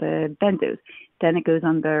tests for the benzos, then it goes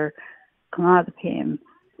under clonazepam,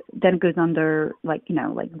 then it goes under, like, you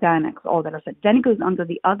know, like Xanax, all that stuff. Then it goes under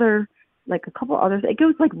the other, like a couple others. It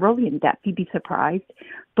goes like really in depth. You'd be surprised.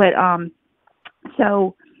 But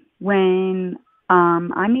so when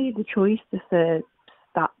I made the choice just to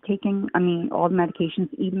stop taking, all the medications,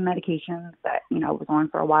 even medications that, you know, was on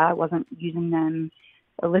for a while, I wasn't using them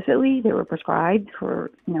illicitly. They were prescribed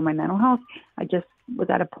for, you know, my mental health. I just was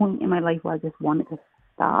at a point in my life where I just wanted to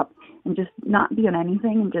stop and just not be on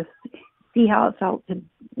anything and just see how it felt to,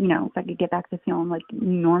 you know, if I could get back to feeling like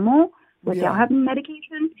normal without having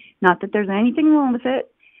medication. Not that there's anything wrong with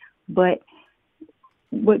it, but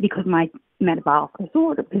because my metabolic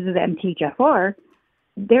disorder, because of the MTHFR,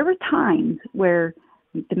 there were times where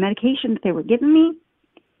the medication that they were giving me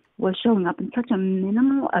was showing up in such a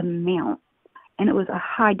minimal amount, and it was a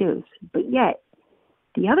high dose. But yet,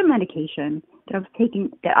 the other medication that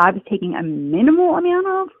I was taking a minimal amount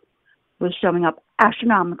of, was showing up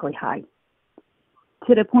astronomically high,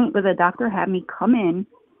 to the point where the doctor had me come in,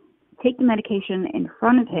 take the medication in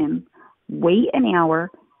front of him, wait an hour,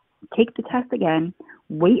 take the test again,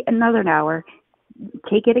 wait another hour,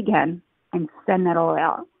 take it again, and send that all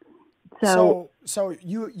out. So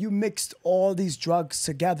you mixed all these drugs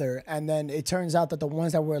together, and then it turns out that the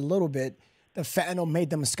ones that were a little bit, the fentanyl made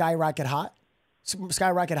them skyrocket high?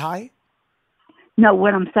 No,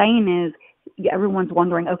 what I'm saying is, everyone's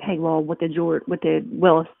wondering, okay, well, what did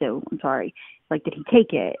Willis do? I'm sorry. Like, did he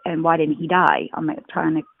take it, and why didn't he die? I'm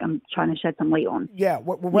trying to shed some light on. Yeah,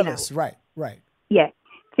 Willis, right. Yeah,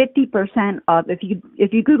 50% of, if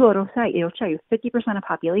you Google it, it'll show you 50% of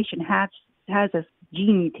population has this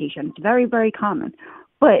gene mutation. It's very, very common,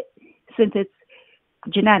 but since it's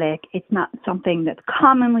genetic, it's not something that's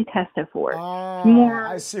commonly tested for.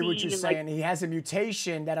 I see what you're saying. He has a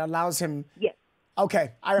mutation that allows him. Yeah.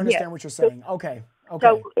 Okay, I understand what you're saying. Okay.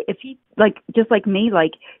 So if he, just like me,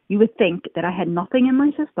 you would think that I had nothing in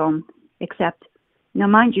my system except, now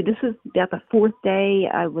mind you, this is about the fourth day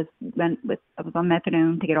I was on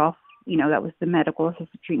methadone to get off, you know, that was the medical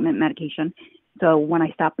assisted treatment medication. So when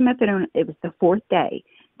I stopped the methadone, it was the fourth day.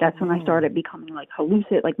 That's when I started becoming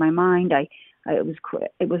hallucinate, my mind. It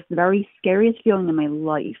was the very scariest feeling in my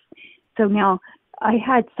life. So now I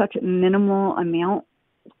had such a minimal amount,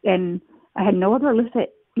 and I had no other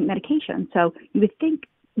illicit medication. So you would think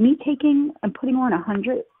me taking and putting on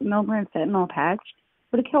 100 milligram fentanyl patch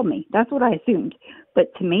would have killed me. That's what I assumed.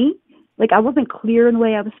 But to me, I wasn't clear in the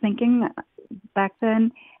way I was thinking back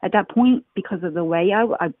then at that point because of the way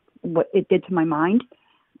what it did to my mind.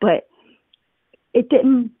 But it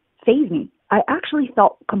didn't faze me. I actually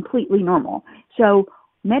felt completely normal. So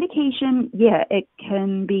medication, yeah, it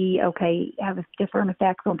can be have a different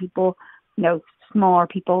effects on people, smaller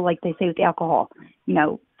people, like they say with alcohol,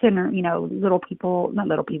 thinner, little people, not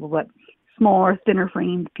little people, but smaller, thinner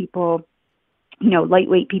framed people,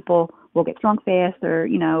 lightweight people will get drunk faster,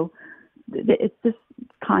 it's just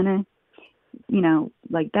kind of,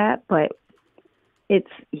 like that. But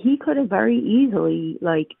he could have very easily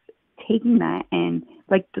taken that and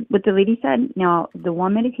what the lady said. Now, the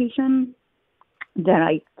one medication that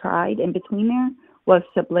I tried in between there was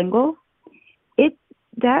sublingual.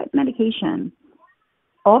 That medication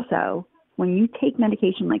also, when you take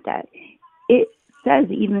medication like that, it says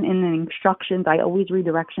even in the instructions, I always read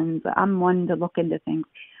directions. I'm one to look into things.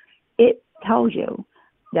 It tells you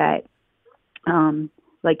that,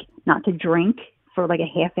 not to drink for a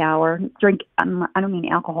half hour. Drink, I don't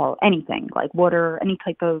mean alcohol, anything, like water, any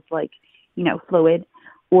type of fluid,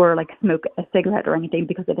 or smoke a cigarette or anything,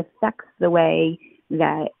 because it affects the way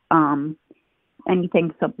that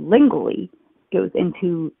anything sublingually goes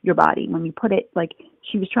into your body. When you put it,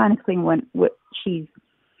 she was trying to explain when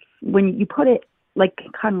you put it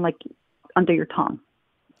kind of under your tongue.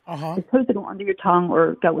 It's supposed to go under your tongue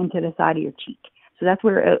or go into the side of your cheek. So that's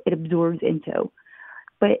where it absorbs into.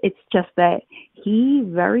 But it's just that he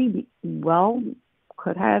very well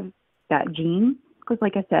could have that gene. Because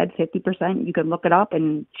like I said, 50%, you can look it up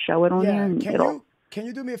and show it on there. And Can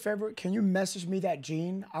you do me a favor? Can you message me that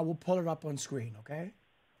gene? I will pull it up on screen, okay?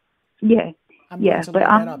 Yeah. Going to But look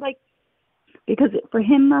that I'm up. like, because for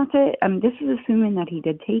him not to, this is assuming that he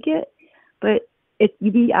did take it, but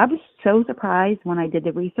I was so surprised when I did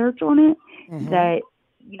the research on it that,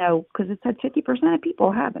 because it said 50% of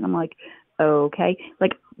people have it. I'm like, okay.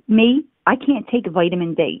 Like me, I can't take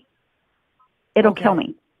vitamin D. It'll kill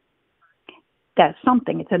me. That's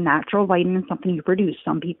something. It's a natural vitamin, something you produce.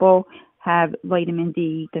 Some people have vitamin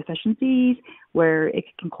D deficiencies where it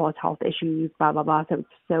can cause health issues, blah, blah, blah.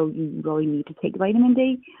 So you really need to take vitamin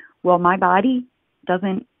D. Well, my body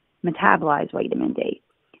doesn't metabolize vitamin D.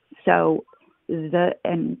 So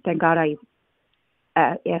and thank God I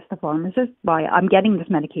asked the pharmacist why I'm getting this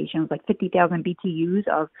medication. It's like 50,000 BTUs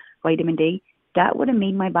of vitamin D. That would have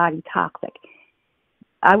made my body toxic.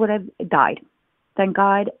 I would have died. Thank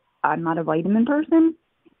God I'm not a vitamin person.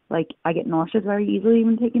 Like, I get nauseous very easily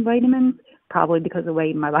when taking vitamins, probably because of the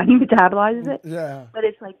way my body metabolizes it. Yeah. But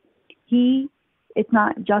it's like, it's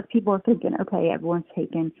not just people are thinking, okay, everyone's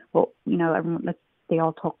taking, they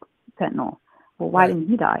all took fentanyl. Well, why didn't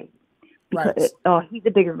he die? Because, he's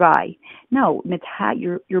a bigger guy. No,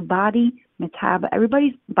 your body,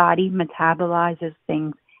 everybody's body metabolizes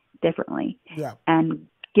things differently. Yeah. And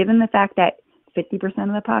given the fact that 50%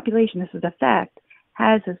 of the population, this is a fact,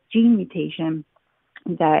 has this gene mutation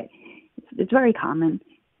that it's very common,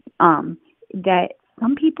 that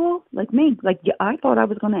some people, like me, I thought I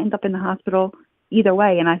was going to end up in the hospital either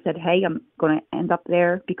way. And I said, hey, I'm going to end up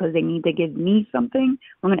there because they need to give me something.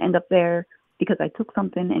 I'm going to end up there because I took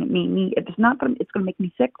something and it made me, if it's not going to, it's going to make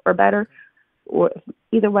me sick or better. Or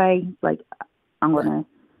either way, I'm going to,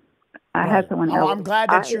 I had someone else. I'm glad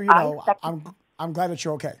that I'm glad that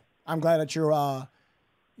you're okay. I'm glad that you're,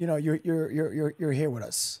 you're here with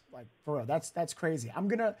us. Like, for real, that's crazy.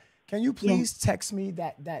 Can you please text me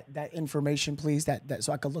that information, please, that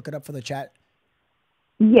so I can look it up for the chat?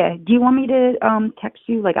 Yeah. Do you want me to text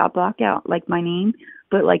you? Like, I'll block out my name,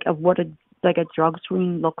 but of what a drug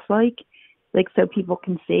screen looks like so people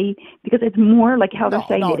can see, because it's more like how they're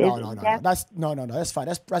saying it is. That's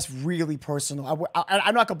fine. That's really personal.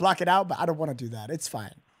 I know I could block it out, but I don't want to do that. It's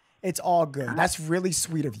fine. It's all good. That's really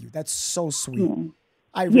sweet of you. That's so sweet. Yeah.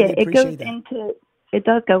 I really appreciate that. It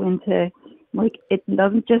does go into, it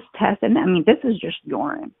doesn't just test, and this is just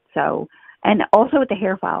urine. So, and also with the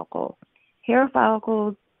hair follicles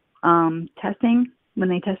testing, when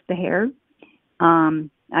they test the hair,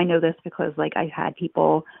 I know this because I had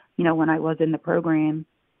people, when I was in the program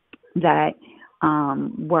that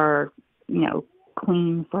were,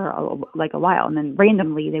 clean for a while, and then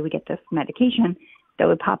randomly they would get this medication that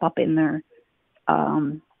would pop up in their,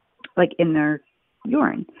 in their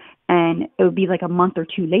urine, and it would be a month or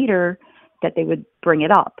two later that they would bring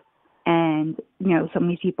it up. And some of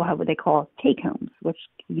these people have what they call take homes, which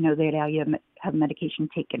they allow you to have medication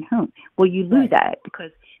taken home. Well, you lose that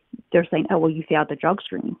because they're saying, oh, well, you failed the drug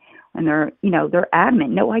screen, and they're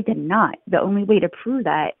adamant, no, I did not. The only way to prove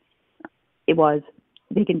that it was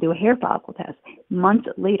they can do a hair follicle test. Months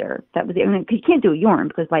later, that was the only, because you can't do a urine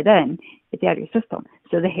because by then it's out of your system.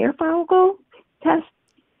 So the hair follicle test,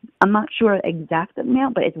 I'm not sure the exact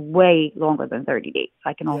amount, but it's way longer than 30 days.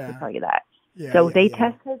 I can also tell you that. So if they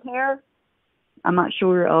test his hair, I'm not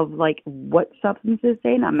sure of what substances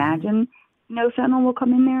they, and I imagine fentanyl will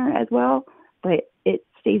come in there as well, but it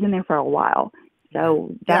stays in there for a while.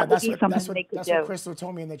 So that would be something they could do. That's what Crystal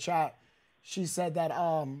told me in the chat. She said that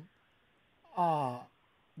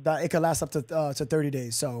that it could last up to 30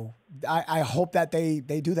 days. So I hope that they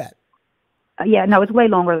do that. Yeah, no, it's way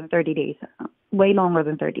longer than 30 days. Way longer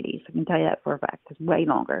than 30 days. I can tell you that for a fact. It's way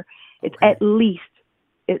longer. It's at least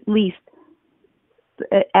the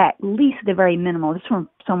very minimal. This is from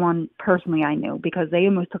someone personally I knew, because they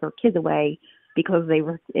almost took her kids away because it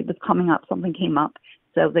was coming up. Something came up.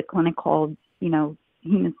 So the clinic called,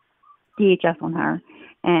 human DHS on her,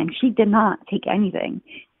 and she did not take anything.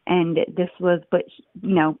 And this was, but,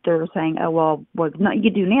 they were saying, oh, well, what's not you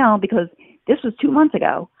do now, because this was 2 months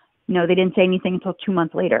ago. They didn't say anything until 2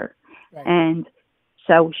 months later. Right. And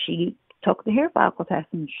so she took the hair follicle test,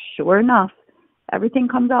 and sure enough, everything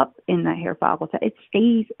comes up in the hair follicle test. It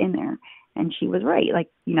stays in there. And she was right.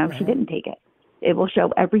 She didn't take it. It will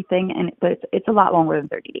show everything, but it's a lot longer than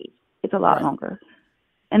 30 days. It's a lot longer.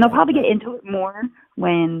 And they'll probably get into it more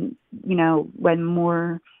when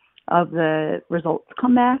more of the results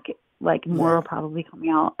come back. More will probably come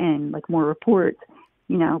out, and more reports,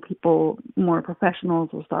 people, more professionals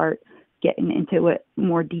will start getting into it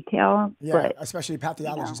more detail. Yeah, But especially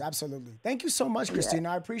pathologists. Absolutely. Thank you so much, Christina.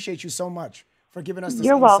 I appreciate you so much for giving us this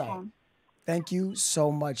You're insight. welcome. Thank you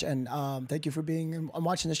so much, and thank you for being and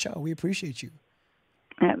watching the show. We appreciate you.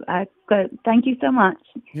 Good. Thank you so much.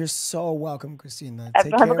 You're so welcome, Christina. Have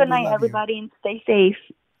Take a care. good We night, love you. everybody, and stay safe.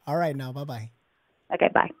 All right, now, bye-bye. Okay,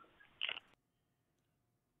 bye.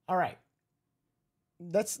 All right.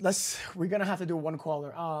 We're gonna have to do one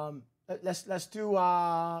caller. Let's do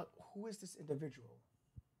who is this individual?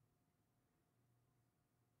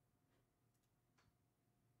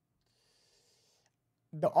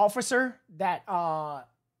 The officer that I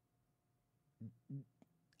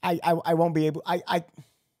won't be able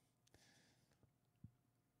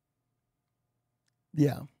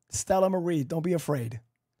yeah, Stella Marie, don't be afraid.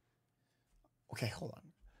 Okay, hold on.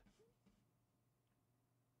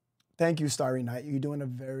 Thank you, Starry Night. You're doing a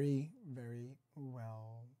very, very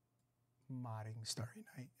well modding, Starry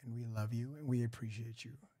Night, and we love you and we appreciate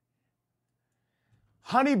you.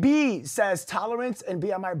 Honey Bee says tolerance and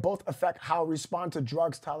BMI both affect how we respond to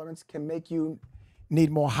drugs. Tolerance can make you need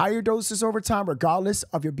more higher doses over time, regardless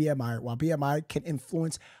of your BMI, while BMI can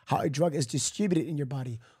influence how a drug is distributed in your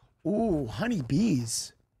body. Ooh, Honey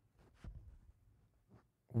Bees.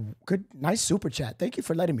 Good, nice super chat. Thank you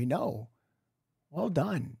for letting me know. Well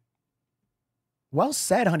done. Well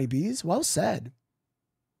said, Honey Bees. Well said.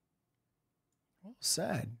 Well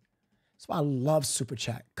said. That's why I love super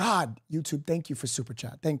chat. God, YouTube, thank you for super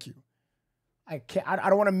chat. Thank you. I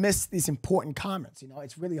don't want to miss these important comments.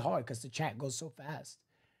 It's really hard because the chat goes so fast.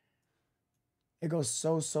 It goes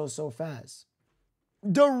so fast.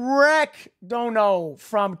 Direct dono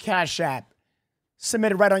from Cashapp.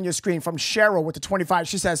 Submitted right on your screen from Cheryl with the 25.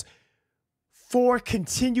 She says, for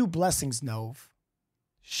continued blessings, Nove.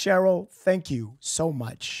 Cheryl, thank you so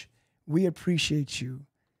much. We appreciate you.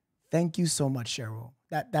 Thank you so much, Cheryl.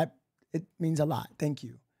 It means a lot. Thank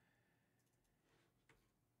you.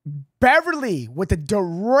 Beverly with the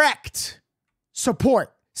direct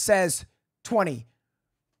support says 20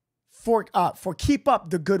 for keep up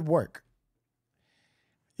the good work.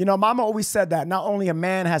 Mama always said that not only a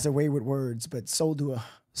man has a way with words, but so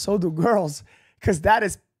do girls. Because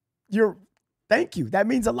thank you. That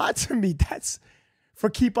means a lot to me. That's for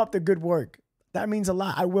keep up the good work. That means a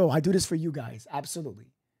lot. I do this for you guys. Absolutely.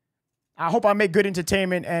 I hope I make good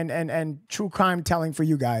entertainment and true crime telling for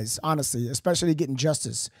you guys, honestly, especially getting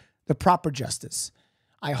justice, the proper justice.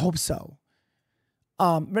 I hope so.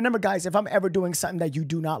 Remember, guys, if I'm ever doing something that you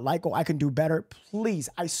do not like or I can do better, please,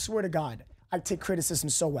 I swear to God, I take criticism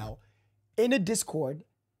so well. In a Discord,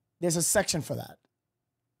 there's a section for that.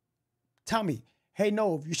 Tell me, hey,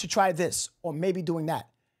 no, you should try this or maybe doing that.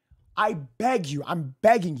 I beg you, I'm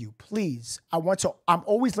begging you, please. I'm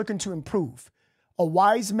always looking to improve. A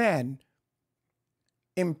wise man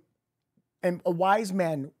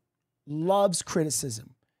loves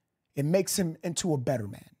criticism. It makes him into a better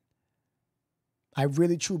man. I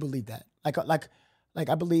really truly believe that. Like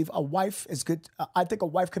I believe a wife is good. I think a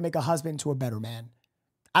wife can make a husband into a better man.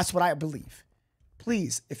 That's what I believe.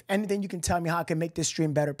 Please, if anything you can tell me how I can make this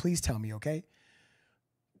stream better, please tell me, okay?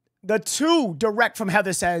 The 2 direct from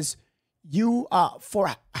Heather says,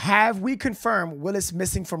 have we confirmed Willis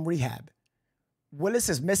missing from rehab? Willis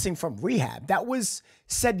is missing from rehab. That was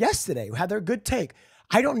said yesterday. Heather, good take.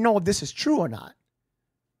 I don't know if this is true or not.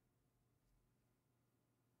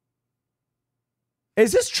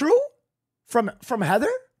 Is this true from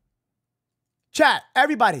Heather? Chat,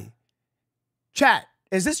 everybody. Chat,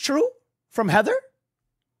 is this true from Heather?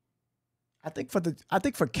 I think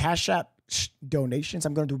for Cash App donations,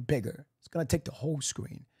 I'm going to do bigger. It's going to take the whole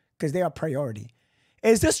screen because they are priority.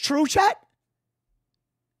 Is this true, chat?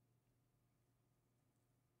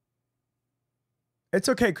 It's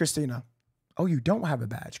okay, Christina. Oh, you don't have a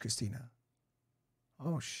badge, Christina.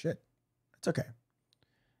 Oh, shit. It's okay.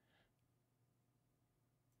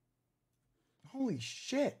 Holy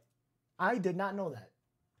shit. I did not know that.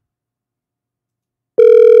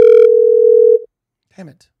 Damn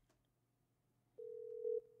it.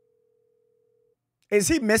 Is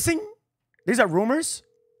he missing? These are rumors?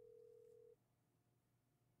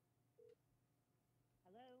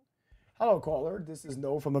 Hello, caller. This is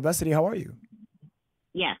Noah from Novesity. How are you?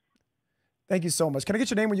 Yes. Thank you so much. Can I get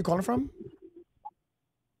your name, where you calling from?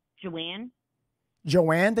 Joanne.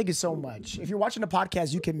 Joanne, thank you so much. If you're watching the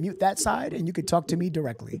podcast, you can mute that side and you can talk to me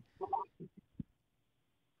directly.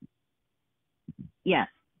 Yes.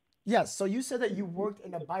 Yes. So you said that you worked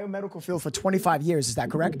in the biomedical field for 25 years. Is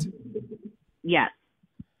that correct? Yes.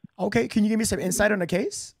 Okay. Can you give me some insight on the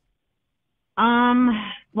case?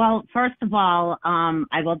 Well, first of all,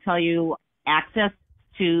 I will tell you access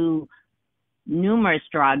to numerous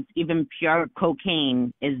drugs, even pure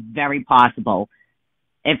cocaine, is very possible.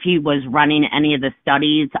 If he was running any of the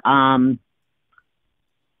studies,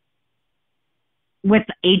 with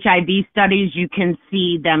HIV studies, you can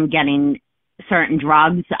see them getting certain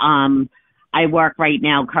drugs. I work right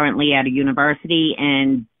now currently at a university,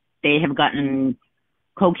 and they have gotten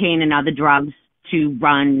cocaine and other drugs to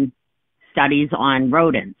run studies on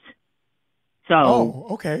rodents. So,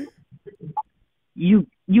 okay. You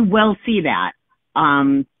will see that,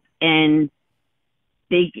 and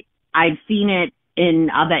I've seen it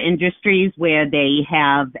in other industries where they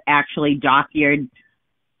have actually documented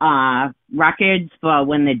records for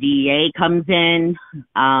when the DEA comes in.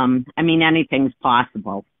 I mean, anything's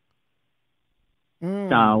possible.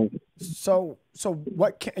 So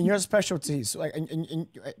what can, in your specialties, like in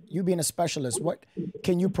you being a specialist, what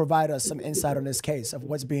can you provide us some insight on this case of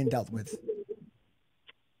what's being dealt with?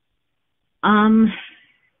 I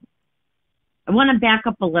want to back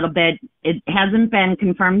up a little bit. It hasn't been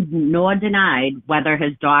confirmed nor denied whether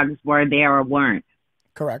his dogs were there or weren't.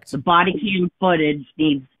 Correct. The body cam footage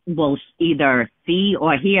will either see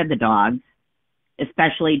or hear the dogs,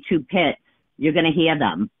 especially two pits. You're going to hear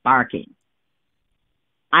them barking.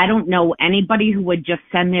 I don't know anybody who would just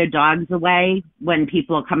send their dogs away when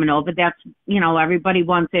people are coming over. That's, everybody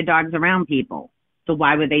wants their dogs around people. So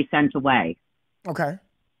why were they sent away? Okay.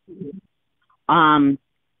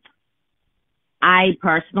 I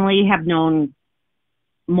personally have known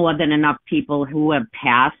more than enough people who have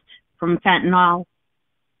passed from fentanyl,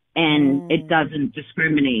 and it doesn't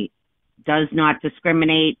discriminate. Does not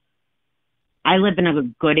discriminate. I live in a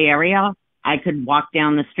good area. I could walk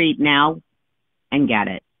down the street now and get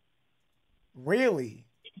it. Really?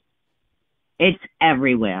 It's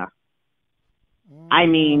everywhere. I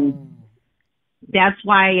mean, that's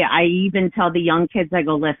why I even tell the young kids, I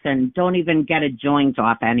go, listen, don't even get a joint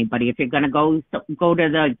off anybody. If you're going to go to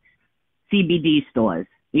the CBD stores,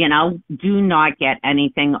 do not get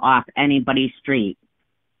anything off anybody's street.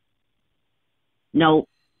 No,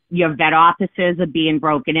 your vet offices are being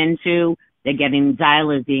broken into. They're getting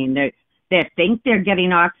xylazine. They think they're getting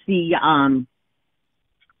oxycodone,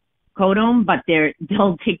 but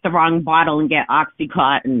they'll take the wrong bottle and get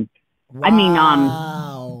Oxycontin. Wow. I mean,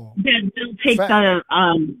 they'll take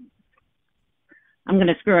I'm going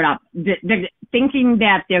to screw it up. They're thinking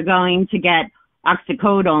that they're going to get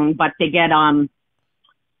oxycodone, but they get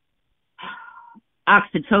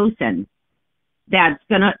oxytocin.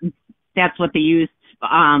 That's what they use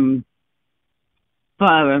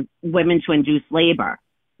for women to induce labor.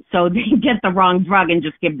 So they get the wrong drug and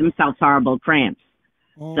just give themselves horrible cramps.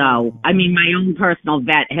 So, I mean, my own personal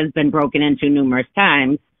vet has been broken into numerous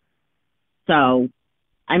times. So,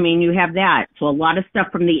 I mean, you have that. So a lot of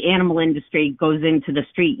stuff from the animal industry goes into the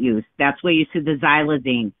street use. That's where you see the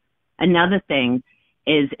xylazine. Another thing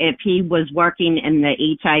is if he was working in the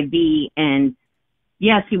HIV, and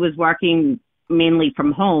yes, he was working mainly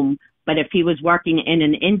from home, but if he was working in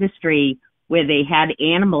an industry where they had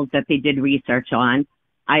animals that they did research on,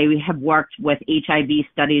 I have worked with HIV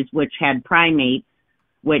studies which had primates,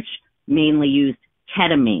 which mainly used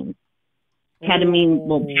ketamine. Ketamine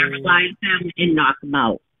will paralyze them and knock them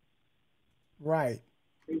out. Right.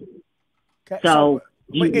 Okay. So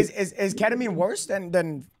wait, is ketamine worse than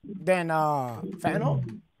fentanyl?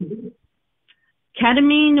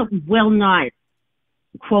 Ketamine will not,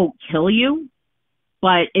 quote, kill you,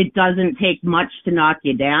 but it doesn't take much to knock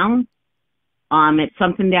you down. It's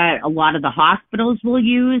something that a lot of the hospitals will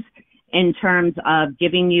use in terms of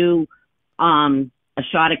giving you a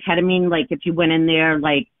shot of ketamine. Like if you went in there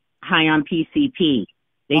like high on PCP,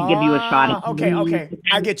 they give you a shot of ketamine. Okay.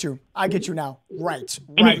 I get you now. Right.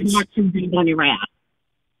 And it's not too big on your ass.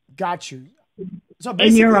 Got you. So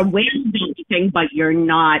and you're aware of everything, but you're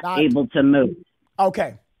not able to move.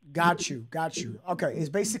 Okay. Got you. Okay. It's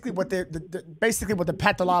basically what the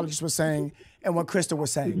pathologist was saying and what Krista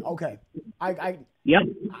was saying. Okay. Yep.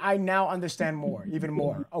 I now understand more, even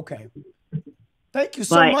more. Okay. Thank you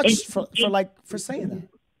so much for saying that.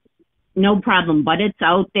 No problem, but it's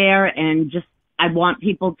out there, and just I want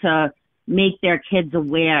people to make their kids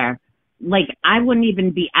aware. Like I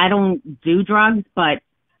don't do drugs, but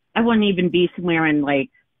I wouldn't even be somewhere and like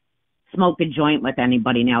smoke a joint with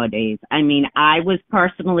anybody nowadays. I mean, I was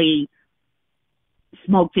personally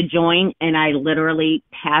smoked a joint and I literally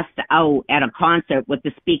passed out at a concert with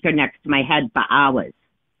the speaker next to my head for hours.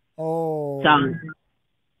 Oh. So,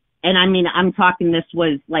 and I mean, I'm talking this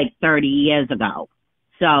was like 30 years ago.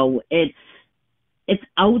 So it's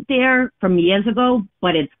out there from years ago,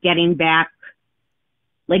 but it's getting back.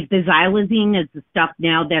 Like the xylazine is the stuff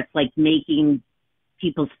now that's like making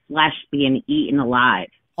people's flesh being eaten alive.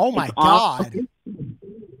 Oh my It's awful. God.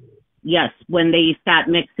 Yes, when they start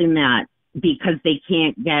mixing that because they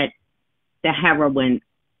can't get the heroin,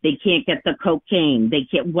 they can't get the cocaine, they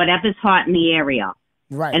can't, whatever's hot in the area.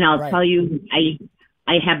 Right. And I'll right. tell you, I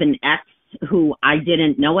have an ex who I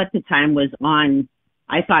didn't know at the time was on,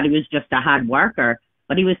 I thought he was just a hard worker,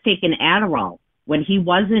 but he was taking Adderall. When he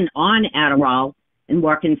wasn't on Adderall and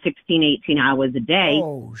working 16, 18 hours a day,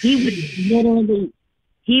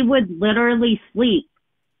 he would literally sleep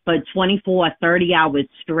for 24, 30 hours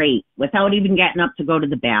straight without even getting up to go to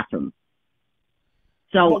the bathroom.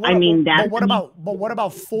 So, But what that's... But what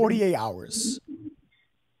about 48 hours?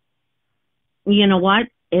 You know what?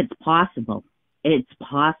 It's possible. It's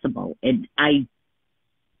possible. I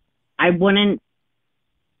wouldn't...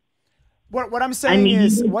 What I'm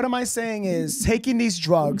saying what am I saying is taking these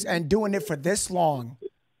drugs and doing it for this long,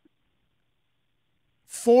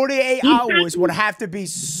 48 hours would have to be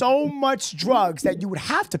so much drugs that you would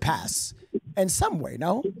have to pass in some way,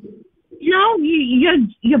 no? No,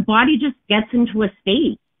 your body just gets into a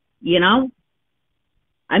state, you know?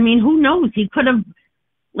 I mean, who knows? He could have,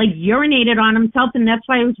 like, urinated on himself, and that's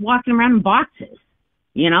why he was walking around in boxes,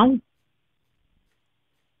 you know?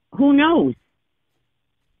 Who knows?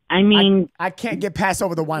 I mean... I can't get past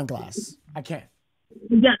over the wine glass. I can't.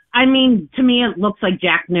 I mean, to me, it looks like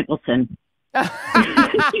Jack Nicholson.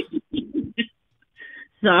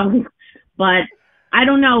 So, but I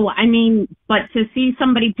don't know. I mean, but to see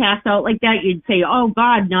somebody pass out like that, you'd say, oh,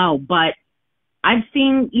 God, no. But I've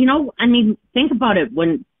seen, you know, I mean, think about it.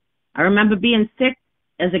 When I remember being sick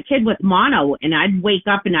as a kid with mono, and I'd wake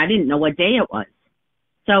up and I didn't know what day it was.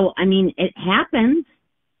 So, I mean, it happens.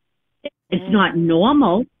 It's not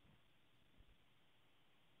normal.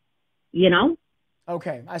 You know?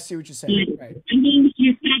 Okay, I see what you're saying. Right. I mean,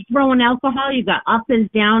 you start throwing alcohol, you got uppers,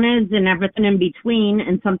 downers, and everything in between,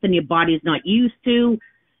 and something your body's not used to,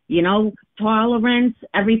 you know, tolerance,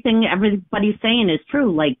 everything everybody's saying is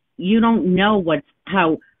true. Like, you don't know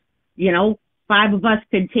how, you know, 5 of us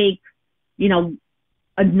could take, you know,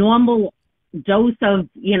 a normal dose of,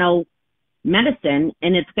 you know, medicine,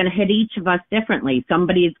 and it's going to hit each of us differently.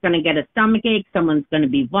 Somebody's going to get a stomach ache, someone's going to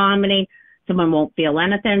be vomiting, someone won't feel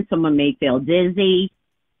anything, someone may feel dizzy.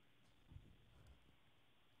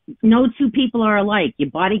 No two people are alike. Your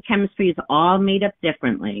body chemistry is all made up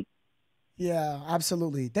differently. Yeah,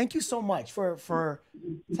 absolutely. Thank you so much for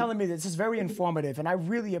telling me this. This is very informative, and I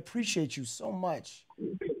really appreciate you so much.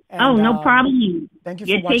 And, no problem. Thank you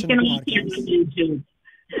You're for watching taking the off your podcast.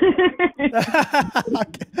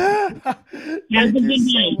 Have a good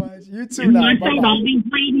so night. much. You too now. Watch out, all these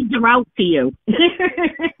ladies are out to you.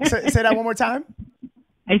 Say that one more time.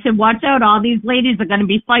 I said, watch out, all these ladies are going to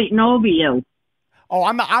be fighting over you. Oh,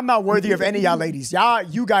 I'm not worthy of any of y'all ladies.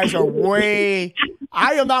 You guys are way.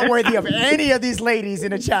 I am not worthy of any of these ladies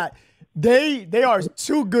in the chat. They are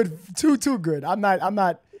too good, too good. I'm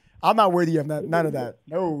not worthy of none of that.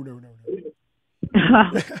 No.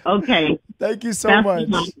 Okay. Thank you so Best much. of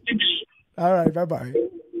luck. All right, bye-bye.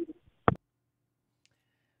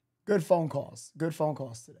 Good phone calls. Good phone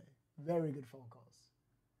calls today. Very good phone calls.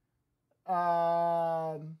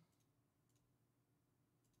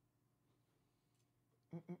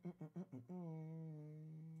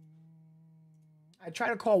 I tried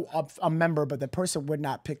to call up a member, but the person would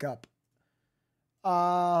not pick up.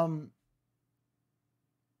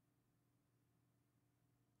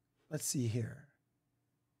 Let's see here.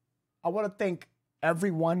 I want to thank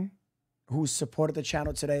everyone who supported the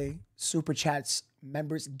channel today. Super chats,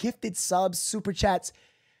 members, gifted subs, super chats,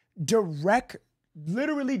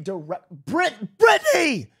 literally direct.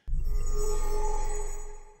 Brittany!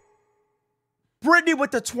 Brittany with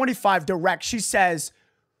the 25 direct. She says,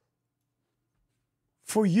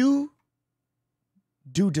 for you,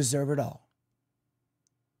 do deserve it all.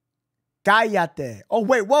 Cállate. Oh,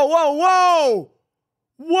 wait. Whoa.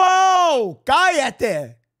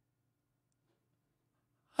 Cállate.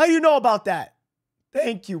 How you know about that?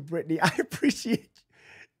 Thank you, Brittany. I appreciate you.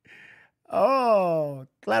 Oh,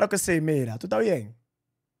 claro que sí, mira. ¿Tú estás bien?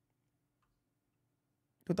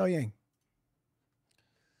 ¿Tú estás bien?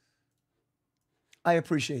 I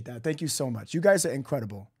appreciate that. Thank you so much. You guys are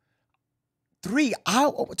incredible. 3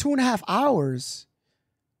 hours, 2.5 hours.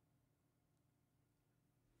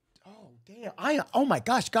 Oh, damn. Oh my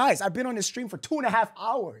gosh, guys, I've been on this stream for 2.5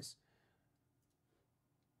 hours.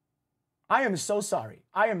 I am so sorry.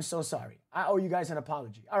 I owe you guys an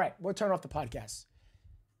apology. All right, we'll turn off the podcast.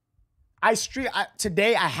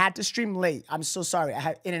 Today I had to stream late. I'm so sorry. I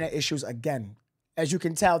had internet issues again. As you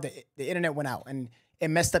can tell, the internet went out and it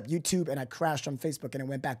messed up YouTube, and I crashed on Facebook and it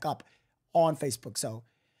went back up on Facebook. So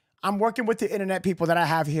I'm working with the internet people that I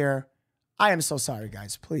have here. I am so sorry,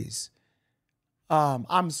 guys. Please.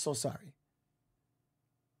 I'm so sorry.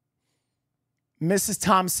 Mrs.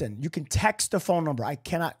 Thompson, you can text the phone number. I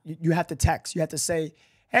cannot, you have to text. You have to say,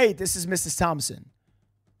 hey, this is Mrs. Thompson.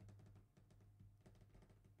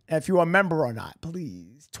 If you're a member or not,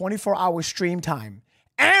 please. 24-hour stream time.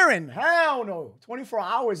 Aaron, hell no. 24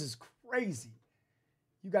 hours is crazy.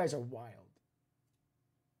 You guys are wild.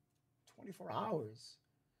 24 hours.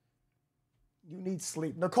 You need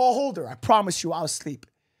sleep. Nicole Holder, I promise you I'll sleep.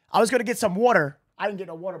 I was going to get some water. I didn't get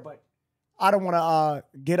no water, but I don't want to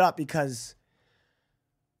get up because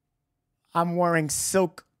I'm wearing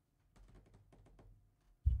silk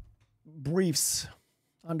briefs,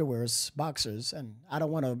 underwears, boxers, and I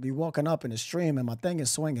don't want to be walking up in the stream and my thing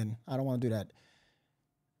is swinging. I don't want to do that.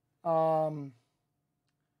 But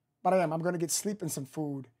I am. I'm going to get sleep and some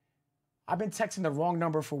food. I've been texting the wrong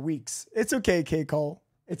number for weeks. It's okay, K. Cole.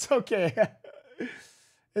 It's okay.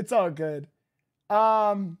 It's all good.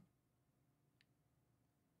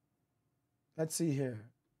 Let's see here.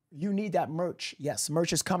 You need that merch. Yes,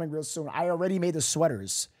 merch is coming real soon. I already made the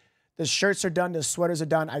sweaters. The shirts are done. The sweaters are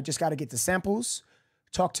done. I just got to get the samples,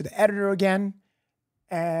 talk to the editor again,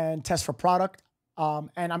 and test for product.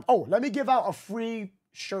 Let me give out a free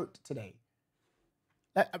shirt today.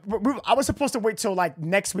 I was supposed to wait till like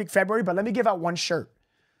next week, February, but let me give out one shirt.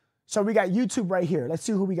 So we got YouTube right here. Let's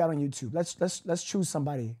see who we got on YouTube. Let's choose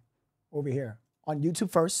somebody over here on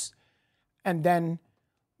YouTube first, and then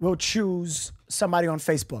we'll choose somebody on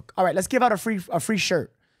Facebook. All right, let's give out a free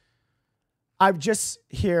shirt. I'm just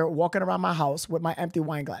here walking around my house with my empty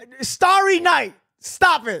wine glass. Starry Night,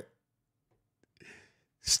 stop it.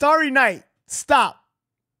 Starry Night, stop.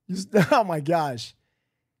 Oh my gosh.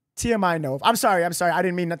 TMI no. I'm sorry. I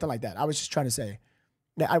didn't mean nothing like that. I was just trying to say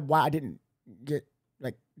that why I didn't get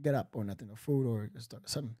up or nothing, or food or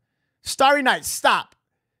something. Starry Night, stop.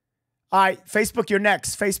 All right, Facebook, you're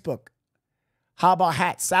next. Facebook. How about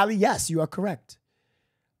hats? Sally, yes, you are correct.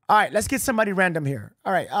 All right, let's get somebody random here.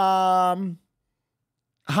 All right, how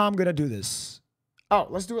I'm going to do this. Oh,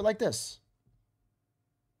 let's do it like this.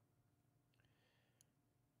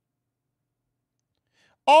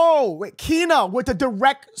 Oh, wait, Kina with the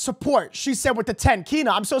direct support. She said with the 10.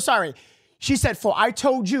 Kina, I'm so sorry. She said, I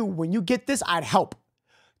told you when you get this, I'd help.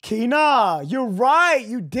 Kina, you're right.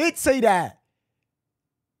 You did say that.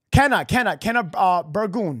 Kenna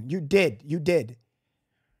Burgoon, you did.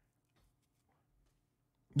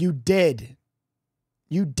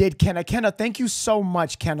 Kenna, thank you so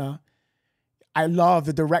much, Kenna. I love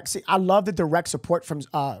the direct support from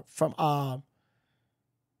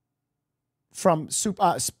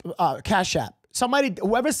Cashapp. Somebody,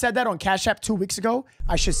 whoever said that on Cashapp 2 weeks ago,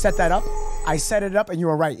 I should set that up. I set it up and you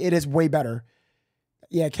were right. It is way better.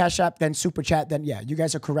 Yeah, Cashapp, then Super Chat, then yeah, you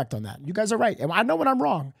guys are correct on that. You guys are right. And I know when I'm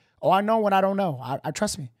wrong. Oh, I know when I don't know. I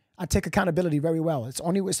trust me. I take accountability very well. It's the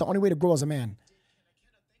only way to grow as a man.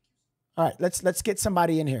 All right, let's get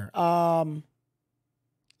somebody in here.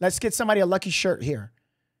 Let's get somebody a lucky shirt here.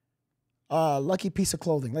 Lucky piece of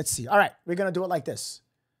clothing. Let's see. All right, we're gonna do it like this.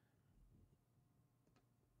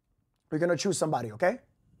 We're gonna choose somebody, okay?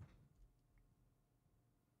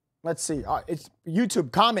 Let's see. It's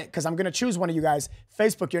YouTube, comment, because I'm gonna choose one of you guys.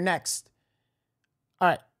 Facebook, you're next. All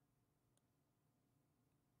right.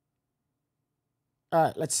 All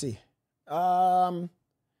right, let's see.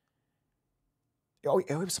 It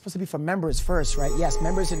was supposed to be for members first, right? Yes,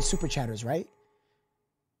 members and super chatters, right?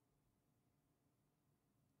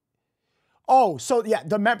 Oh, so yeah,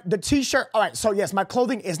 the t-shirt. All right, so yes, my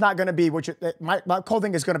clothing is not gonna be my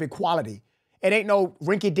clothing is gonna be quality. It ain't no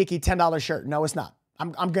rinky-dinky $10 shirt. No, it's not.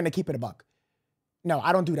 I'm gonna keep it a buck. No,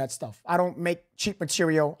 I don't do that stuff. I don't make cheap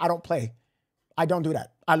material. I don't play. I don't do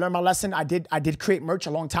that. I learned my lesson. I did create merch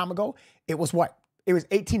a long time ago. It was what? It was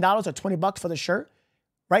 $18 or $20 for the shirt,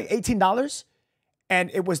 right? $18.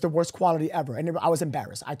 And it was the worst quality ever. And I was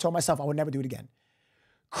embarrassed. I told myself I would never do it again.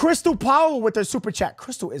 Crystal Powell with her super chat.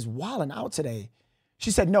 Crystal is wilding out today.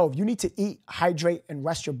 She said, no, you need to eat, hydrate, and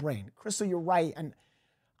rest your brain. Crystal, you're right. And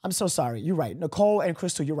I'm so sorry. You're right. Nicole and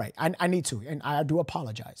Crystal, you're right. I need to. And I do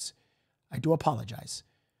apologize. I do apologize.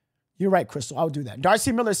 You're right, Crystal. I'll do that.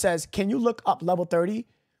 Darcy Miller says, can you look up level 30?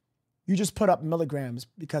 You just put up milligrams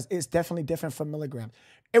because it's definitely different from milligrams.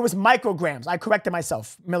 It was micrograms. I corrected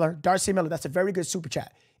myself. Miller, Darcy Miller, that's a very good super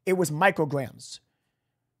chat. It was micrograms.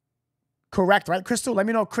 Correct, right, Crystal? Let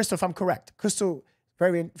me know, Crystal, if I'm correct. Crystal,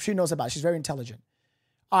 she knows about it. She's very intelligent.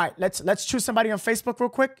 All right, let's choose somebody on Facebook real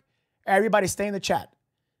quick. Everybody stay in the chat.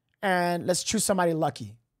 And let's choose somebody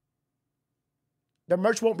lucky. The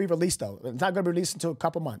merch won't be released, though. It's not going to be released until a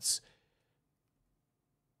couple months.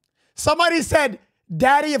 Somebody said,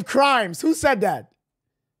 Daddy of crimes. Who said that?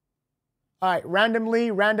 All right,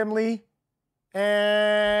 randomly,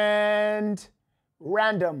 and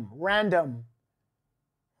random.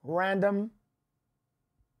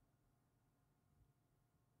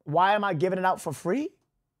 Why am I giving it out for free?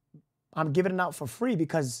 I'm giving it out for free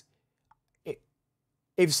because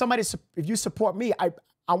if you support me,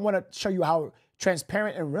 I want to show you how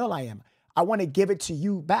transparent and real I am. I want to give it to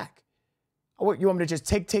you back. You want me to just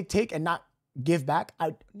take and not give back?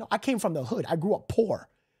 No, I came from the hood. I grew up poor.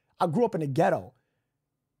 I grew up in the ghetto.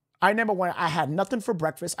 I remember when I had nothing for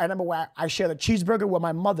breakfast. I remember when I shared a cheeseburger with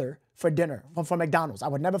my mother for dinner from McDonald's. I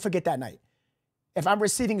would never forget that night. If I'm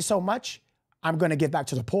receiving so much, I'm going to give back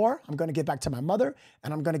to the poor. I'm going to give back to my mother,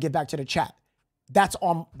 and I'm going to give back to the chat. That's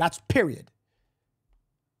period.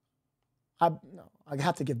 I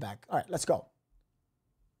have to give back. All right, let's go.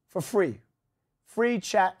 For free. Free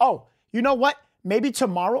chat. Oh, you know what? Maybe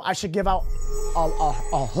tomorrow I should give out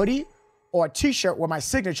a hoodie or a t-shirt with my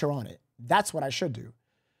signature on it. That's what I should do.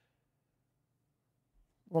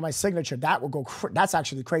 With my signature, that will go, that's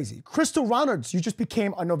actually crazy. Crystal Ronalds, you just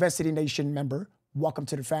became a Novesity Nation member. Welcome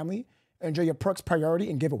to the family. Enjoy your perks, priority,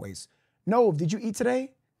 and giveaways. No, did you eat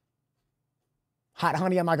today? Hot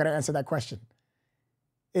honey, I'm not gonna answer that question.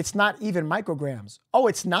 It's not even micrograms. Oh,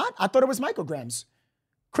 it's not? I thought it was micrograms.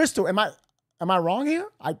 Crystal, am I wrong here?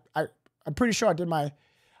 I'm pretty sure I did my,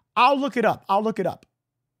 I'll look it up.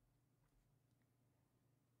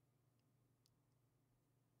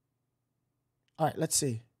 All right, let's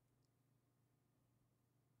see.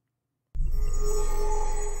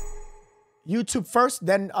 YouTube first,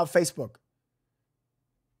 then Facebook.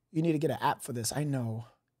 You need to get an app for this. I know.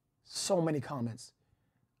 So many comments.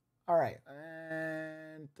 All right.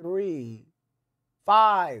 And 3,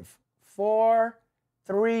 5, 4,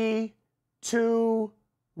 3, 2,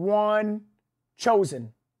 1.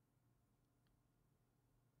 Chosen.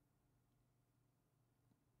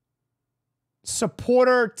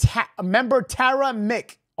 Member Tara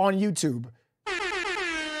Mick on YouTube.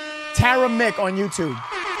 Tara Mick on YouTube.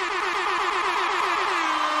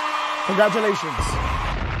 Congratulations.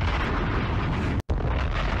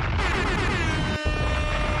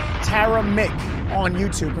 Tara Mick on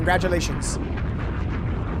YouTube. Congratulations.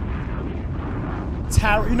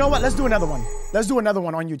 Tara, you know what? Let's do another one. Let's do another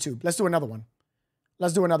one on YouTube. Let's do another one.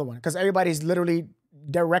 Because everybody's literally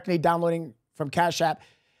directly downloading from Cashapp.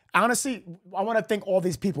 Honestly, I want to thank all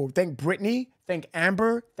these people. Thank Brittany, thank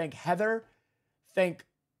Amber, thank Heather,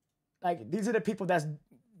 these are the people that's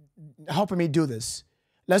helping me do this.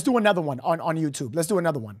 Let's do another one on YouTube. Let's do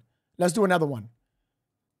another one.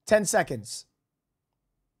 10 seconds.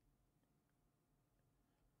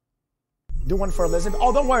 Do one for Elizabeth.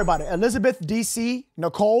 Oh, don't worry about it. Elizabeth, DC,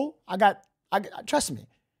 Nicole, trust me.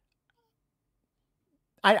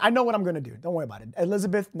 I know what I'm going to do. Don't worry about it.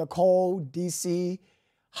 Elizabeth, Nicole, DC,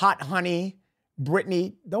 Hot Honey,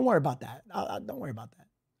 Brittany. Don't worry about that. Don't worry about that.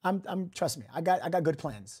 Trust me. I got good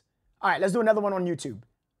plans. All right, let's do another one on YouTube.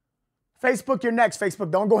 Facebook, you're next.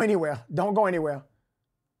 Facebook, don't go anywhere. Don't go anywhere.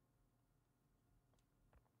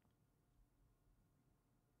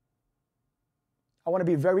 I want to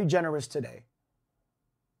be very generous today.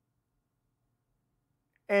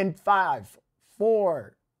 In 5,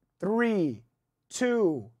 4, 3,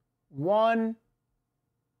 2, 1.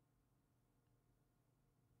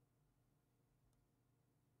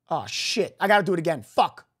 Oh, shit. I got to do it again.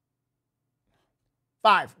 Fuck.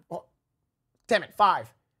 5. Oh, damn it.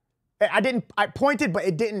 5. I pointed, but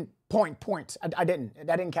it didn't point. I didn't.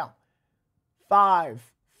 That didn't count. 5,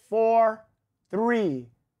 4, 3,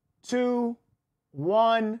 2,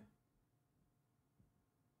 1.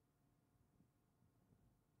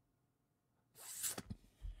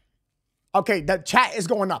 Okay, the chat is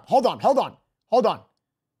going up. Hold on.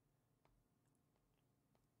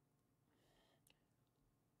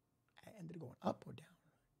 Ended it going up or down?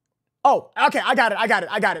 Oh, okay, I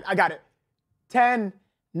got it. 10,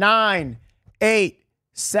 9, 8,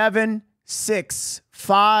 7, 6,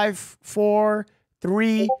 5, 4,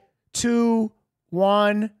 3, 2,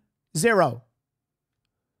 1, 0.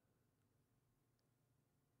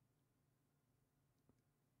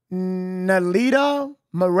 Nalita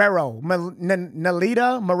Marrero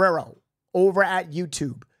over at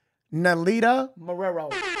YouTube. Nalita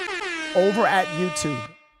Marrero over at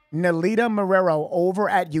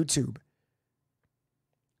YouTube.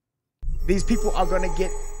 These people are going to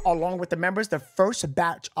get, along with the members, the first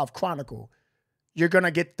batch of Chronicle. You're going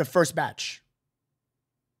to get the first batch.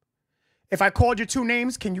 If I called your 2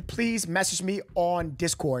 names, can you please message me on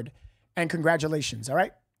Discord? And congratulations, all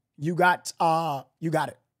right? You got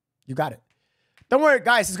it. Don't worry,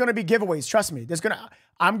 guys. There's going to be giveaways. Trust me.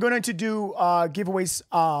 I'm going to do giveaways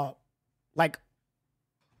like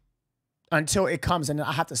until it comes, and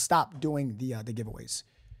I have to stop doing the giveaways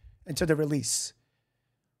until the release.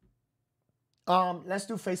 Let's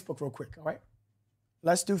do Facebook real quick, all right?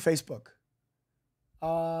 Let's do Facebook.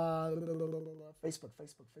 Facebook.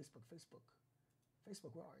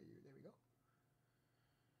 Facebook, where are you? There we go.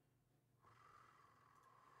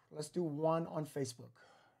 Let's do one on Facebook.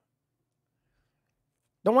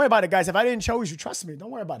 Don't worry about it, guys. If I didn't choose you, trust me.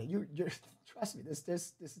 Don't worry about it. You trust me.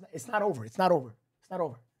 This it's not over. It's not over. It's not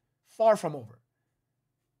over. Far from over.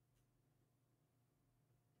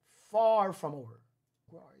 Far from over.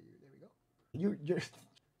 Where are you? There we go. You're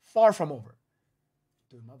far from over.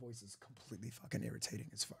 Dude, my voice is completely fucking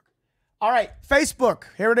irritating as fuck. All right, Facebook.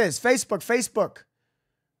 Here it is. Facebook.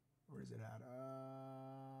 Where is it at?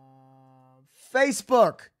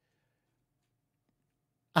 Facebook.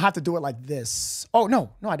 I have to do it like this. Oh,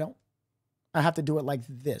 no, I don't. I have to do it like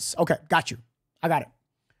this. Okay, got you. I got it.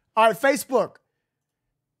 All right, Facebook.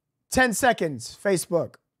 10 seconds,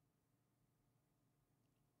 Facebook.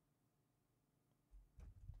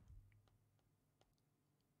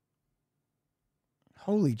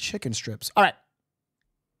 Holy chicken strips. All right.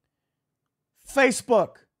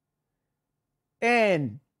 Facebook.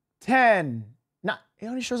 In 10. Now, it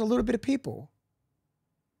only shows a little bit of people.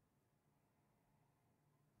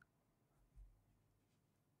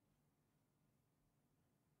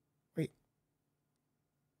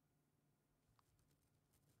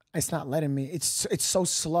 It's not letting me. It's so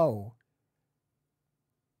slow.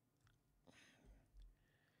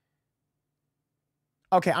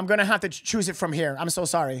 Okay, I'm gonna have to choose it from here. I'm so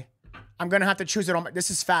sorry. I'm gonna have to choose it on.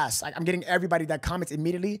 This is fast. I'm getting everybody that comments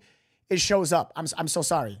immediately. It shows up. I'm so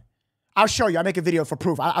sorry. I'll show you. I'll make a video for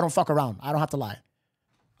proof. I don't fuck around. I don't have to lie.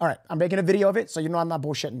 All right, I'm making a video of it, so you know I'm not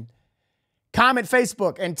bullshitting. Comment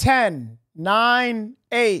Facebook in 10, 9,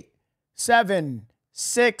 8, 7,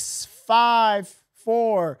 6, 5,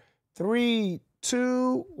 4, 3,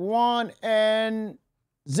 2, 1, and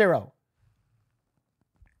 0.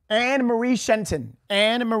 Anne-Marie Shenton.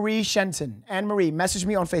 Anne-Marie Shenton. Anne-Marie, message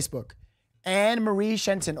me on Facebook. Anne-Marie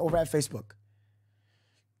Shenton over at Facebook.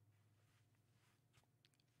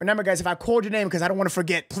 Remember, guys, if I called your name because I don't want to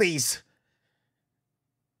forget, please.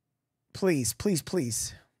 Please, please,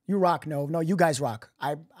 please. You rock. No, you guys rock.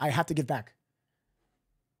 I have to give back.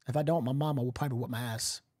 If I don't, my mama will probably whip my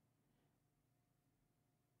ass.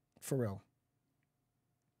 For real.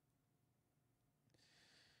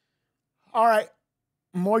 All right.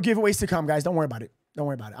 More giveaways to come, guys. Don't worry about it. Don't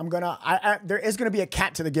worry about it. There is going to be a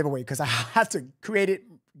cat to the giveaway because I have to create it,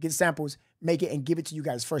 get samples, make it, and give it to you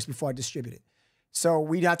guys first before I distribute it. So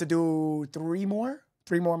we'd have to do three more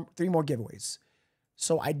giveaways.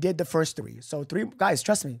 So I did the first 3. So 3 guys,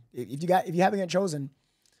 trust me. If you haven't get chosen,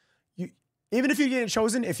 even if you get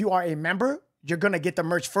chosen, if you are a member, you're going to get the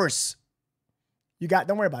merch first.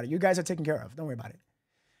 Don't worry about it. You guys are taken care of. Don't worry about it.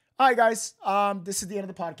 All right, guys. This is the end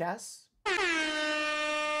of the podcast.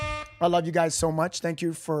 I love you guys so much. Thank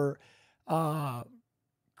you for Craig.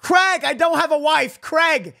 I don't have a wife.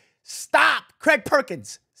 Craig, stop. Craig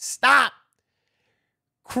Perkins, stop.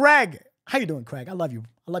 Craig, how you doing, Craig? I love you.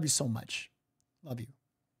 I love you so much. Love you.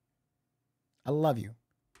 I love you.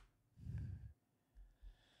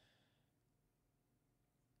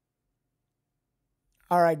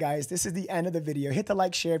 All right, guys, this is the end of the video. Hit the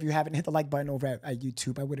like, share if you haven't. Hit the like button over at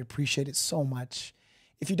YouTube. I would appreciate it so much.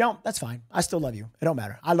 If you don't, that's fine. I still love you. It don't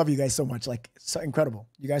matter. I love you guys so much. Like, it's so incredible.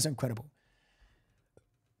 You guys are incredible.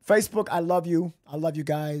 Facebook, I love you. I love you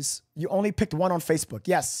guys. You only picked 1 on Facebook.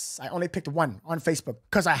 Yes, I only picked 1 on Facebook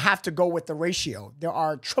because I have to go with the ratio. There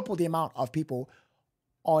are triple the amount of people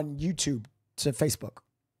on YouTube to Facebook.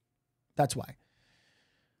 That's why.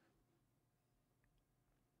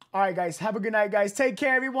 All right, guys. Have a good night, guys. Take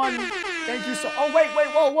care, everyone. Thank you so... Oh, wait.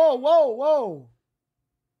 Whoa.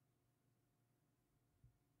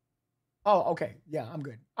 Oh, okay. Yeah, I'm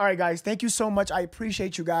good. All right, guys. Thank you so much. I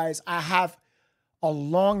appreciate you guys. I have a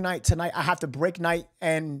long night tonight. I have to break night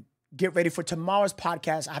and get ready for tomorrow's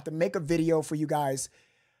podcast. I have to make a video for you guys.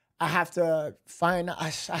 I have to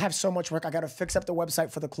I have so much work. I got to fix up the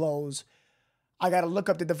website for the clothes. I got to look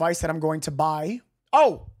up the device that I'm going to buy.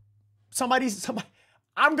 Oh, somebody,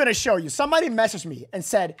 I'm going to show you. Somebody messaged me and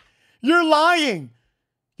said, you're lying.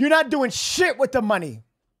 You're not doing shit with the money.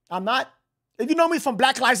 I'm not. If you know me from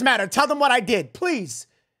Black Lives Matter, tell them what I did, please.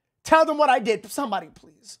 Tell them what I did. Somebody,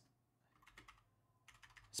 please.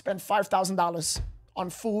 Spend $5,000 on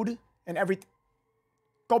food and everything.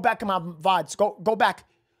 Go back in my VODs. Go back.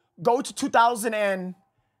 Go to 2000 and...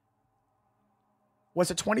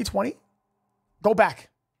 Was it 2020? Go back.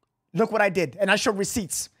 Look what I did. And I showed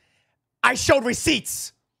receipts. I showed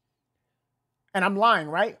receipts. And I'm lying,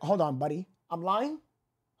 right? Hold on, buddy. I'm lying?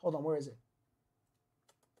 Hold on, where is it?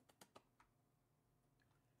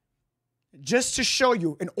 Just to show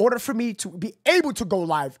you, in order for me to be able to go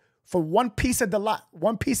live for one piece of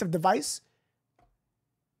device,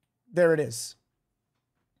 there it is.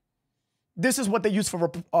 This is what they use for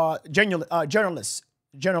journalists.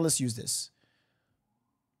 Journalists use this.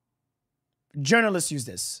 Journalists use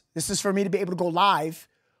this. This is for me to be able to go live,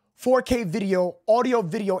 4K video, audio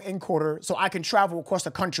video encoder, so I can travel across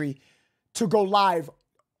the country to go live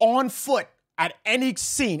on foot at any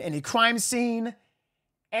scene, any crime scene,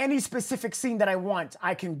 any specific scene that I want.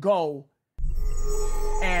 I can go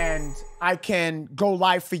and I can go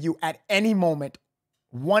live for you at any moment.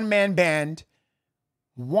 One-man band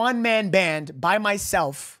by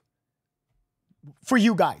myself for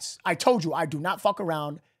you guys. I told you I do not fuck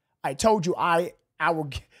around. I told you I'm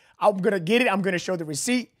gonna get it. I'm gonna show the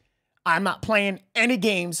receipt. I'm not playing any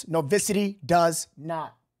games. Novesity does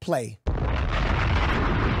not play.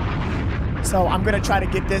 So I'm gonna try to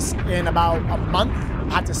get this in about a month.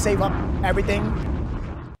 I have to save up everything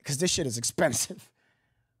because this shit is expensive.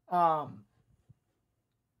 No,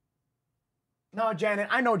 Janet,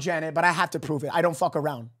 I know Janet, but I have to prove it. I don't fuck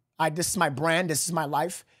around. This is my brand. This is my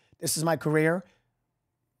life. This is my career.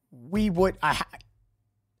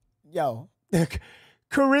 Yo,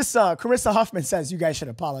 Carissa Huffman says you guys should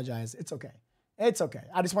apologize. It's okay. It's okay.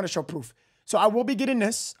 I just want to show proof. So I will be getting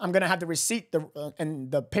this. I'm going to have the receipt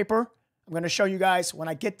and the paper. I'm going to show you guys when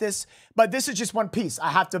I get this. But this is just one piece. I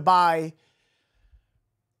have to buy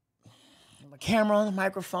the camera, the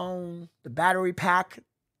microphone, the battery pack.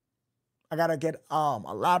 I got to get a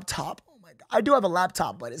laptop. Oh, my God. I do have a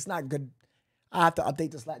laptop, but it's not good. I have to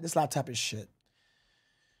update this. This laptop is shit.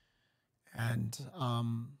 And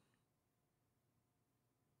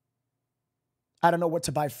I don't know what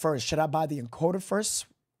to buy first. Should I buy the encoder first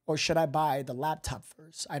or should I buy the laptop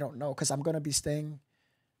first? I don't know because I'm going to be staying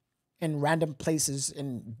in random places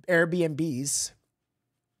in Airbnbs.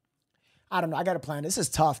 I don't know. I got a plan. This is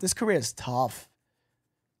tough. This career is tough.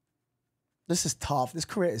 This is tough. This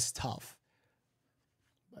career is tough.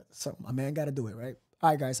 So my man got to do it, right? All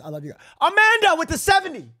right, guys. I love you. Amanda with the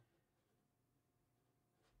 70.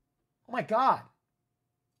 Oh, my God.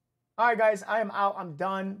 All right, guys. I am out. I'm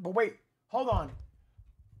done. But wait. Hold on.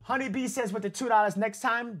 Honeybee says with the $2 next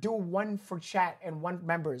time, do one for chat and one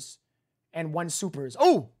members and one supers.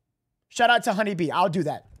 Oh, shout out to Honeybee. I'll do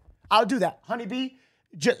that. I'll do that. Honeybee,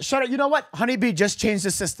 shut up. You know what? Honeybee just changed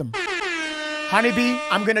the system. Honeybee,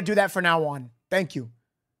 I'm going to do that from now on. Thank you.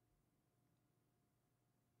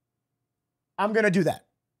 I'm going to do that.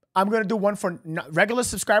 I'm going to do one for regular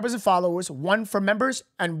subscribers and followers, one for members,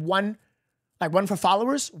 and one for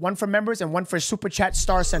followers, one for members, and one for super chat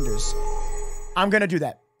star senders. I'm going to do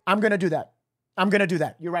that. I'm going to do that. I'm going to do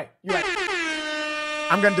that. You're right. You're right.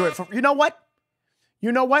 I'm going to do it. You know what?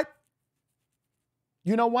 You know what?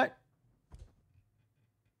 You know what?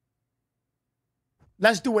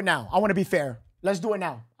 Let's do it now. I want to be fair. Let's do it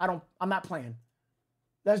now. I'm not playing.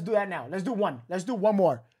 Let's do that now. Let's do one. Let's do one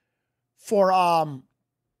more. For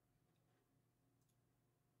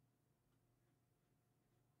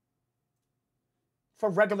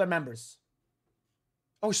regular members.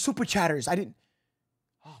 Oh, super chatters. I didn't.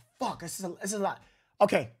 Oh, fuck. This is a lot.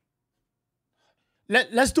 Okay.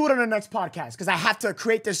 Let's do it on the next podcast because I have to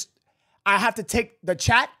create this. I have to take the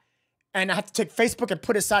chat and I have to take Facebook and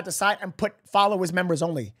put it side to side and put followers members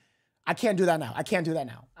only. I can't do that now. I can't do that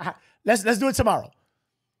now. Let's do it tomorrow.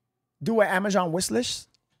 Do an Amazon wish list.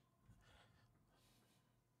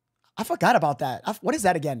 I forgot about that. What is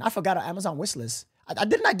that again? I forgot an Amazon wish list.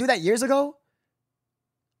 Didn't I do that years ago?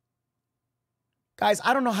 Guys,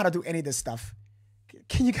 I don't know how to do any of this stuff.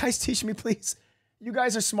 Can you guys teach me, please? You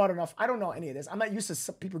guys are smart enough. I don't know any of this. I'm not used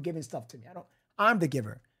to people giving stuff to me. I'm the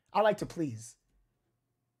giver. I like to please.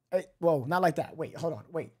 Hey, whoa, not like that. Wait, hold on.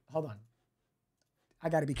 Wait, hold on. I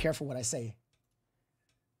got to be careful what I say.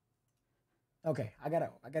 Okay, I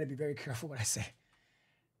gotta be very careful what I say.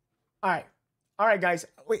 All right, guys.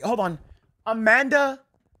 Wait, hold on. Amanda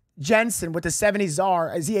Jensen with the 70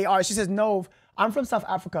 ZAR, Z-A-R. She says, no, I'm from South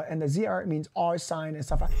Africa, and the ZR means R sign and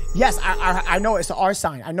stuff. Yes, I know it's the R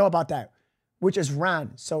sign. I know about that, which is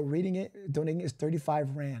Rand. So reading it, donating is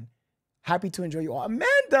 35 Rand. Happy to enjoy you all.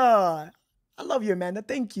 Amanda, I love you, Amanda.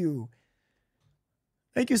 Thank you.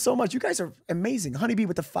 Thank you so much. You guys are amazing. Honeybee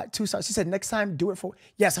with the 2 stars. She said, next time, do it for...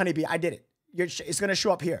 Yes, Honeybee, I did it. It's going to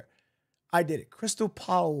show up here. I did it. Crystal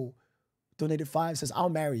Powell donated 5, says, I'll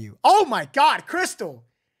marry you. Oh, my God, Crystal.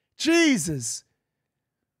 Jesus.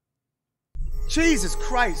 Jesus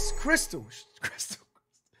Christ. Crystal.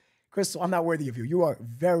 Crystal, I'm not worthy of you. You are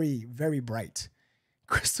very, very bright.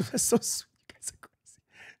 Crystal, that's so sweet. You guys are crazy.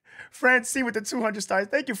 Francine with the 200 stars.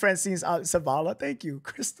 Thank you, Francine Savala. Thank you.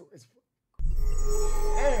 Crystal is...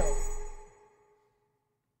 Damn.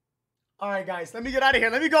 All right, guys. Let me get out of here.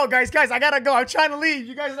 Let me go, guys. Guys, I got to go. I'm trying to leave.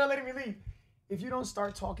 You guys are not letting me leave. If you don't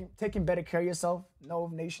start taking better care of yourself, no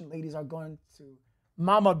nation ladies are going to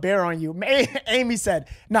mama bear on you. Amy said,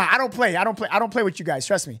 nah, I don't play. I don't play with you guys.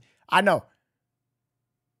 Trust me. I know.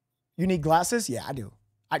 You need glasses? Yeah, I do.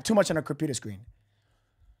 Too much on a computer screen.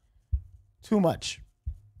 Too much.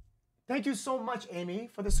 Thank you so much, Amy,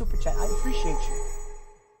 for the super chat. I appreciate you.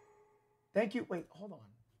 Thank you. Wait, hold on.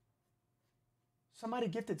 Somebody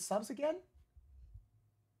gifted subs again?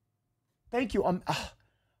 Thank you.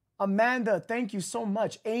 Amanda, thank you so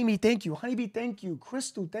much. Amy, thank you. Honeybee, thank you.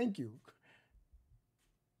 Crystal, thank you.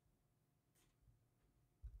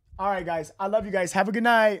 All right, guys. I love you guys. Have a good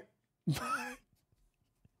night. Bye.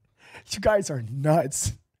 You guys are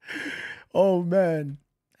nuts. Oh, man.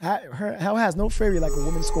 Hell has no fairy like a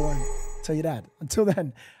woman scorned. I'll tell you that. Until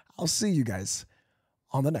then, I'll see you guys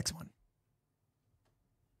on the next one.